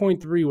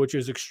 18.3, which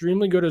is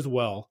extremely good as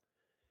well.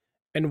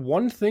 And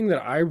one thing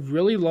that I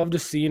really love to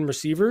see in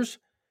receivers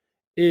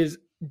is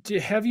to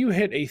have you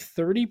hit a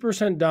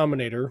 30%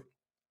 dominator.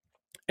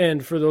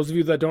 And for those of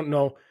you that don't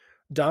know,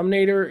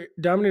 dominator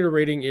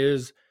rating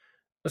is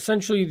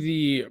essentially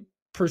the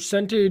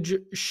percentage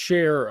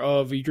share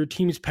of your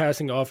team's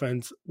passing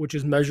offense, which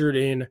is measured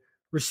in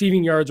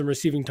receiving yards and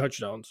receiving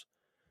touchdowns.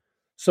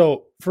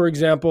 So, for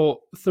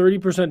example,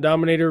 30%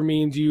 dominator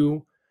means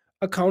you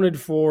accounted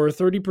for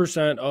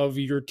 30% of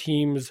your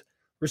team's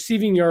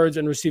receiving yards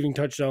and receiving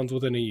touchdowns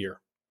within a year.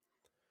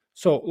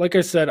 So, like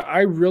I said,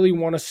 I really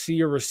want to see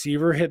a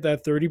receiver hit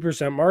that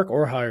 30% mark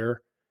or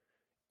higher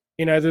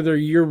in either their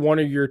year one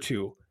or year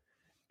two.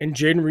 And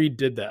Jayden Reed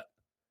did that.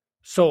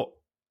 So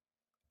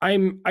I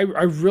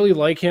really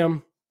like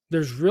him.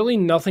 There's really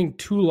nothing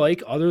to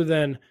like other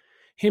than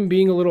him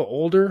being a little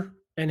older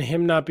and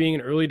him not being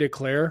an early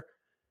declare.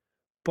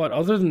 But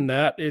other than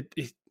that,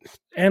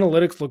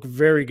 analytics look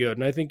very good.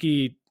 And I think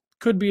he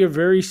could be a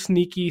very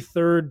sneaky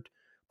third,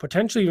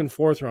 potentially even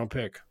fourth round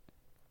pick.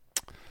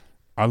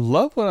 I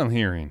love what I'm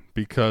hearing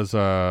because,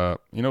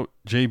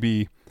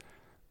 JB,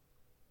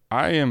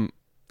 I am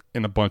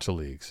in a bunch of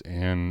leagues,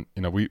 and,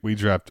 we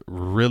draft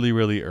really,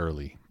 really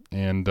early.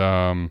 And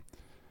I'm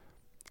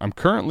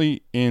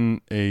currently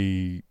in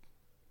it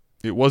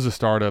was a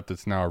startup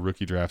that's now a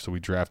rookie draft, so we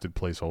drafted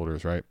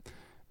placeholders, right?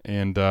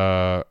 And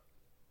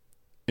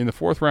in the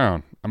fourth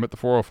round, I'm at the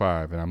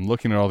 405, and I'm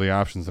looking at all the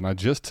options, and I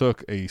just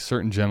took a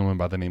certain gentleman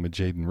by the name of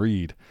Jayden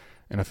Reed,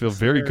 and I feel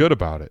very good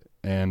about it.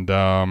 And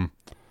I'm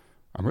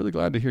really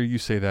glad to hear you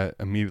say that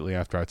immediately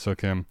after I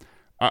took him.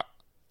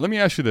 Let me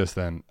ask you this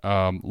then.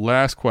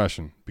 Last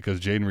question,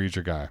 because Jayden Reed's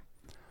your guy.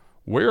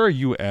 Where are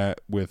you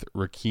at with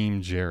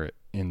Raheem Jarrett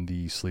in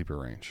the sleeper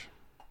range?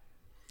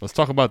 Let's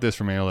talk about this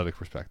from an analytic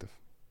perspective,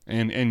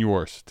 and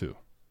yours too.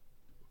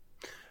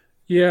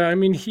 Yeah, I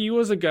mean, he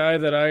was a guy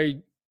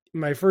that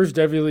my first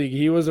Devy league,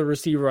 he was a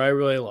receiver I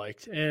really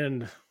liked.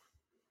 And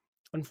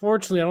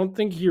unfortunately, I don't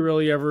think he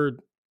really ever,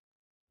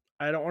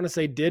 I don't want to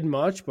say did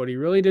much, but he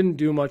really didn't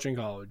do much in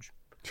college.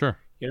 Sure.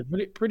 He had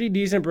a pretty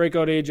decent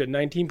breakout age at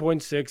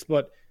 19.6,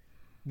 but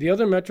the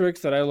other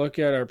metrics that I look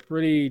at are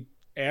pretty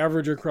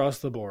average across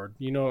the board.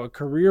 A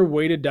career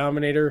weighted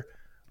dominator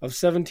of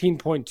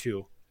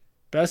 17.2.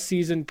 Best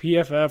season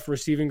PFF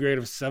receiving grade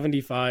of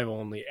 75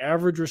 only.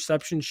 Average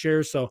reception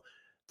share. So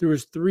through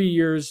his 3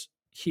 years,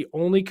 he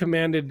only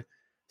commanded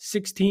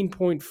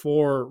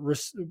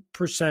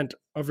 16.4%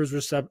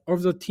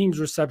 of the team's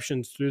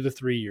receptions through the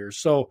 3 years.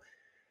 So,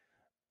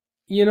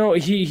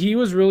 he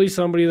was really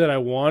somebody that I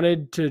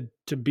wanted to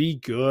be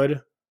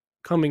good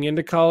coming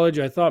into college.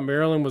 I thought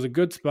Maryland was a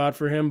good spot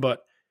for him,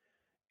 but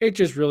it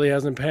just really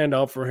hasn't panned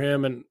out for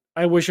him. And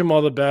I wish him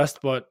all the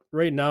best, but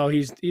right now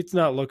it's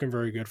not looking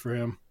very good for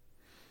him.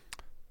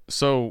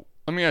 So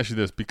let me ask you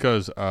this,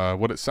 because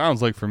what it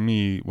sounds like for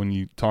me when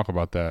you talk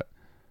about that,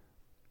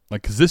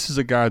 because this is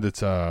a guy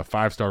that's a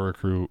 5-star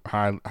recruit,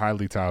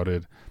 highly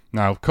touted.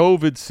 Now,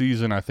 COVID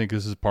season, I think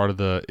this is part of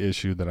the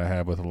issue that I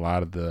have with a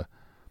lot of the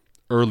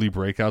early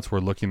breakouts we're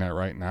looking at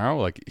right now.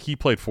 Like, he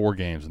played 4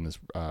 games in this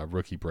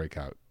rookie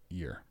breakout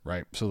year,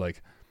 right? So,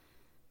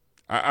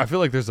 I feel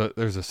like there's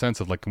a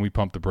sense of, can we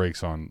pump the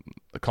brakes on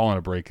calling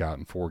a breakout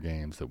in 4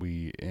 games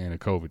in a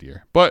COVID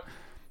year? But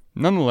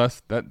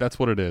nonetheless, that's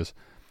what it is.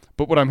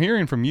 But what I'm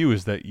hearing from you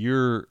is that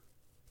you're,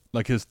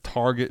 his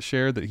target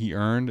share that he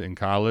earned in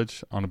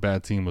college on a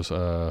bad team was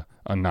a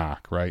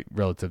knock, right?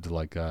 Relative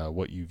to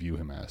what you view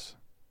him as.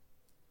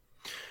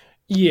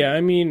 Yeah,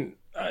 I mean,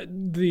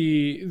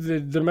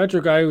 the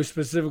metric I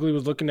specifically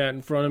was looking at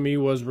in front of me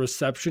was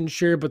reception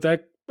share, but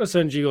that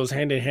essentially goes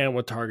hand in hand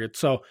with targets.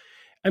 So,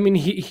 I mean,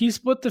 he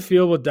split the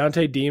field with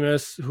Dante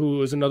Demas,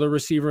 who is another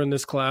receiver in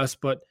this class,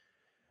 but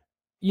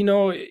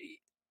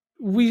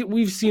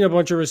we've seen a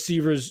bunch of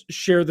receivers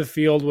share the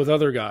field with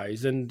other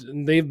guys,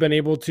 and they've been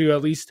able to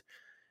at least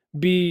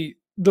be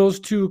those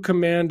two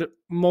command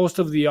most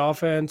of the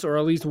offense, or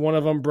at least one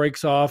of them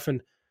breaks off,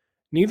 and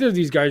neither of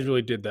these guys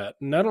really did that.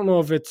 And I don't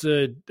know if it's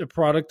a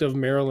product of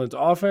Maryland's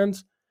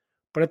offense,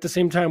 but at the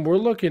same time, we're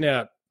looking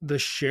at the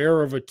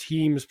share of a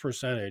team's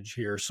percentage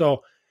here.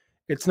 So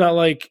it's not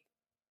like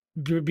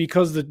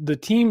because the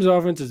team's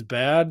offense is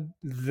bad,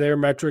 their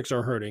metrics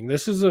are hurting.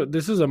 This is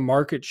a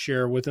market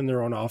share within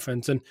their own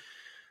offense, and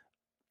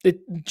it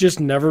just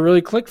never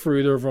really clicked for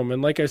either of them.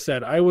 And like I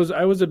said, I was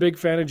a big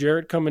fan of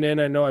Jarrett coming in.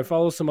 I know I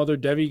follow some other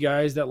Devy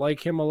guys that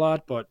like him a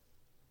lot, but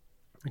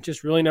it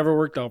just really never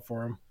worked out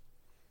for him.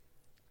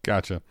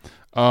 Gotcha.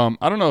 I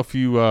don't know if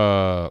you,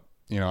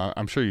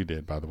 I'm sure you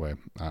did, by the way.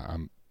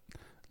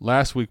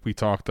 Last week we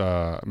talked,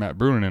 Matt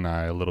Brunin and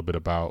I, a little bit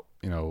about,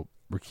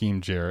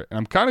 Raheem Jarrett. And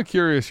I'm kind of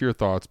curious your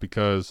thoughts,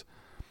 because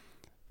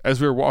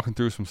as we were walking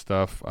through some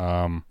stuff,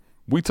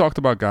 we talked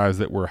about guys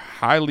that were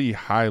highly,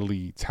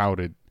 highly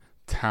touted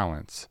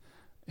talents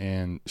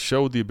and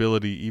showed the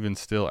ability, even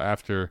still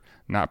after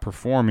not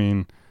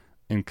performing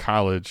in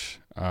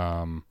college,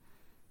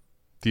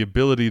 the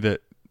ability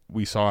that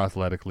we saw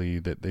athletically,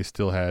 that they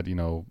still had,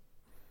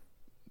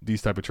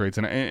 these type of traits.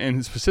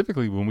 And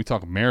specifically when we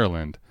talk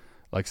Maryland,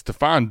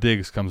 Stephon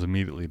Diggs comes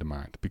immediately to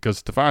mind,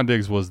 because Stephon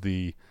Diggs was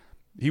the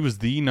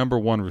number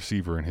 1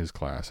 receiver in his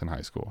class in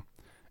high school.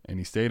 And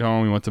he stayed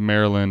home. He went to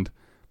Maryland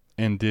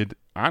and did,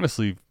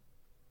 honestly,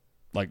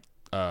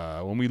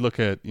 when we look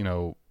at,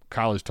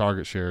 college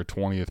target share,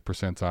 20th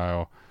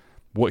percentile,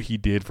 what he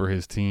did for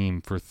his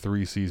team for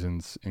 3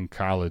 seasons in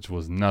college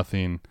was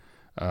nothing.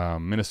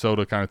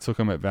 Minnesota kind of took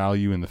him at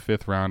value in the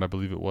 5th round, I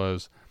believe it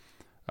was.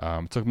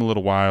 It took him a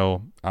little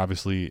while.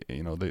 Obviously,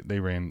 they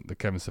ran the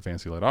Kevin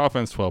Stefanski-led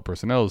offense, 12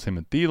 personnel. It was him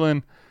and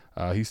Thielen.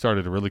 He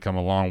started to really come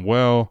along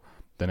well.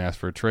 then asks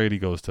for a trade. He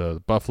goes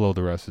to Buffalo.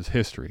 The rest is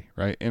history,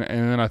 right? And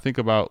then I think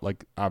about,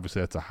 like,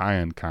 obviously that's a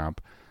high-end comp.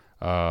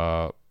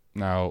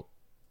 Now,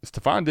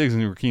 Stephon Diggs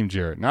and Raheem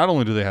Jarrett, not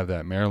only do they have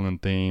that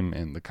Maryland theme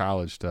and the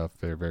college stuff,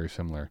 they're very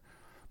similar.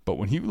 But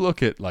when you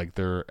look at, like,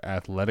 their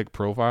athletic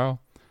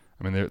profile,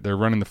 I mean, they're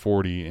running the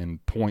 40 in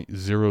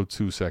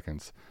 .02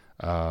 seconds.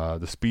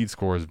 The speed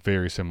score is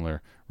very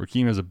similar.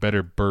 Raheem has a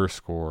better burst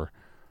score.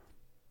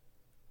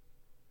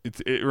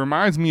 It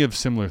reminds me of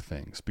similar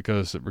things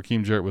because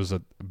Raheem Jarrett was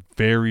a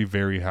very,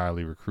 very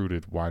highly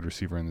recruited wide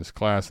receiver in this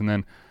class. And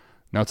then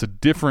now it's a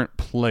different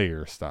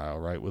player style,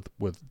 right, with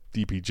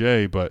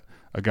DPJ, but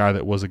a guy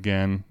that was,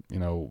 again,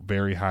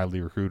 very highly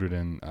recruited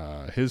in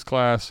his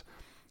class,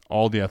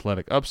 all the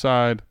athletic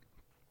upside,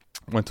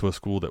 went to a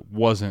school that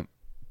wasn't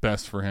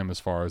best for him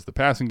as far as the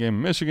passing game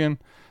in Michigan,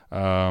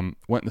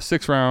 went in the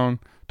 6th round,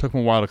 took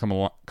him a while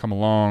to come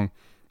along,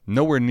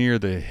 nowhere near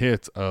the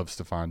hit of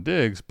Stephon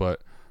Diggs,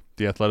 but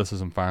the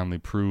athleticism finally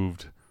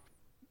proved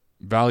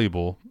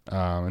valuable,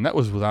 and that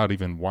was without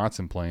even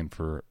Watson playing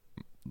for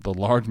the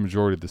large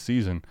majority of the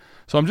season.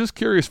 So I'm just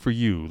curious for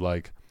you,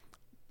 like,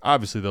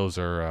 obviously those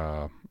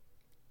are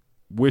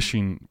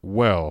wishing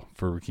well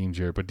for Raheem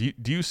Jarrett, but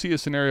do you see a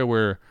scenario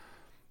where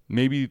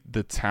maybe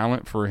the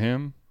talent for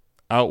him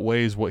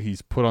outweighs what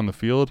he's put on the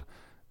field,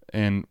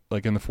 and,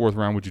 like, in the 4th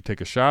round, would you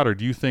take a shot, or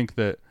do you think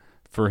that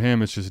for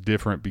him it's just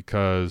different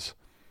because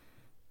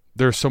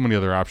there's so many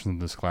other options in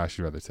this class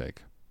you'd rather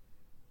take?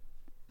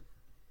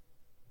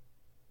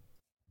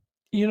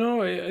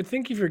 I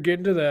think if you're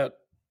getting to that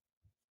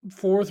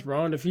 4th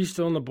round, if he's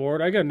still on the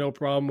board, I got no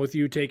problem with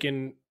you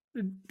taking,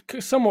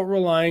 somewhat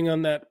relying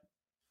on that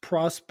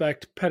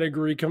prospect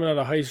pedigree coming out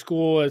of high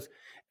school as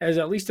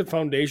at least a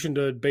foundation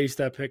to base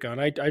that pick on.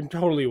 I'm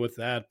totally with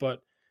that.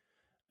 But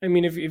I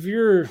mean, if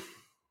you're,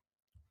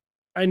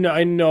 I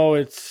know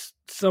it's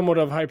somewhat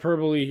of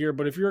hyperbole here,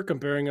 but if you're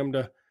comparing him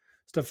to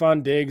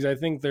Stephon Diggs, I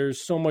think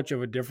there's so much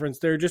of a difference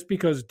there just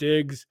because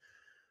Diggs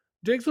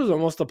was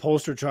almost the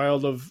poster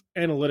child of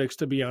analytics,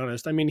 to be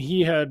honest. I mean,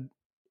 he had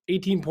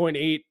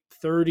 18.8,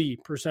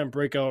 30%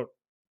 breakout,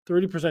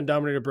 30%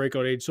 dominated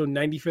breakout age, so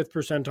 95th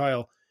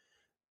percentile.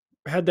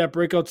 Had that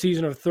breakout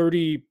season of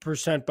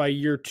 30% by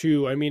year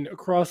 2. I mean,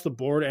 across the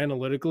board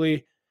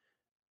analytically,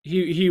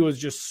 he was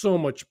just so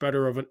much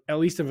better at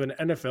least of an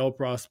NFL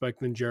prospect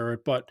than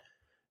Jarrett. But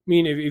I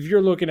mean, if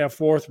you're looking at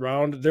 4th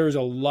round, there's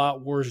a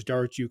lot worse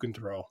darts you can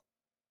throw.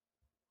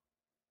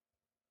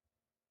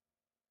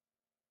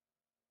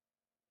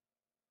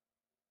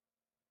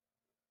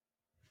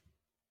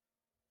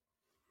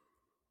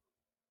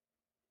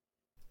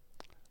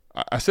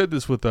 I said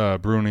this with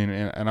Bruni,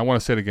 and I want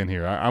to say it again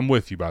here. I'm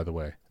with you, by the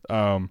way.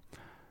 Let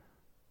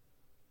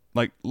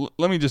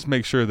me just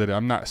make sure that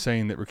I'm not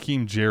saying that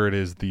Raheem Jarrett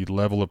is the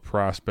level of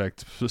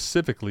prospect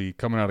specifically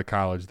coming out of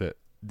college that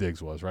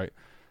Diggs was, right?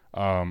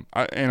 I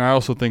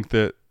also think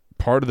that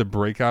part of the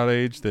breakout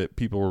age that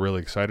people were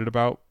really excited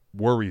about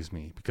worries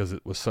me because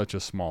it was such a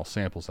small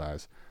sample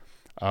size.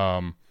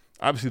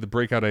 Obviously, the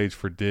breakout age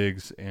for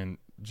Diggs and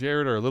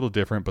Jarrett are a little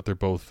different, but they're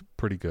both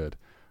pretty good.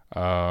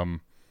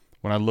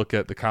 When I look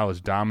at the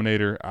college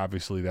dominator,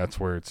 obviously that's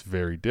where it's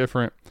very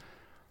different.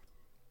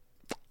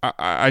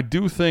 I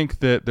do think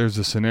that there's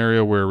a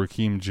scenario where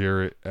Raheem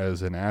Jarrett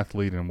as an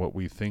athlete and what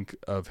we think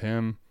of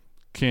him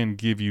can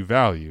give you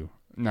value.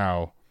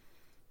 Now,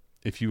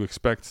 if you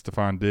expect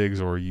Stephon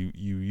Diggs or you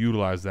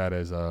utilize that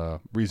as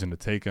a reason to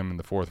take him in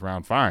the 4th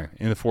round, fine,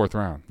 in the 4th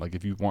round. Like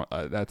if you want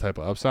that type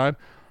of upside.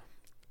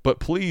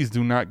 But please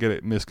do not get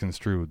it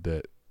misconstrued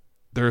that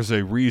there's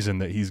a reason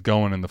that he's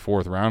going in the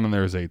 4th round, and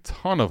there's a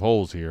ton of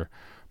holes here.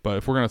 But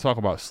if we're going to talk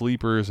about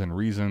sleepers and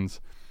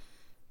reasons,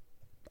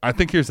 I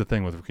think here's the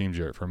thing with Raheem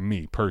Jarrett for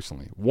me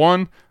personally.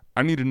 One,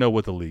 I need to know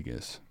what the league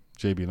is.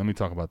 JB, let me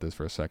talk about this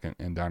for a second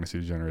in Dynasty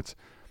Degenerates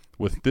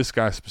with this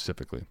guy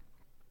specifically.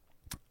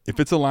 If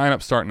it's a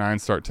lineup start 9,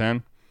 start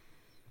 10,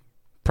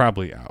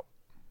 probably out.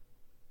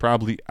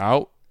 Probably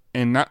out.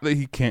 And not that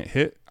he can't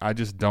hit. I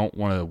just don't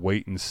want to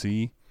wait and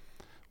see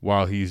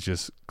while he's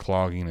just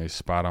clogging a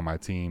spot on my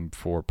team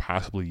for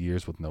possibly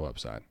years with no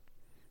upside,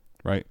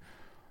 right?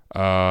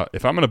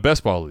 If I'm in a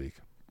best ball league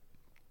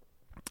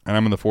and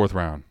I'm in the 4th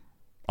round,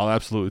 I'll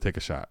absolutely take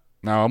a shot.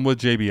 Now, I'm with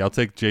JB. I'll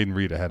take Jaden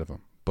Reed ahead of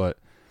him. But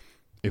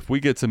if we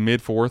get to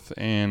mid-4th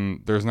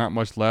and there's not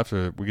much left,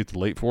 or we get to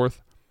late 4th,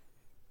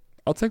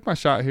 I'll take my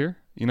shot here.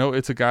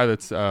 It's a guy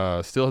that's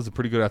still has a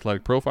pretty good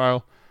athletic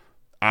profile,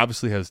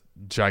 obviously has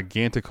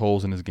gigantic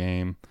holes in his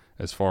game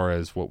as far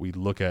as what we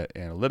look at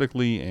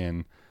analytically,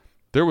 and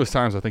there was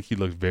times I think he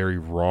looked very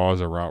raw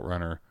as a route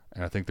runner,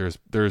 and I think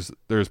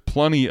there's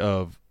plenty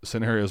of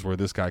scenarios where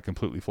this guy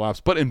completely flops.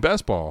 But in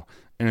best ball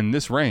and in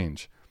this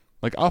range,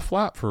 like I'll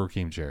flop for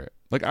Raheem Jarrett.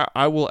 Like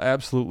I will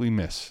absolutely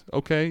miss.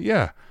 Okay,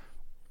 yeah.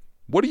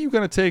 What are you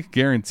going to take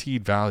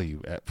guaranteed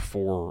value at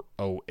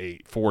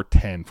 408,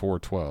 410,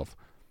 412?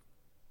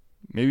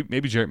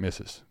 Maybe Jarrett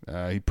misses.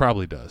 He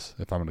probably does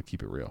if I'm going to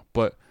keep it real.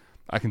 But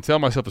I can tell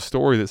myself a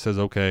story that says,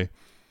 okay,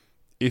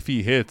 if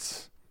he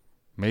hits,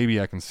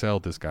 maybe I can sell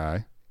this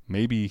guy.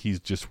 Maybe he's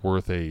just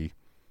worth a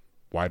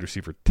wide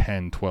receiver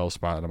 10, 12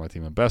 spot on my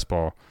team in best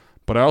ball.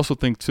 But I also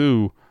think,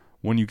 too,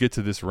 when you get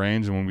to this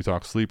range and when we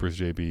talk sleepers,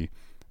 JB,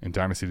 and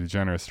Dynasty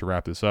Degenerates to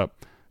wrap this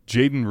up,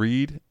 Jayden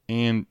Reed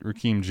and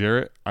Raheem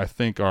Jarrett, I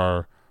think,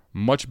 are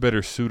much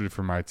better suited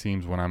for my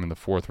teams when I'm in the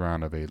 4th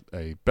round of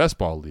a best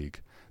ball league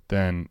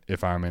than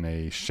if I'm in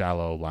a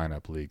shallow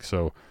lineup league.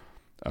 So,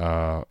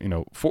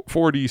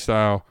 4D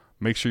style,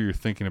 make sure you're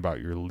thinking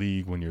about your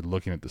league when you're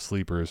looking at the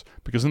sleepers.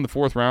 Because in the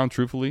 4th round,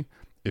 truthfully,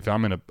 if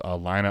I'm in a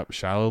lineup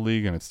shallow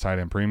league and it's tight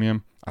end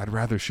premium, I'd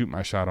rather shoot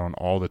my shot on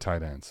all the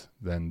tight ends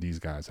than these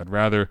guys. I'd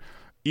rather,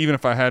 even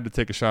if I had to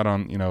take a shot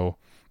on,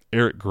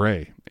 Eric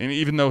Gray, and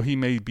even though he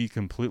may be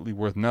completely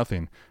worth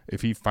nothing,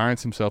 if he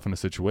finds himself in a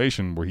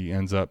situation where he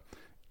ends up,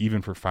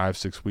 even for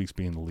 5-6 weeks,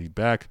 being the lead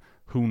back,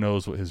 who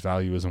knows what his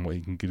value is and what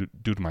he can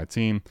do to my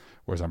team,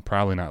 whereas I'm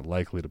probably not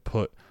likely to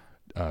put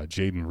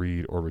Jayden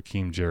Reed or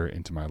Raheem Jarrett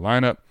into my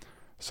lineup.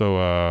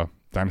 So,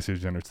 Dynasty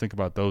Degenerates, think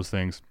about those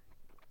things.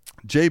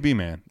 JB,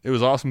 man, it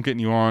was awesome getting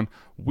you on.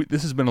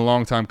 This has been a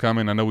long time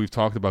coming. I know we've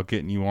talked about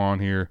getting you on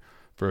here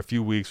for a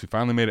few weeks. We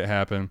finally made it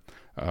happen.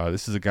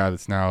 This is a guy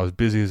that's now as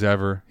busy as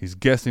ever. He's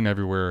guesting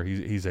everywhere.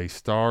 He's a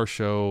star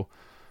show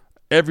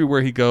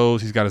everywhere he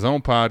goes. He's got his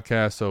own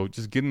podcast. So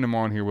just getting him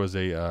on here was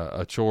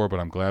a chore, but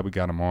I'm glad we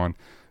got him on.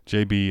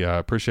 JB,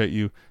 appreciate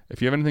you.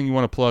 If you have anything you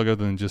want to plug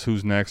other than just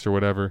who's next or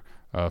whatever,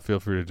 feel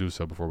free to do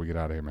so before we get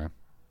out of here, man.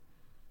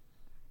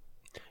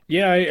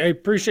 Yeah, I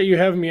appreciate you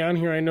having me on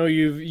here. I know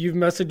you've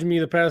messaged me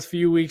the past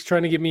few weeks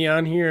trying to get me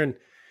on here, and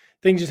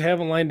things just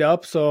haven't lined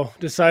up. So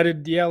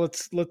decided,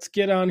 let's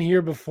get on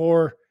here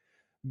before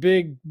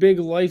big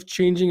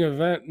life-changing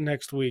event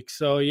next week.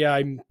 So yeah,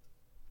 I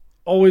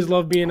always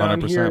love being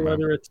on here,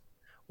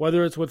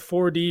 whether it's with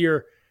 4D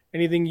or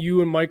anything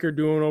you and Mike are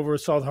doing over at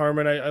South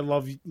Harmon. I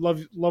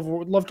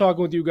love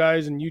talking with you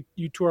guys, and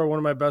you two are one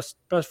of my best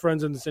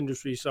friends in this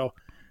industry. So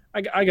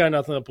I got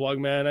nothing to plug,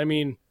 man. I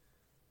mean,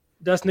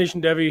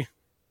 Destination Devy,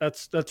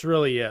 that's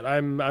really it.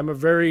 I'm a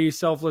very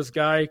selfless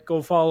guy.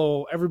 Go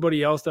follow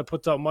everybody else that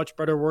puts out much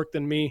better work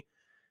than me,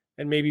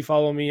 and maybe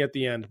follow me at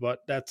the end. But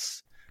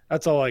that's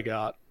all I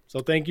got.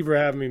 So thank you for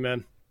having me,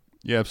 man.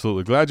 Yeah,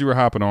 absolutely. Glad you were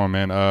hopping on,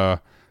 man.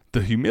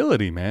 The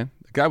humility, man.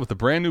 The guy with the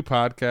brand new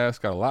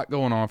podcast, got a lot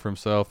going on for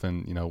himself,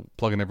 and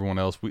plugging everyone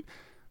else.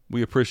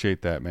 We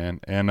appreciate that, man.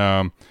 And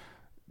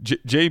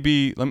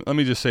JB, let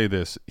me just say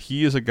this: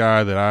 he is a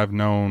guy that I've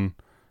known.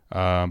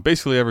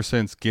 Basically ever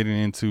since getting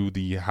into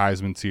the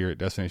Heisman tier at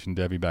Destination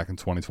Devy back in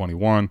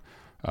 2021,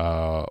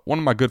 one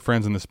of my good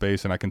friends in the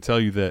space, and I can tell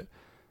you that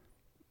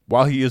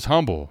while he is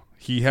humble,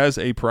 he has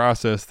a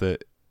process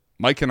that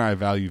Mike and I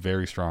value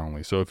very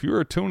strongly. So if you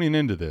are tuning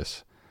into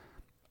this,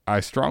 I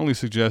strongly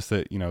suggest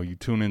that you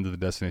tune into the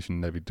Destination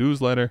Devy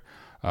newsletter.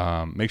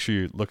 Make sure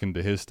you're looking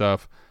to his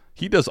stuff.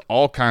 He does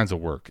all kinds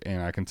of work,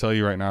 and I can tell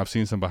you right now, I've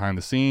seen some behind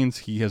the scenes.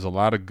 He has a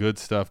lot of good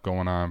stuff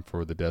going on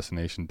for the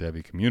Destination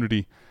Devy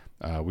community.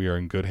 We are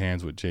in good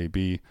hands with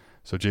JB.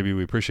 So, JB,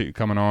 we appreciate you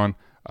coming on.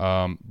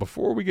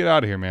 Before we get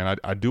out of here, man,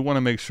 I do want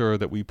to make sure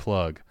that we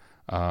plug.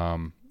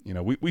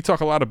 We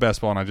talk a lot of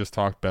best ball, and I just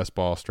talked best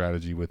ball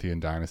strategy with you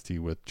in Dynasty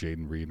with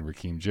Jayden Reed and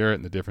Raheem Jarrett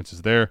and the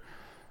differences there.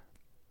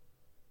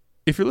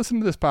 If you're listening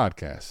to this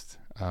podcast,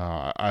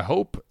 I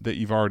hope that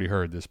you've already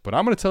heard this, but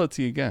I'm going to tell it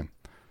to you again.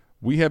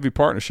 We have a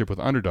partnership with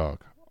Underdog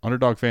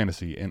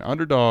Fantasy, and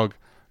Underdog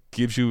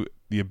gives you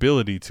the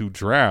ability to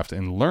draft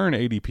and learn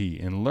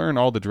ADP and learn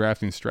all the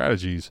drafting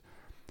strategies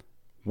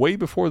way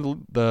before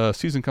the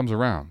season comes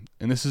around.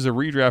 And this is a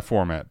redraft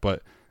format,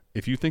 but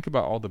if you think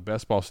about all the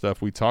best ball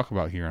stuff we talk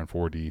about here on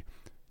 4D,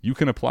 you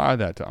can apply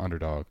that to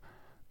Underdog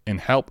and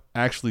help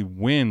actually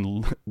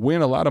win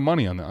a lot of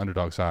money on the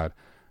Underdog side.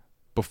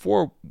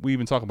 Before we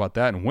even talk about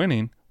that and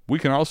winning, we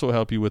can also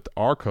help you with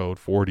our code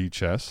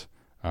 4DChess.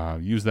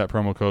 Use that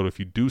promo code. If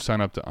you do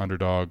sign up to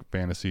Underdog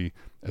Fantasy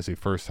as a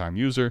first-time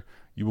user,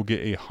 you will get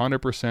a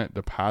 100%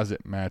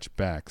 deposit match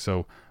back.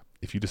 So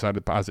if you decide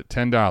to deposit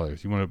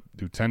 $10, you want to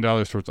do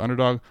 $10 towards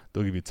Underdog,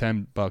 they'll give you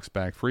 $10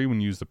 back free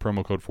when you use the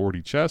promo code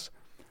 4DChess.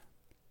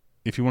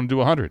 If you want to do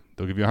 100,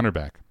 they'll give you 100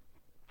 back.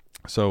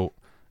 So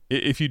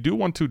if you do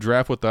want to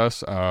draft with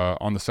us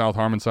on the South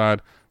Harmon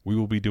side, we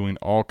will be doing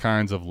all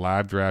kinds of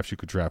live drafts. You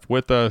could draft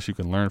with us. You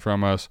can learn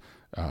from us,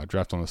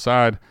 draft on the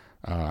side.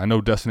 I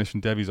know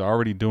Destination Devy's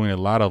already doing a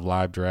lot of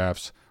live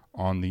drafts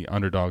on the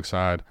Underdog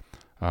side.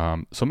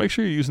 So make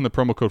sure you're using the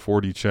promo code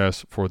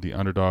 4DChess for the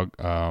Underdog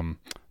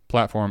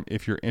platform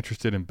if you're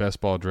interested in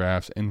best ball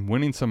drafts and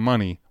winning some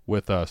money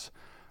with us.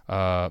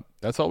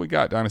 That's all we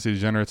got, Dynasty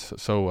Degenerates.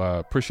 So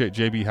appreciate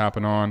JB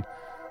hopping on.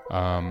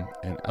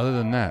 And other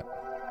than that,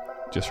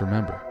 just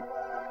remember,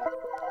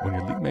 when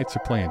your league mates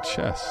are playing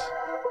chess,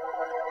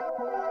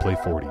 play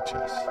 4D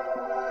chess.